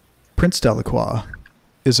 Prince Delacroix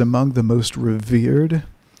is among the most revered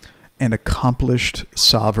and accomplished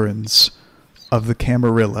sovereigns of the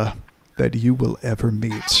Camarilla that you will ever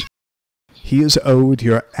meet. He is owed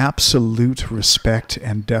your absolute respect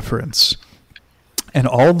and deference. And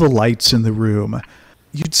all the lights in the room,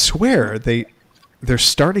 you'd swear they're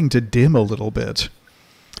starting to dim a little bit.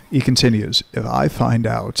 He continues, if I find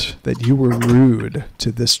out that you were rude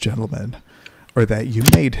to this gentleman, or that you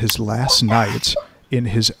made his last night in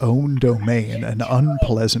his own domain an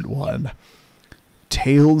unpleasant one,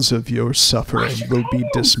 tales of your suffering will be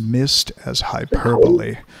dismissed as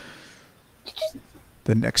hyperbole.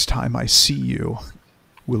 The next time I see you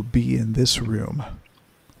will be in this room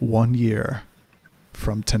 1 year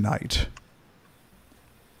from tonight.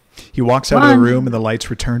 He walks out of the room and the lights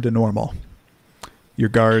return to normal. Your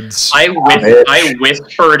guards... I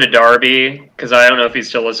whisper to Darby, because I don't know if he's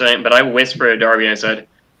still listening, but I whisper to Darby and I said,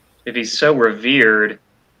 if he's so revered,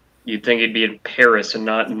 you'd think he'd be in Paris and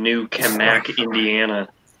not New Cammack, Indiana.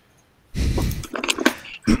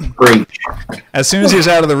 Great. As soon as he's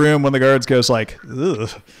out of the room, when the guards goes like, ugh,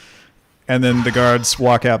 and then the guards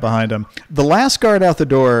walk out behind him. The last guard out the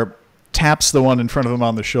door taps the one in front of him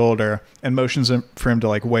on the shoulder and motions him for him to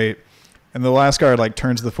like wait. And the last guard like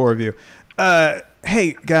turns to the four of you.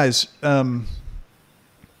 Hey guys,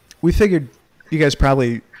 we figured you guys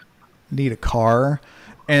probably need a car,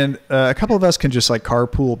 and a couple of us can just like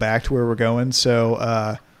carpool back to where we're going.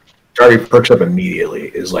 So Darby perks up immediately.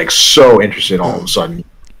 Is like so interested all of a sudden.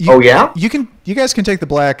 You guys can take the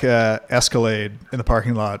black Escalade in the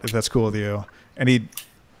parking lot if that's cool with you. And he'd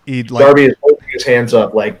like Darby is holding his hands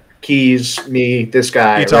up like keys, me, this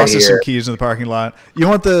guy. He tosses some keys in the parking lot. You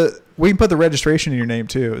want we can put the registration in your name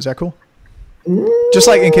too. Is that cool? Just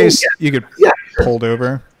like in case you get pulled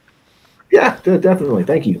over. Yeah, definitely.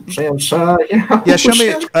 Thank you, Sam. Yeah,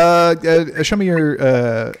 show me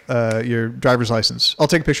your driver's license. I'll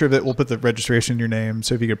take a picture of it. We'll put the registration in your name,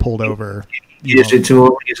 so if you get pulled over, you gives it to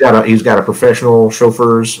him. He's got a professional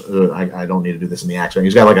chauffeur's. I don't need to do this in the accent.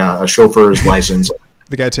 He's got like a chauffeur's license.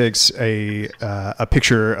 The guy takes a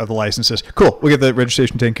picture of the license. Says, "Cool, we'll get the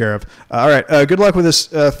registration taken care of. All right, good luck with this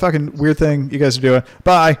fucking weird thing you guys are doing.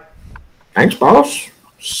 Bye." Thanks, boss.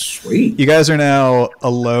 Sweet. You guys are now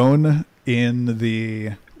alone in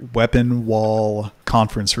the weapon wall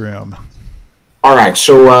conference room. All right,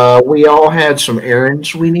 so we all had some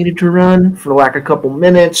errands we needed to run for like a couple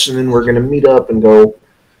minutes, and then we're going to meet up and go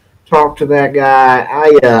talk to that guy.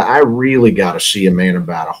 I really got to see a man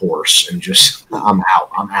about a horse, and just I'm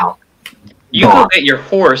out. You go get your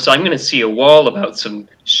horse. I'm going to see a wall about some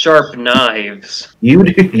sharp knives. You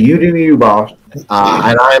do, boss.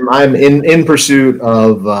 And I'm in pursuit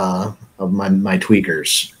of my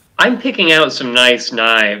tweakers. I'm picking out some nice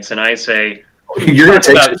knives, and I say, You're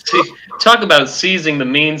gonna talk about seizing the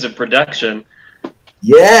means of production.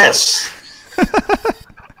 Yes.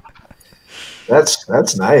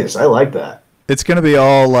 That's nice. I like that. It's going to be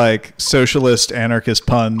all like socialist anarchist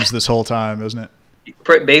puns this whole time, isn't it?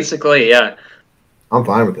 Basically, yeah. I'm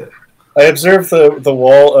fine with it. I observe the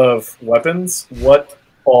wall of weapons. What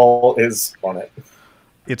all is on it?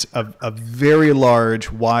 It's a very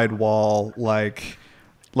large, wide wall, like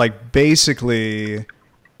basically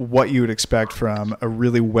what you would expect from a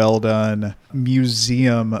really well done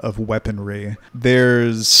museum of weaponry.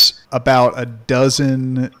 There's about a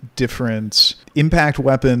dozen different impact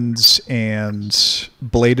weapons and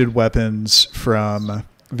bladed weapons from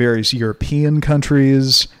various European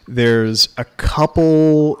countries. There's a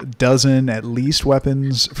couple dozen at least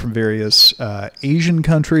weapons from various Asian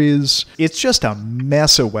countries. It's just a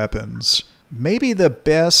mess of weapons. Maybe the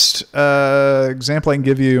best example I can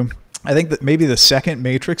give you, I think that maybe the second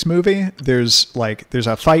Matrix movie, there's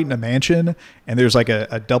a fight in a mansion, and there's like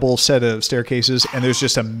a double set of staircases, and there's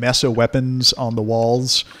just a mess of weapons on the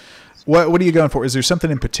walls. What are you going for? Is there something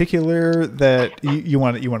in particular that you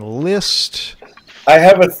want to list? I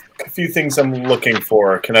have a few things I'm looking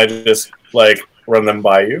for. Can I just like run them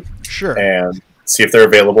by you? Sure. And see if they're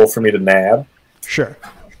available for me to nab? Sure.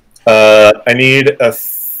 I need a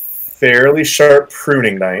fairly sharp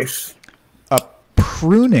pruning knife.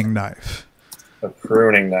 Pruning knife. A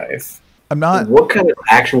pruning knife. I'm not. What kind of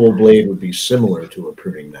actual blade would be similar to a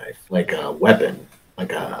pruning knife? Like a weapon?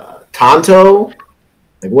 Like a Tonto?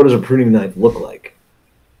 Like what does a pruning knife look like?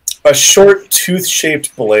 A short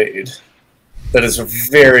tooth-shaped blade that is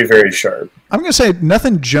very, very sharp. I'm going to say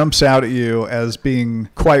nothing jumps out at you as being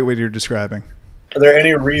quite what you're describing. Are there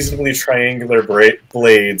any reasonably triangular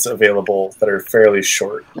blades available that are fairly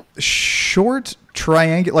short? Short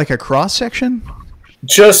triangular, like a cross section?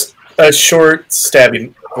 Just a short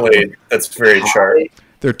stabbing blade that's very sharp.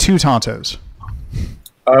 There are two Tontos.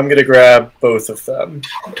 I'm going to grab both of them.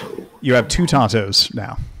 You have two Tontos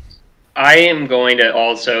now. I am going to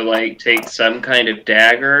also like take some kind of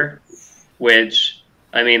dagger, which,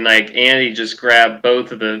 I mean, like Andy just grabbed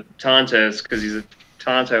both of the Tontos because he's a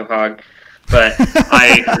Tonto hog. But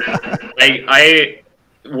I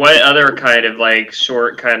what other kind of like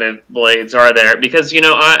short kind of blades are there? Because Anything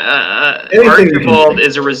Archibald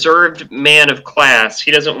is a reserved man of class.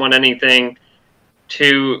 He doesn't want anything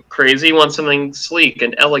too crazy. He wants something sleek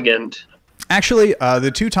and elegant. Actually,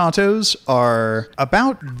 the two Tontos are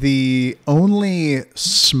about the only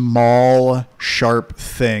small, sharp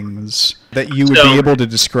things that you would be able to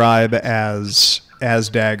describe as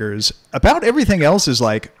daggers. About everything else is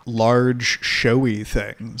like large, showy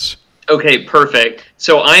things. Okay, perfect.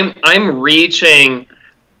 So I'm reaching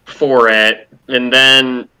for it, and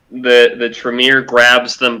then the Tremere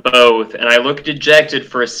grabs them both, and I look dejected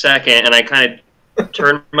for a second, and I kind of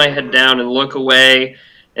turn my head down and look away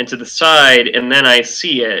and to the side, and then I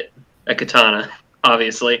see it, a katana,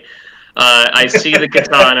 obviously. I see the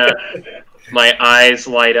katana, my eyes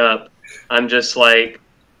light up. I'm just like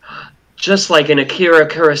in Akira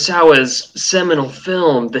Kurosawa's seminal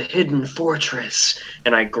film, The Hidden Fortress,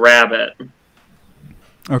 and I grab it.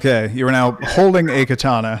 Okay, you are now holding a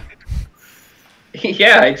katana.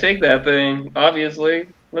 Yeah, I take that thing, obviously.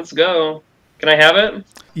 Let's go. Can I have it?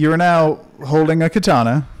 You are now holding a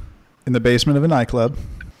katana in the basement of a nightclub.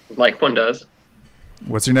 Like one does.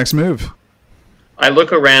 What's your next move? I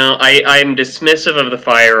look around. I'm dismissive of the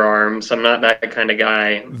firearms. I'm not that kind of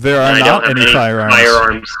guy. There are not any firearms.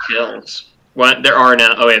 Firearm skills. What? There are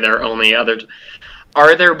now. Oh, yeah, there are only others.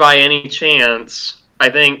 Are there by any chance, I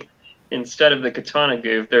think, instead of the katana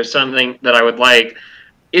goof, there's something that I would like.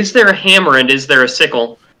 Is there a hammer and is there a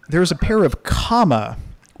sickle? There's a pair of kama,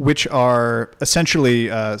 which are essentially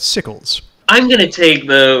sickles. I'm going to take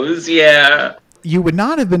those, yeah. You would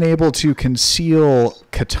not have been able to conceal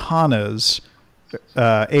katanas,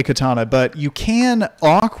 a katana, but you can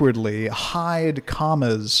awkwardly hide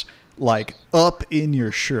kamas like up in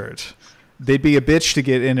your shirt. They'd be a bitch to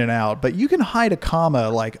get in and out, but you can hide a kama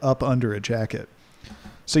like up under a jacket.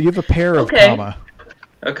 So you have a pair of kama.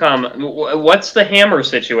 A kama. What's the hammer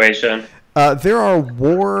situation? There are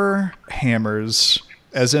war hammers,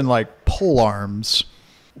 as in like pole arms.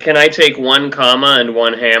 Can I take one kama and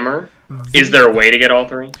one hammer? Is there a way to get all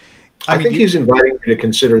three? I think he's inviting you to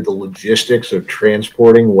consider the logistics of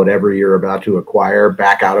transporting whatever you're about to acquire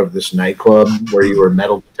back out of this nightclub where you were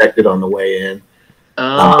metal detected on the way in.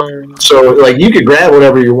 So, like, you could grab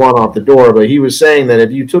whatever you want off the door, but he was saying that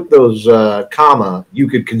if you took those kama, you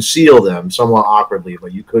could conceal them somewhat awkwardly,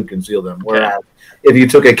 but you could conceal them. Whereas if you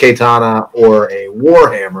took a katana or a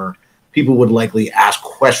warhammer, people would likely ask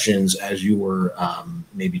questions as you were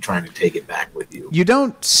maybe trying to take it back with you. You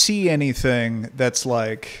don't see anything that's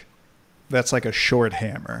like a short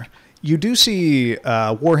hammer. You do see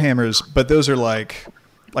warhammers, but those are like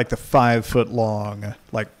the 5 foot long,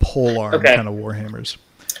 like pole arm kind of warhammers.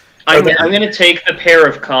 I'm going to take the pair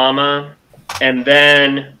of kama, and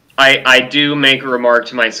then I do make a remark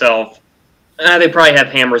to myself. They probably have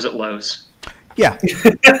hammers at Lowe's. Yeah,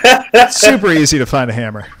 super easy to find a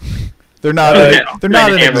hammer. They're not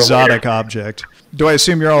an exotic object. Do I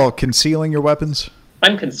assume you're all concealing your weapons?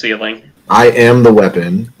 I'm concealing. I am the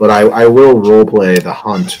weapon, but I will roleplay the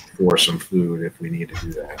hunt for some food if we need to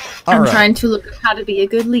do that. I'm trying to look up how to be a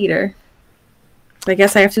good leader. I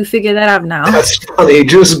guess I have to figure that out now. That's funny.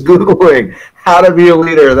 Just Googling how to be a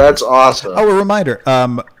leader. That's awesome. Oh, a reminder.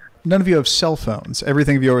 None of you have cell phones.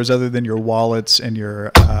 Everything of yours other than your wallets and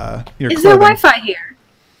your clothing. Is there Wi-Fi here?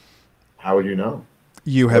 How would you know?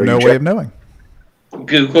 You have no way of knowing.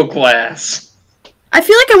 Google Glass. I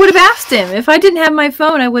feel like I would have asked him. If I didn't have my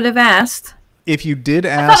phone, I would have asked. If you did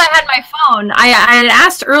ask... I thought I had my phone. I had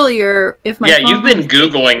asked earlier if my phone... Yeah, you've been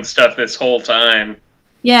Googling stuff this whole time.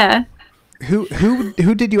 Yeah.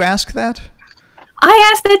 Who did you ask that?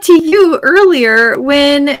 I asked that to you earlier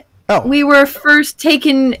when we were first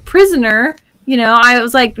taken prisoner. You know, I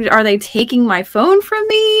was like, are they taking my phone from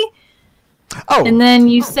me? Oh. And then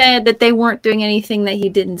you said that they weren't doing anything that he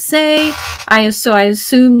didn't say. So I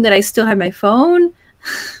assumed that I still had my phone.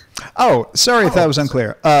 Oh, sorry if that was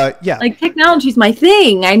unclear. Yeah. Like, technology's my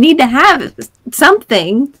thing. I need to have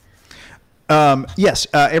something. Yes,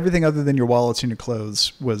 everything other than your wallets and your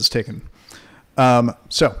clothes was taken.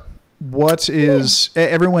 So, what is...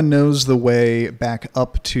 Everyone knows the way back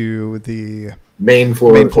up to the... Main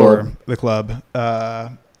floor of the club.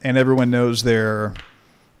 And everyone knows the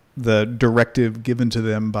directive given to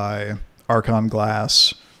them by Archon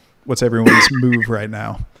Glass. What's everyone's move right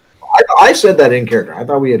now? I said that in character. I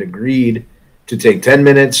thought we had agreed to take 10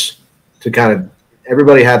 minutes to kind of...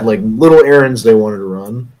 Everybody had like little errands they wanted to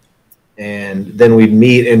run. And then we'd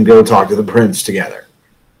meet and go talk to the prince together.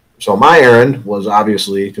 So my errand was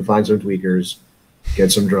obviously to find some tweakers,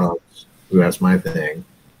 get some drugs. That's my thing.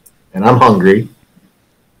 And I'm hungry.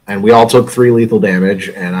 and we all took 3 lethal damage,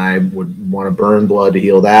 and I would want to burn blood to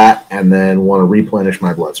heal that, and then want to replenish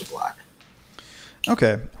my blood supply.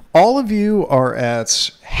 Okay. All of you are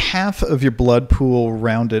at half of your blood pool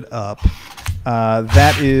rounded up.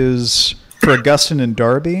 That is for Augustin and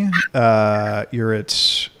Darby. You're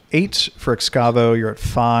at 8. For Excavo, you're at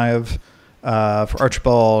 5. For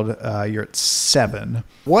Archibald, you're at 7.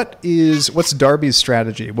 What's Darby's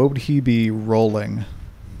strategy? What would he be rolling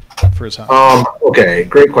for his hunt? Okay,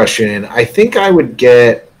 great question. I think I would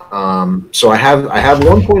get. So I have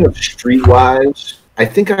 1 point of streetwise. I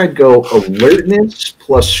think I'd go alertness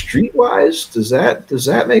plus streetwise. Does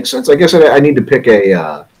that make sense? I guess I need to pick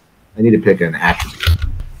an attribute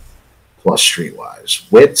plus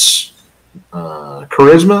streetwise. Wits,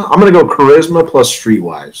 charisma. I'm gonna go charisma plus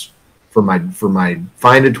streetwise for my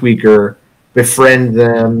find a tweaker, befriend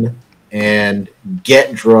them, and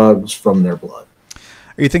get drugs from their blood.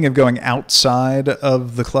 Are you thinking of going outside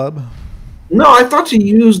of the club? No, I thought to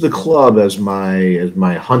use the club as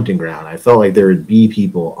my hunting ground. I felt like there would be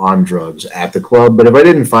people on drugs at the club, but if I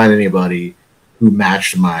didn't find anybody who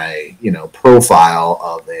matched my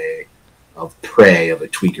profile of prey of a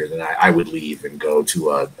tweaker, then I would leave and go to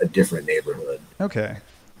a different neighborhood. Okay,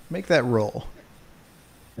 make that roll.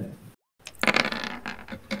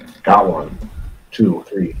 Got 1, 2,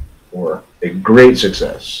 3, 4. A great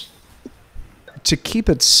success. To keep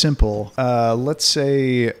it simple, let's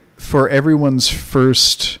say for everyone's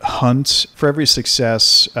first hunt, for every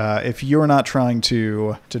success, if you're not trying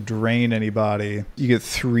to drain anybody, you get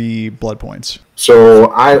 3 blood points.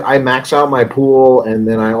 So I max out my pool, and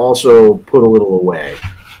then I also put a little away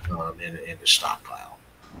in the stockpile.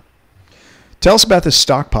 Tell us about this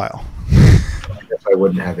stockpile. I guess I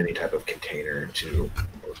wouldn't have any type of container to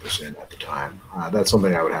put this in at the time. That's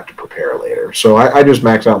something I would have to prepare later. So I just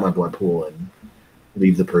max out my blood pool and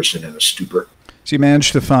leave the person in a stupor. So you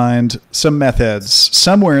managed to find some meth heads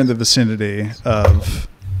somewhere in the vicinity of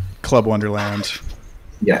Club Wonderland.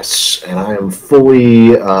 Yes, and I am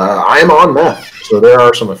fully, I am on meth, so there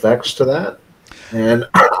are some effects to that, and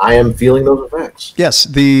I am feeling those effects. Yes,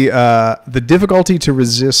 the difficulty to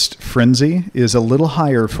resist frenzy is a little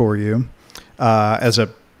higher for you as a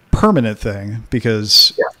permanent thing,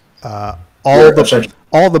 because all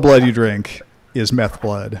the blood you drink is meth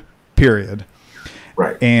blood, period.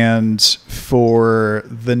 Right. And for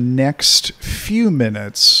the next few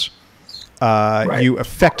minutes, you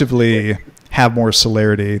effectively have more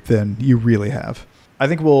celerity than you really have. I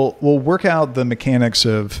think we'll work out the mechanics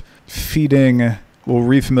of feeding. We'll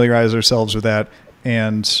refamiliarize ourselves with that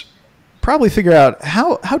and probably figure out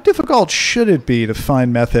how difficult should it be to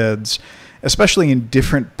find meth heads, especially in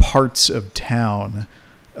different parts of town.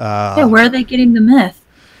 Where are they getting the meth?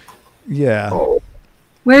 Yeah. Oh.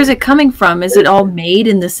 Where is it coming from? Is it all made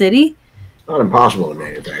in the city? Not impossible to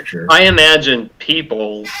manufacture. I imagine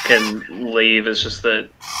people can leave. It's just that,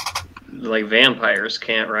 like, vampires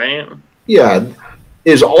can't, right? Yeah.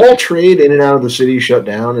 Is all trade in and out of the city shut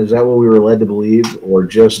down? Is that what we were led to believe? Or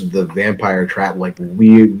just the vampire trap? Like,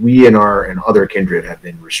 we and other kindred have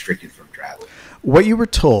been restricted from travel? What you were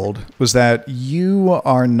told was that you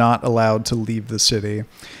are not allowed to leave the city,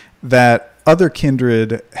 that other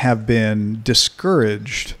kindred have been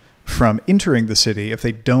discouraged from entering the city if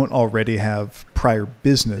they don't already have prior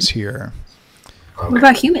business here. Okay. What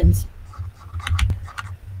about humans?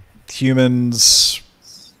 Humans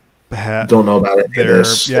don't know about it. They're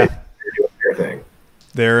doing their thing.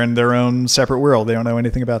 They're in their own separate world. They don't know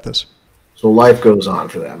anything about this. So life goes on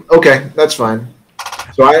for them. Okay, that's fine.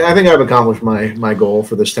 So I think I've accomplished my goal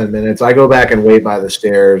for this 10 minutes. I go back and wait by the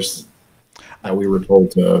stairs. We were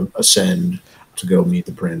told to ascend to go meet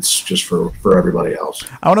the prince, just for everybody else.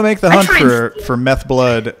 I want to make the hunt for meth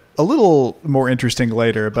blood a little more interesting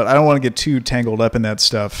later, but I don't want to get too tangled up in that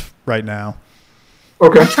stuff right now.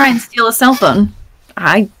 Okay. I'll try and steal a cell phone.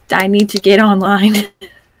 I need to get online.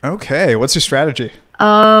 Okay, what's your strategy?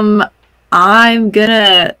 I'm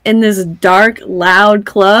gonna, in this dark, loud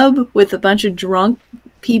club with a bunch of drunk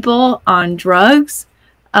people on drugs.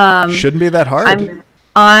 Shouldn't be that hard.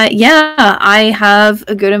 I have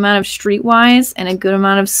a good amount of streetwise and a good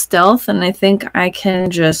amount of stealth, and I think I can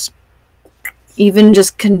just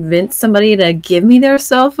convince somebody to give me their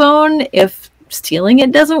cell phone if stealing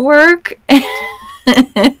it doesn't work.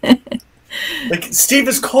 Like, Steve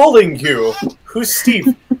is calling you. Who's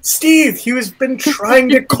Steve? Steve, he has been trying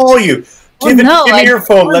to call you. Give me your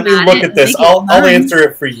phone. Let me look at this. I'll answer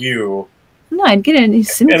it for you. No, I'd get a new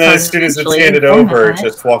SIM card. And then as soon as it's handed over,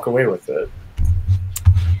 just walk away with it.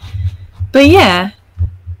 But yeah,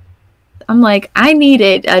 I'm like, I need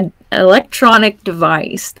an electronic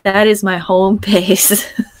device. That is my home base.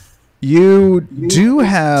 You do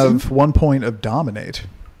have 1 point of dominate.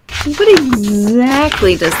 What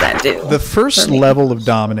exactly does that do? The first level of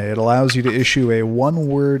dominate allows you to issue a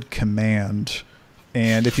one-word command,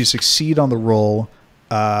 and if you succeed on the roll,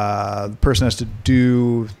 the person has to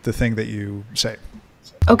do the thing that you say.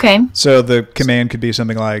 Okay. So the command could be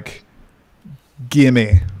something like,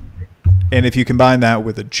 gimme. And if you combine that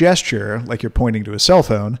with a gesture, like you're pointing to a cell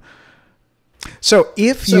phone. So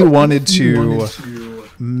if you wanted to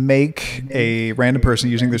make a random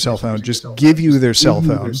person using their cell phone just give you their cell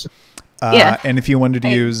phone, and if you wanted to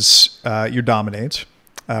use your dominate,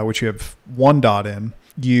 which you have 1 dot in,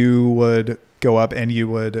 you would go up and you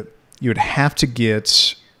would have to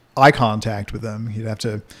get eye contact with them. You'd have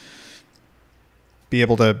to be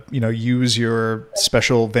able to, use your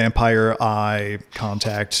special vampire eye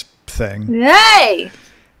contact thing. Yay!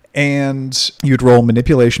 And you'd roll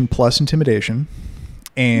manipulation plus intimidation,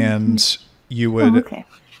 and you would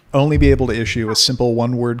only be able to issue a simple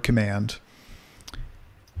one-word command.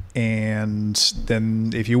 And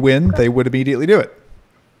then if you win, they would immediately do it.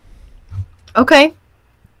 Okay.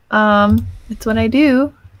 That's what I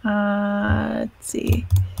do. Let's see.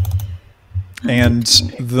 And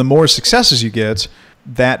the more successes you get,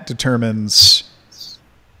 that determines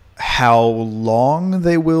how long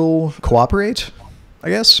they will cooperate, I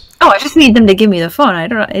guess. Oh, I just need them to give me the phone.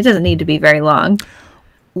 It doesn't need to be very long.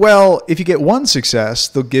 Well, if you get 1 success,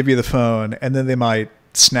 they'll give you the phone, and then they might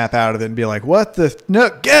snap out of it and be like, "What the? No,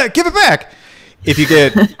 give it back!" If you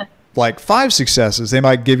get like 5 successes, they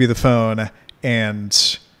might give you the phone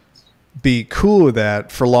and be cool with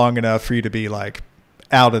that for long enough for you to be like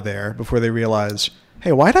out of there before they realize,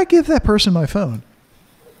 "Hey, why'd I give that person my phone?"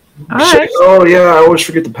 All right. Oh yeah, I always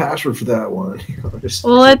forget the password for that one.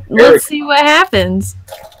 Well, let's see what happens.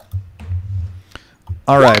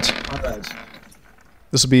 All right.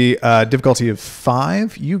 This will be difficulty of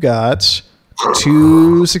 5. You got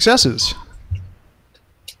 2 successes.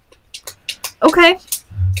 Okay.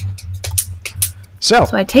 So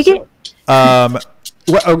I take it.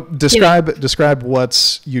 Describe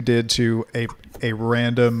what you did to a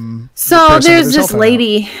random. So there's this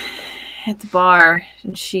lady at the bar,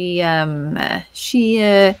 and she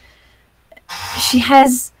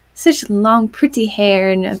has such long, pretty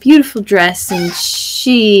hair and a beautiful dress, and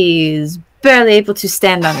she's barely able to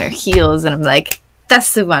stand on her heels. And I'm like,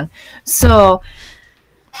 that's the one. So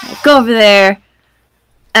I go over there,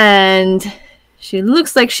 and she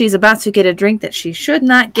looks like she's about to get a drink that she should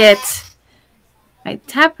not get. I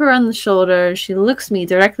tap her on the shoulder. She looks me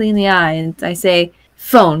directly in the eye, and I say,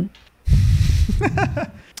 "Phone."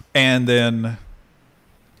 And then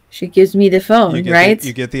she gives me the phone, right?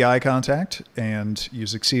 You get the eye contact, and you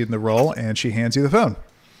succeed in the roll, and she hands you the phone.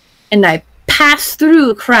 And I pass through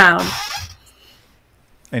a crowd.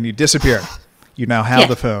 And you disappear. You now have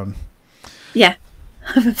the phone. Yeah.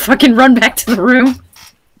 I fucking run back to the room.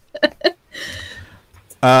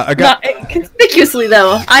 Not conspicuously,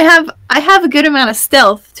 though. I have a good amount of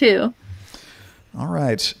stealth, too. All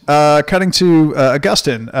right. Cutting to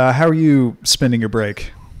Augustine. How are you spending your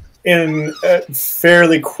break? In a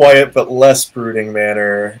fairly quiet but less brooding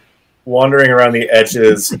manner, wandering around the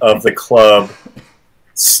edges of the club,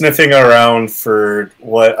 sniffing around for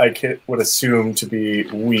what I would assume to be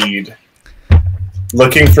weed,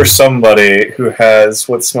 looking for somebody who has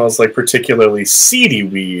what smells like particularly seedy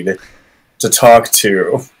weed to talk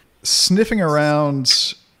to. Sniffing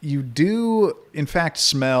around, you do, in fact,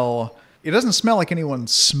 smell... It doesn't smell like anyone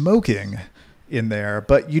smoking in there,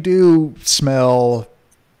 but you do smell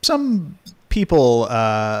some people.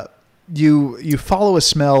 You follow a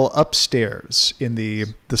smell upstairs in the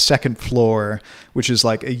second floor, which is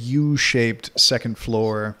like a U-shaped second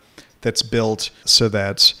floor that's built so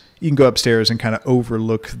that you can go upstairs and kind of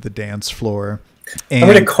overlook the dance floor. And I'm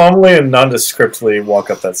going to calmly and nondescriptly walk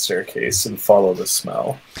up that staircase and follow the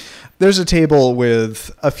smell. There's a table with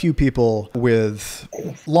a few people with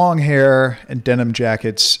long hair and denim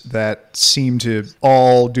jackets that seem to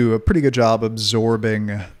all do a pretty good job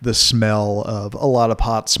absorbing the smell of a lot of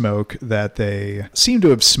pot smoke that they seem to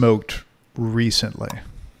have smoked recently.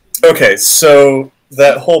 Okay, so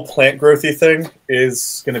that whole plant growthy thing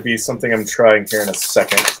is going to be something I'm trying here in a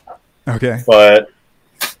second. Okay. But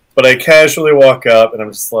I casually walk up and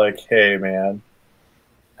I'm just like, hey, man.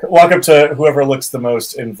 Walk up to whoever looks the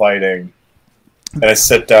most inviting, and I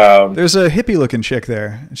sit down. There's a hippie-looking chick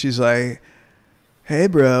there, and she's like, "Hey,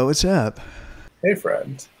 bro, what's up?" Hey,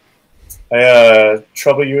 friend. I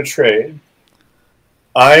trouble you a trade.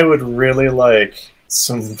 I would really like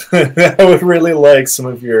some. I would really like some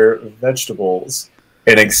of your vegetables.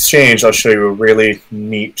 In exchange, I'll show you a really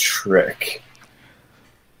neat trick.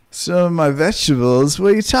 Some of my vegetables?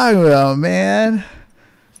 What are you talking about, man?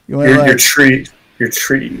 Your trees.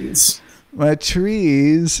 My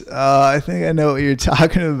trees? I think I know what you're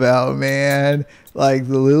talking about, man. Like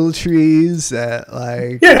the little trees that,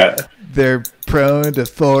 like, yeah, they're prone to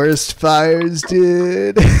forest fires,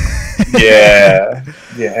 dude. yeah,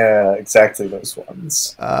 exactly those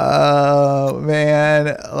ones. Oh,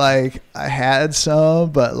 man. Like, I had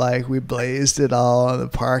some, but, like, we blazed it all in the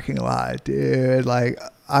parking lot, dude. Like,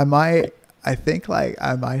 I think, like,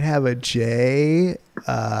 I might have a J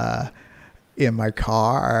in my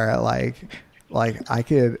car. Like I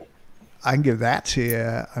can give that to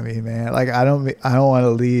you. I mean, man, like I don't want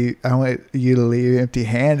to leave. I want you to leave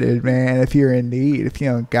empty-handed, man. If you're in need, if you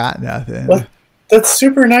don't got nothing. Well, that's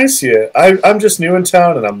super nice of you. I'm just new in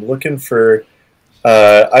town and I'm looking for.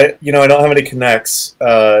 I don't have any connects.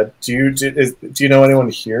 Do you know anyone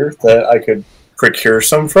here that I could procure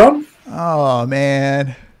some from? Oh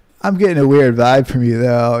man, I'm getting a weird vibe from you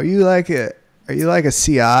though. Are you like a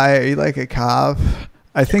CI? Are you like a cop?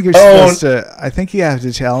 I think you're supposed to. I think you have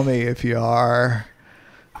to tell me if you are.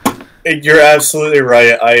 You're absolutely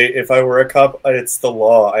right. If I were a cop, it's the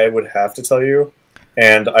law. I would have to tell you,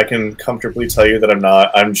 and I can comfortably tell you that I'm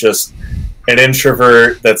not. I'm just an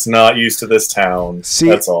introvert that's not used to this town. See,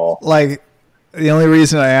 that's all. Like, the only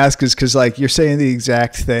reason I ask is because, like, you're saying the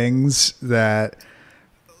exact things that,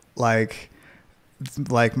 like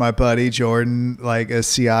my buddy Jordan, like a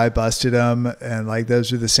CI busted him, and like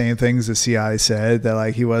those are the same things the CI said, that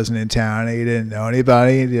like he wasn't in town, he didn't know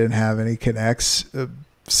anybody, he didn't have any connects.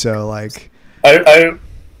 So like, I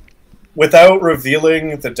without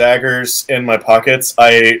revealing the daggers in my pockets,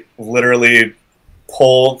 I literally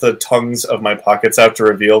pull the tongues of my pockets out to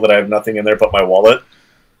reveal that I have nothing in there but my wallet.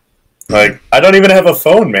 Like, I don't even have a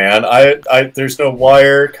phone, man. I there's no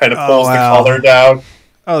wire. Kind of pulls the collar down.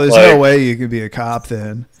 Oh, there's no way you could be a cop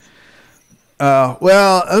then.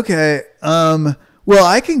 Well, okay. Well,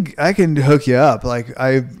 I can hook you up. Like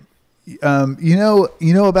you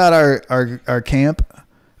know about our camp.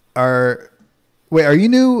 Wait, are you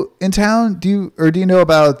new in town? Do you know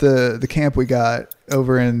about the camp we got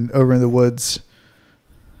over in the woods?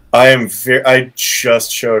 I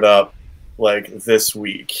just showed up like this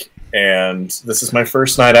week, and this is my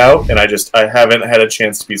first night out, and I haven't had a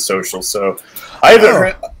chance to be social, so I haven't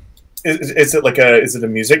heard. Is it a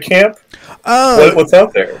music camp? Oh, what's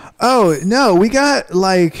out there? Oh no, we got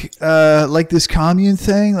like this commune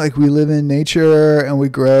thing. Like, we live in nature and we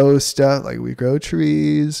grow stuff. Like, we grow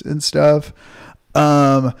trees and stuff.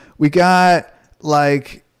 We got,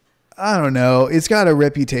 like, I don't know. It's got a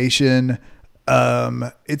reputation.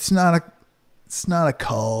 It's not a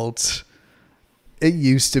cult. It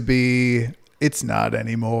used to be. It's not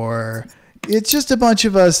anymore. It's just a bunch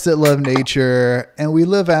of us that love nature, and we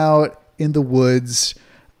live out in the woods.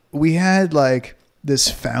 We had like this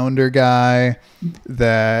founder guy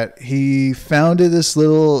that he founded this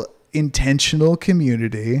little intentional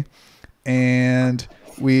community, and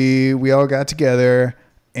we all got together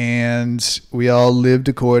and we all lived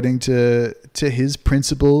according to his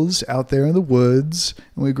principles out there in the woods,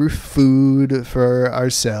 and we grew food for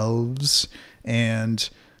ourselves, and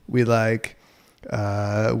we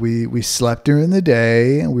we slept during the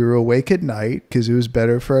day and we were awake at night because it was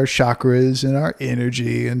better for our chakras and our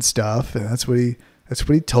energy and stuff. And that's what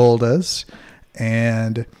he told us.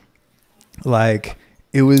 And like,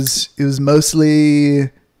 it was mostly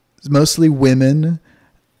women,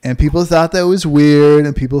 and people thought that was weird,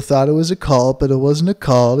 and people thought it was a cult, but it wasn't a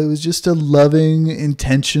cult. It was just a loving,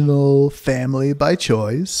 intentional family by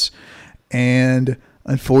choice. And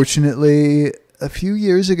unfortunately, a few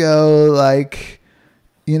years ago, like,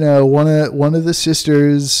 one of the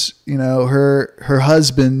sisters, her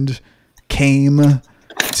husband came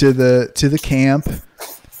to the camp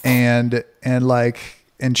and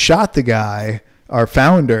shot the guy, our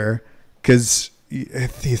founder, because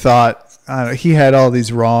he thought, I don't know, he had all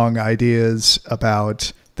these wrong ideas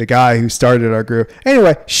about the guy who started our group.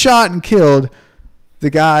 Anyway, shot and killed the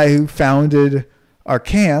guy who founded our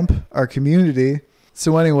camp, our community.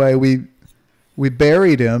 So anyway, we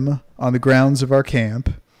buried him on the grounds of our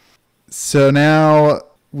camp. So now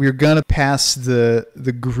we're going to pass the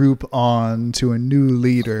group on to a new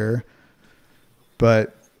leader,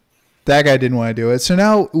 but that guy didn't want to do it. So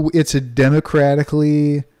now it's a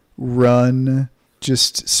democratically run,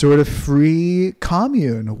 just sort of free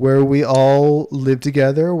commune where we all live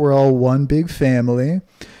together. We're all one big family,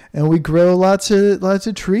 and we grow lots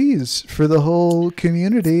of trees for the whole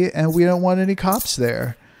community, and we don't want any cops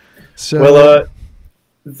there. So,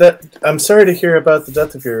 I'm sorry to hear about the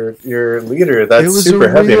death of your leader. That's super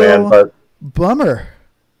heavy, man. But bummer,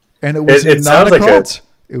 and it was it not sounds a like cult.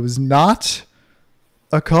 It was not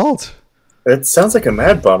a cult. It sounds like a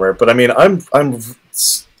mad bummer, but I mean,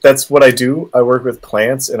 that's what I do. I work with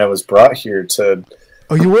plants, and I was brought here to.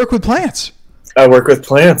 Oh, you work with plants? I work with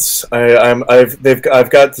plants. I've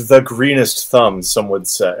got the greenest thumb, some would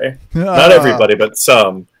say. Not everybody, but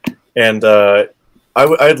some. And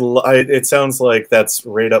it sounds like that's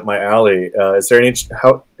right up my alley. Is there any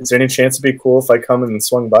chance it'd be cool if I come and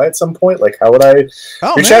swung by at some point? Like, how would I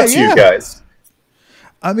reach out to you guys?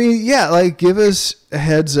 I mean, yeah, like give us a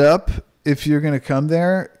heads up if you're gonna come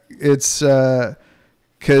there. It's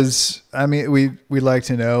because I mean we like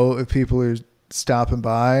to know if people are stopping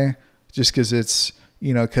by, just because it's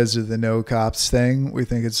because of the no cops thing. We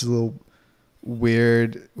think it's a little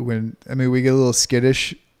weird when we get a little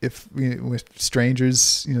skittish if with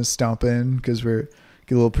strangers stomp in because we're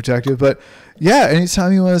get a little protective. But yeah,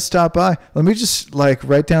 anytime you want to stop by, let me just like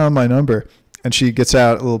write down my number. And she gets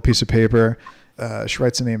out a little piece of paper. She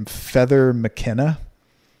writes the name Feather McKenna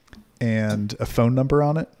and a phone number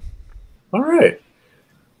on it. All right.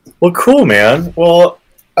 Well, cool, man. Well,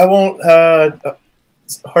 I won't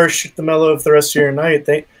harsh the mellow of the rest of your night.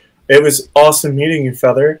 It was awesome meeting you,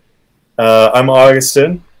 Feather. I'm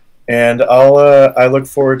Augustin, and I look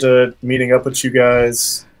forward to meeting up with you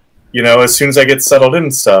guys, as soon as I get settled in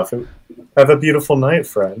and stuff. Have a beautiful night,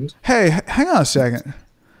 friend. Hey, hang on a second.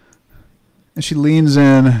 And she leans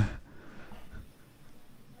in,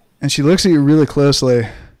 and she looks at you really closely,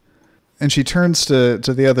 and she turns to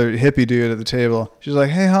the other hippie dude at the table. She's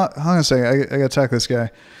like, "Hey, hang on a second. I gotta talk to this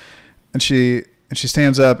guy." And she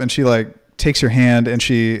stands up, and she like takes your hand, and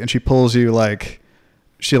she pulls you like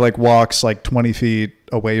she like walks like 20 feet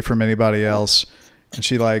away from anybody else, and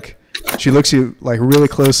she looks you like really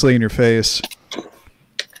closely in your face,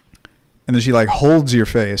 and then she like holds your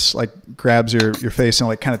face, like grabs your face and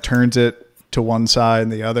like kind of turns it to one side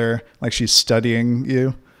and the other, like she's studying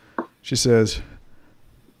you. She says,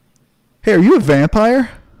 "Hey, are you a vampire?"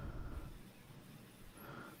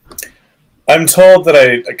 I'm told that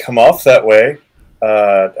I come off that way.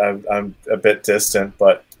 I'm a bit distant,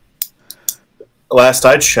 but last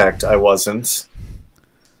I checked, I wasn't.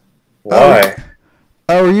 Why?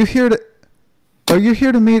 Oh, are you here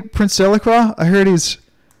to meet Prince Delacroix? I heard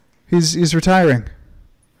he's retiring.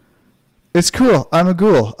 It's cool. I'm a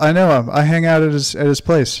ghoul. I know him. I hang out at his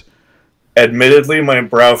place. Admittedly, my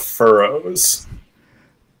brow furrows.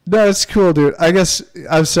 No, it's cool, dude. I guess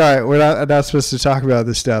I'm sorry. We're not supposed to talk about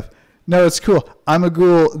this stuff. No, it's cool. I'm a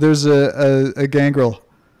ghoul. There's a gangrel.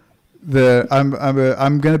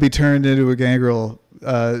 I'm gonna be turned into a gangrel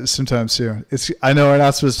sometime soon. I know we're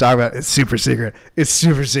not supposed to talk about it. It's super secret.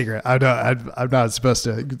 I'm not supposed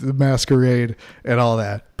to the masquerade and all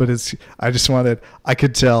that. But I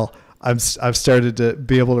could tell. I've started to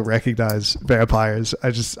be able to recognize vampires.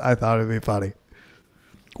 I thought it'd be funny.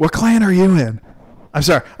 What clan are you in? I'm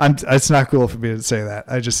sorry. It's not cool for me to say that.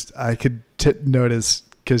 I could notice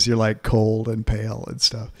because you're like cold and pale and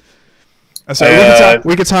stuff. I'm sorry.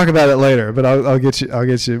 We could talk about it later, but I'll get you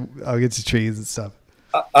trees and stuff.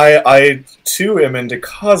 I too am into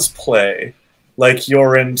cosplay, like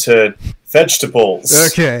you're into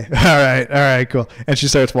vegetables. Okay. All right. Cool. And she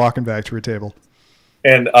starts walking back to her table.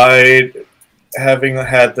 And I, having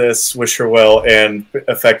had this, wish her well and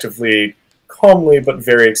effectively, calmly but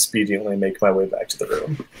very expediently make my way back to the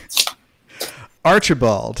room.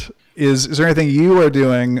 Archibald, is there anything you are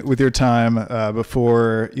doing with your time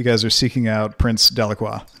before you guys are seeking out Prince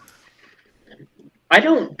Delacroix? I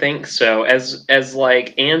don't think so. As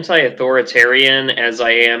like anti-authoritarian as I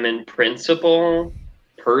am in principle,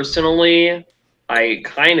 personally, I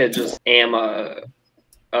kind of just am a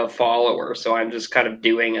follower, so I'm just kind of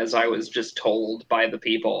doing as I was just told by the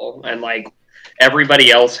people, and like everybody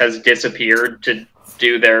else has disappeared to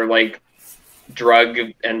do their like drug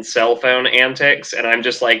and cell phone antics, and I'm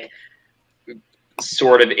just like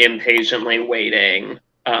sort of impatiently waiting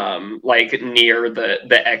like near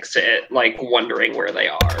the exit, like wondering where they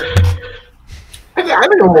are. I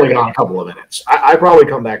think I'm only gone a couple of minutes. I probably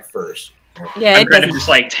come back first. Yeah, I'm kind of just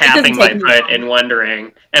like tapping my foot and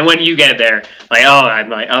wondering. And when you get there, I'm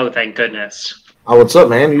like, oh, thank goodness. Oh, what's up,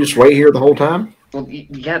 man? You just wait here the whole time? Well,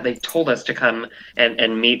 yeah, they told us to come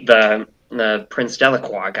and meet the Prince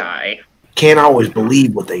Delacroix guy. Can't always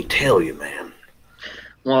believe what they tell you, man.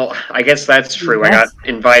 Well, I guess that's true. Yes. I got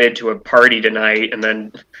invited to a party tonight and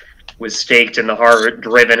then was staked in the heart,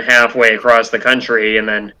 driven halfway across the country, and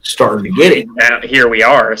then starting to get it. Now, here we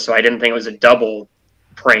are, so I didn't think it was a double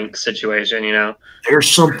prank situation,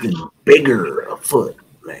 There's something bigger afoot,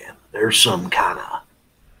 man. There's some kind of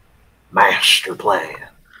master plan.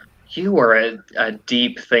 You are a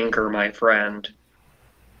deep thinker, my friend.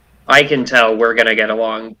 I can tell we're gonna get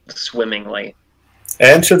along swimmingly. I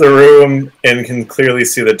enter the room and can clearly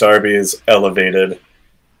see that Darby is elevated.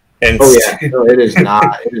 And Oh yeah, no, it is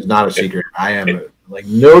not. It is not a secret. I am like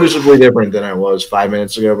noticeably different than I was 5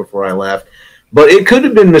 minutes ago before I left. But it could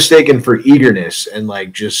have been mistaken for eagerness and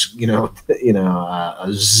like just a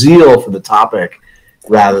zeal for the topic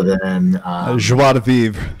rather than joie de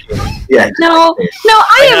vivre. Yeah. No,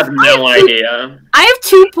 I have no idea. I have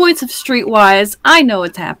 2 points of streetwise. I know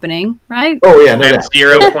what's happening, right? Oh yeah, no I have doubt.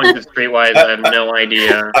 0 points of streetwise. I have no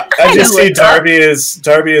idea. I just know see what's up.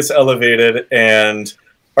 Darby is elevated and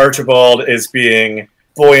Archibald is being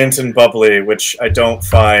buoyant and bubbly, which I don't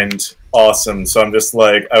find awesome. So I'm just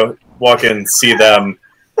like, I walk in, see them,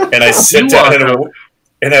 and I sit down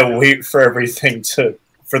and I wait for everything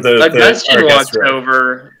for Augustine our guest walks room.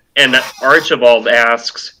 over and Archibald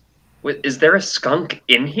asks, "Is there a skunk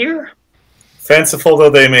in here?" Fanciful though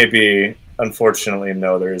they may be, unfortunately,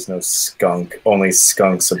 no, there is no skunk. Only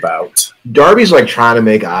skunks about. Darby's like trying to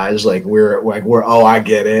make eyes like we're oh I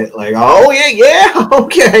get it, like oh yeah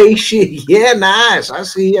okay shit yeah nice I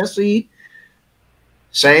see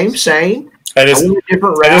same I just went a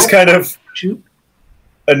different route. I just kind of Shoot.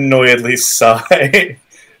 annoyedly sigh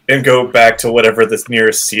and go back to whatever this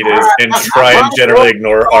nearest seat is and try and generally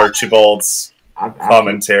ignore Archibald's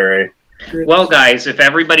commentary. Well, guys, if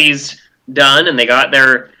everybody's done and they got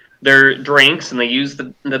their drinks and they use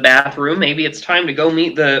the bathroom, maybe it's time to go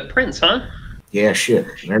meet the prince, huh? Yeah, shit.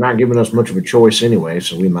 They're not giving us much of a choice anyway,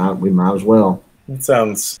 so we might as well. It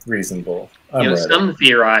sounds reasonable. I'm ready. Some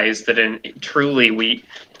theorize that truly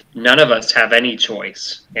none of us have any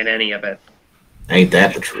choice in any of it. Ain't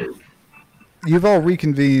that the truth? You've all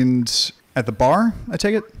reconvened at the bar, I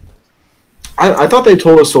take it? I thought they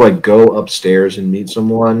told us to like go upstairs and meet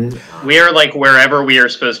someone. We are like wherever we are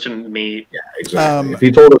supposed to meet. Yeah, exactly. If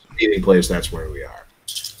he told us a meeting place, that's where we are.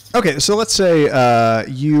 Okay, so let's say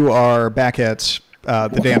you are back at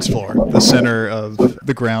the dance floor, the center of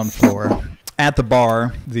the ground floor. At the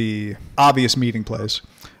bar, the obvious meeting place.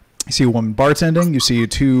 You see a woman bartending. You see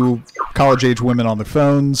 2 college-age women on their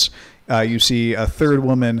phones. You see a third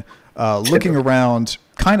woman looking around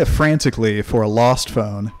kind of frantically for a lost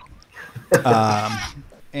phone.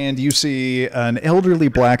 And you see an elderly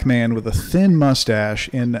black man with a thin mustache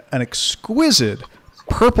in an exquisite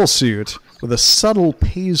purple suit with a subtle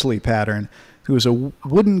paisley pattern, who has a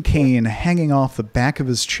wooden cane hanging off the back of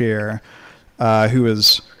his chair,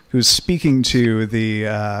 who's speaking to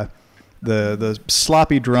the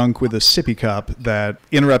sloppy drunk with a sippy cup that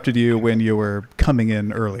interrupted you when you were coming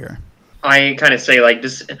in earlier. I kind of say like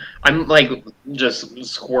this. I'm like just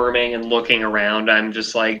squirming and looking around. I'm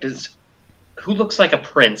just like, who looks like a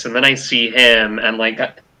prince? And then I see him, and like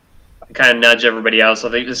I kind of nudge everybody else.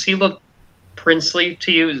 I think, does he look princely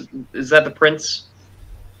to you? Is that the prince?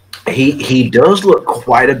 He does look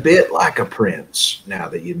quite a bit like a prince. Now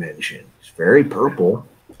that you mention, he's very purple.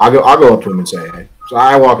 I'll go up to him and say, hey. So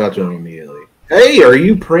I walk up to him immediately. Hey, are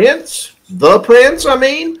you Prince? The Prince? I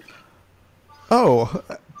mean. Oh,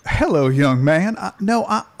 hello, young man.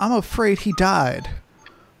 I'm afraid he died.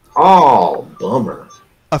 Oh, bummer.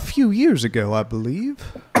 A few years ago, I believe.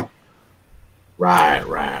 Right.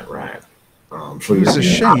 So It was a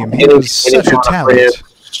shame. He any- was any such a kind of talent.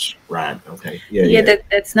 prince. Right. Okay. Yeah.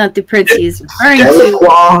 That's not the prince he's referring to.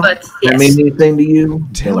 Delacroix. But That yes. mean anything to you?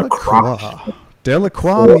 Delacroix.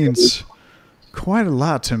 Delacroix means quite a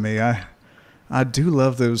lot to me. I do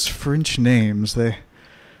love those French names. They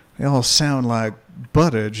all sound like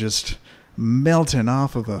butter just melting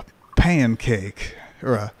off of a pancake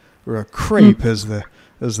or a crepe, as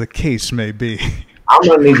the case may be. I'm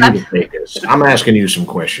gonna need you to take this. I'm asking you some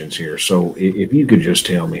questions here. So if you could just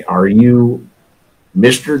tell me, are you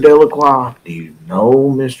Mr. Delacroix? Do you know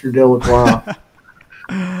Mr. Delacroix?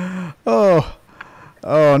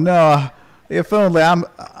 Oh no! If only I'm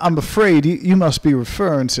afraid you must be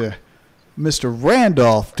referring to Mr.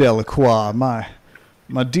 Randolph Delacroix, my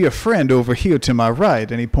dear friend over here to my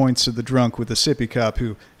right. And he points to the drunk with the sippy cup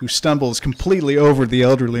who stumbles completely over the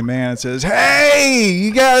elderly man and says, "Hey,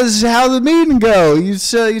 you guys, how'd the meeting go? You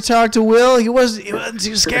talked to Will? He wasn't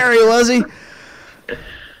too scary, was he?"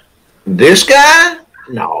 This guy?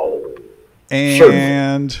 No.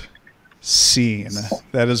 And scene.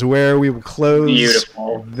 That is where we will close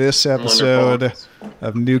Beautiful. this episode Wonderful.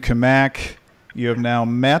 of New Cammack. You have now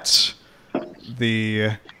met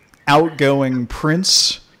the outgoing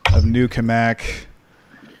prince of New Cammack,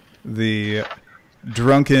 the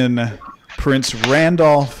drunken Prince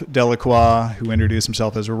Randolph Delacroix, who introduced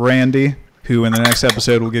himself as Randy, who in the next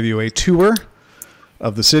episode will give you a tour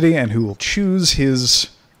of the city and who will choose his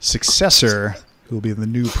successor, who will be the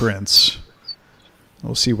new prince.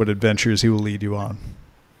 We'll see what adventures he will lead you on.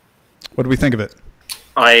 What do we think of it?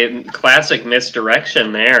 Classic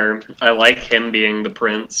misdirection there. I like him being the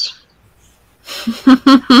prince.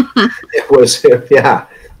 It was, yeah.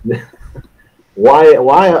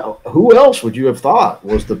 Why? Who else would you have thought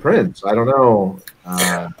was the prince? I don't know.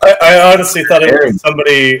 I honestly thought it was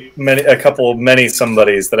somebody, many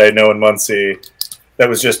somebodies that I know in Muncie that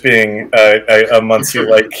was just being a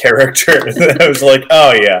Muncie-like character. I was like,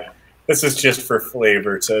 oh yeah, this is just for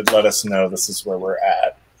flavor to let us know this is where we're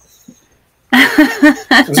at.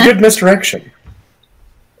 It was a good misdirection.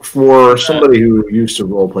 For somebody who used to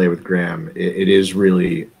roleplay with Graham, it is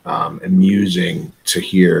really amusing to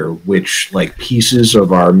hear which pieces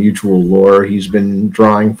of our mutual lore he's been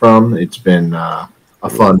drawing from. It's been a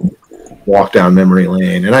fun walk down memory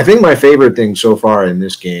lane, and I think my favorite thing so far in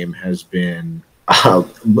this game has been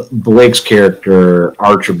Blake's character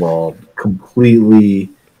Archibald completely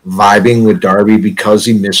vibing with Darby because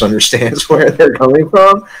he misunderstands where they're coming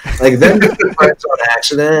from. Them being friends on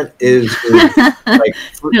accident is like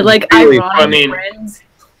really ironic friends.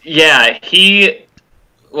 Yeah,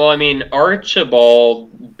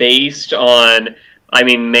 Archibald, based on,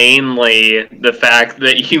 mainly the fact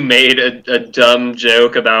that you made a dumb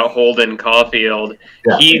joke about Holden Caulfield,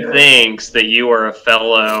 he thinks that you are a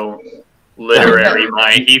fellow literary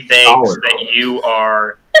mind. He thinks that you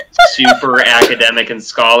are super academic and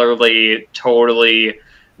scholarly, totally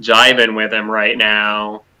jiving with him right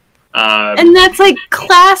now. And that's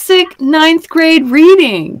classic 9th grade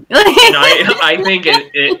reading. And I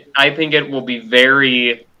think it will be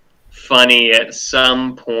very funny at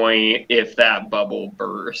some point if that bubble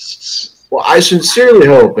bursts. Well, I sincerely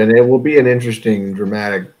hope, and it will be an interesting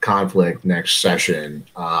dramatic conflict next session.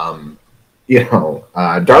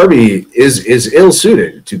 Darby is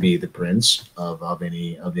ill-suited to be the prince of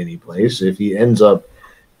any place. If he ends up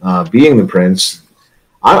being the prince,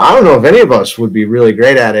 I don't know if any of us would be really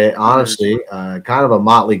great at it, honestly. Kind of a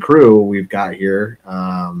motley crew we've got here,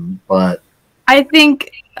 but I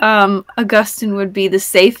think Augustine would be the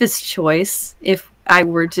safest choice if I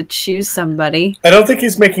were to choose somebody. I don't think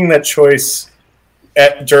he's making that choice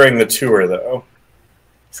during the tour, though.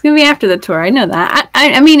 It's going to be after the tour. I know that.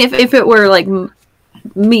 I mean, if it were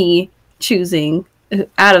me choosing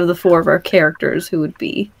out of the 4 of our characters who would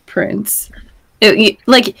be Prince. It's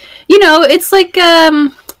what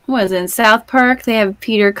is it, in South Park? They have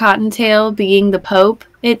Peter Cottontail being the Pope.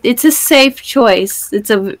 It's a safe choice. It's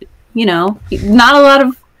not a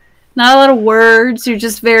lot of words. You're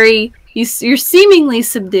just you're seemingly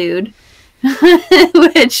subdued.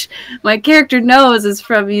 Which my character knows is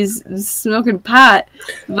from he's smoking pot.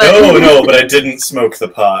 But but I didn't smoke the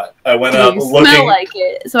pot. I went up looking. Smell like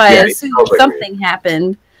it, so I assumed something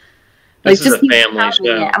happened. This is a family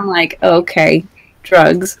show. I'm like, okay,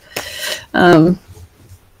 drugs. That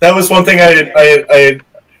was one thing I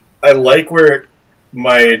like where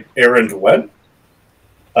my errand went.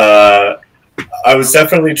 I was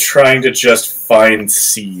definitely trying to just find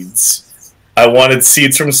seeds. I wanted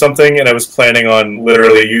seeds from something, and I was planning on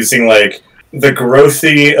literally using the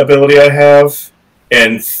growthy ability I have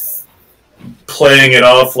and playing it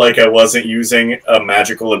off like I wasn't using a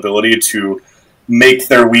magical ability to make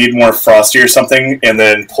their weed more frosty or something, and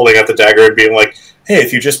then pulling out the dagger and being like, hey,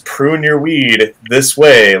 if you just prune your weed this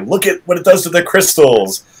way, look at what it does to the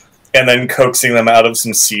crystals, and then coaxing them out of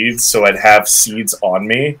some seeds so I'd have seeds on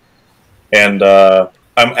me. And I'm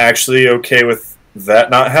actually okay with that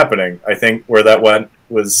not happening. I think where that went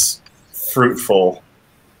was fruitful.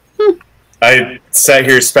 I sat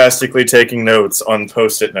here spastically taking notes on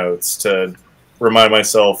Post-it notes to remind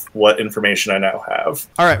myself what information I now have.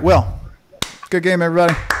 All right, well, good game,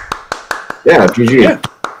 everybody. Yeah, GG. Yeah.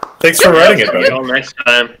 Thanks for writing it, buddy. Until next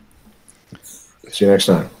time. See you next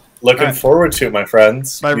time. Looking forward to it, my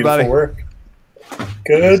friends. Bye, everybody. Beautiful work.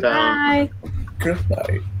 Good. Bye. Good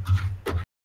night.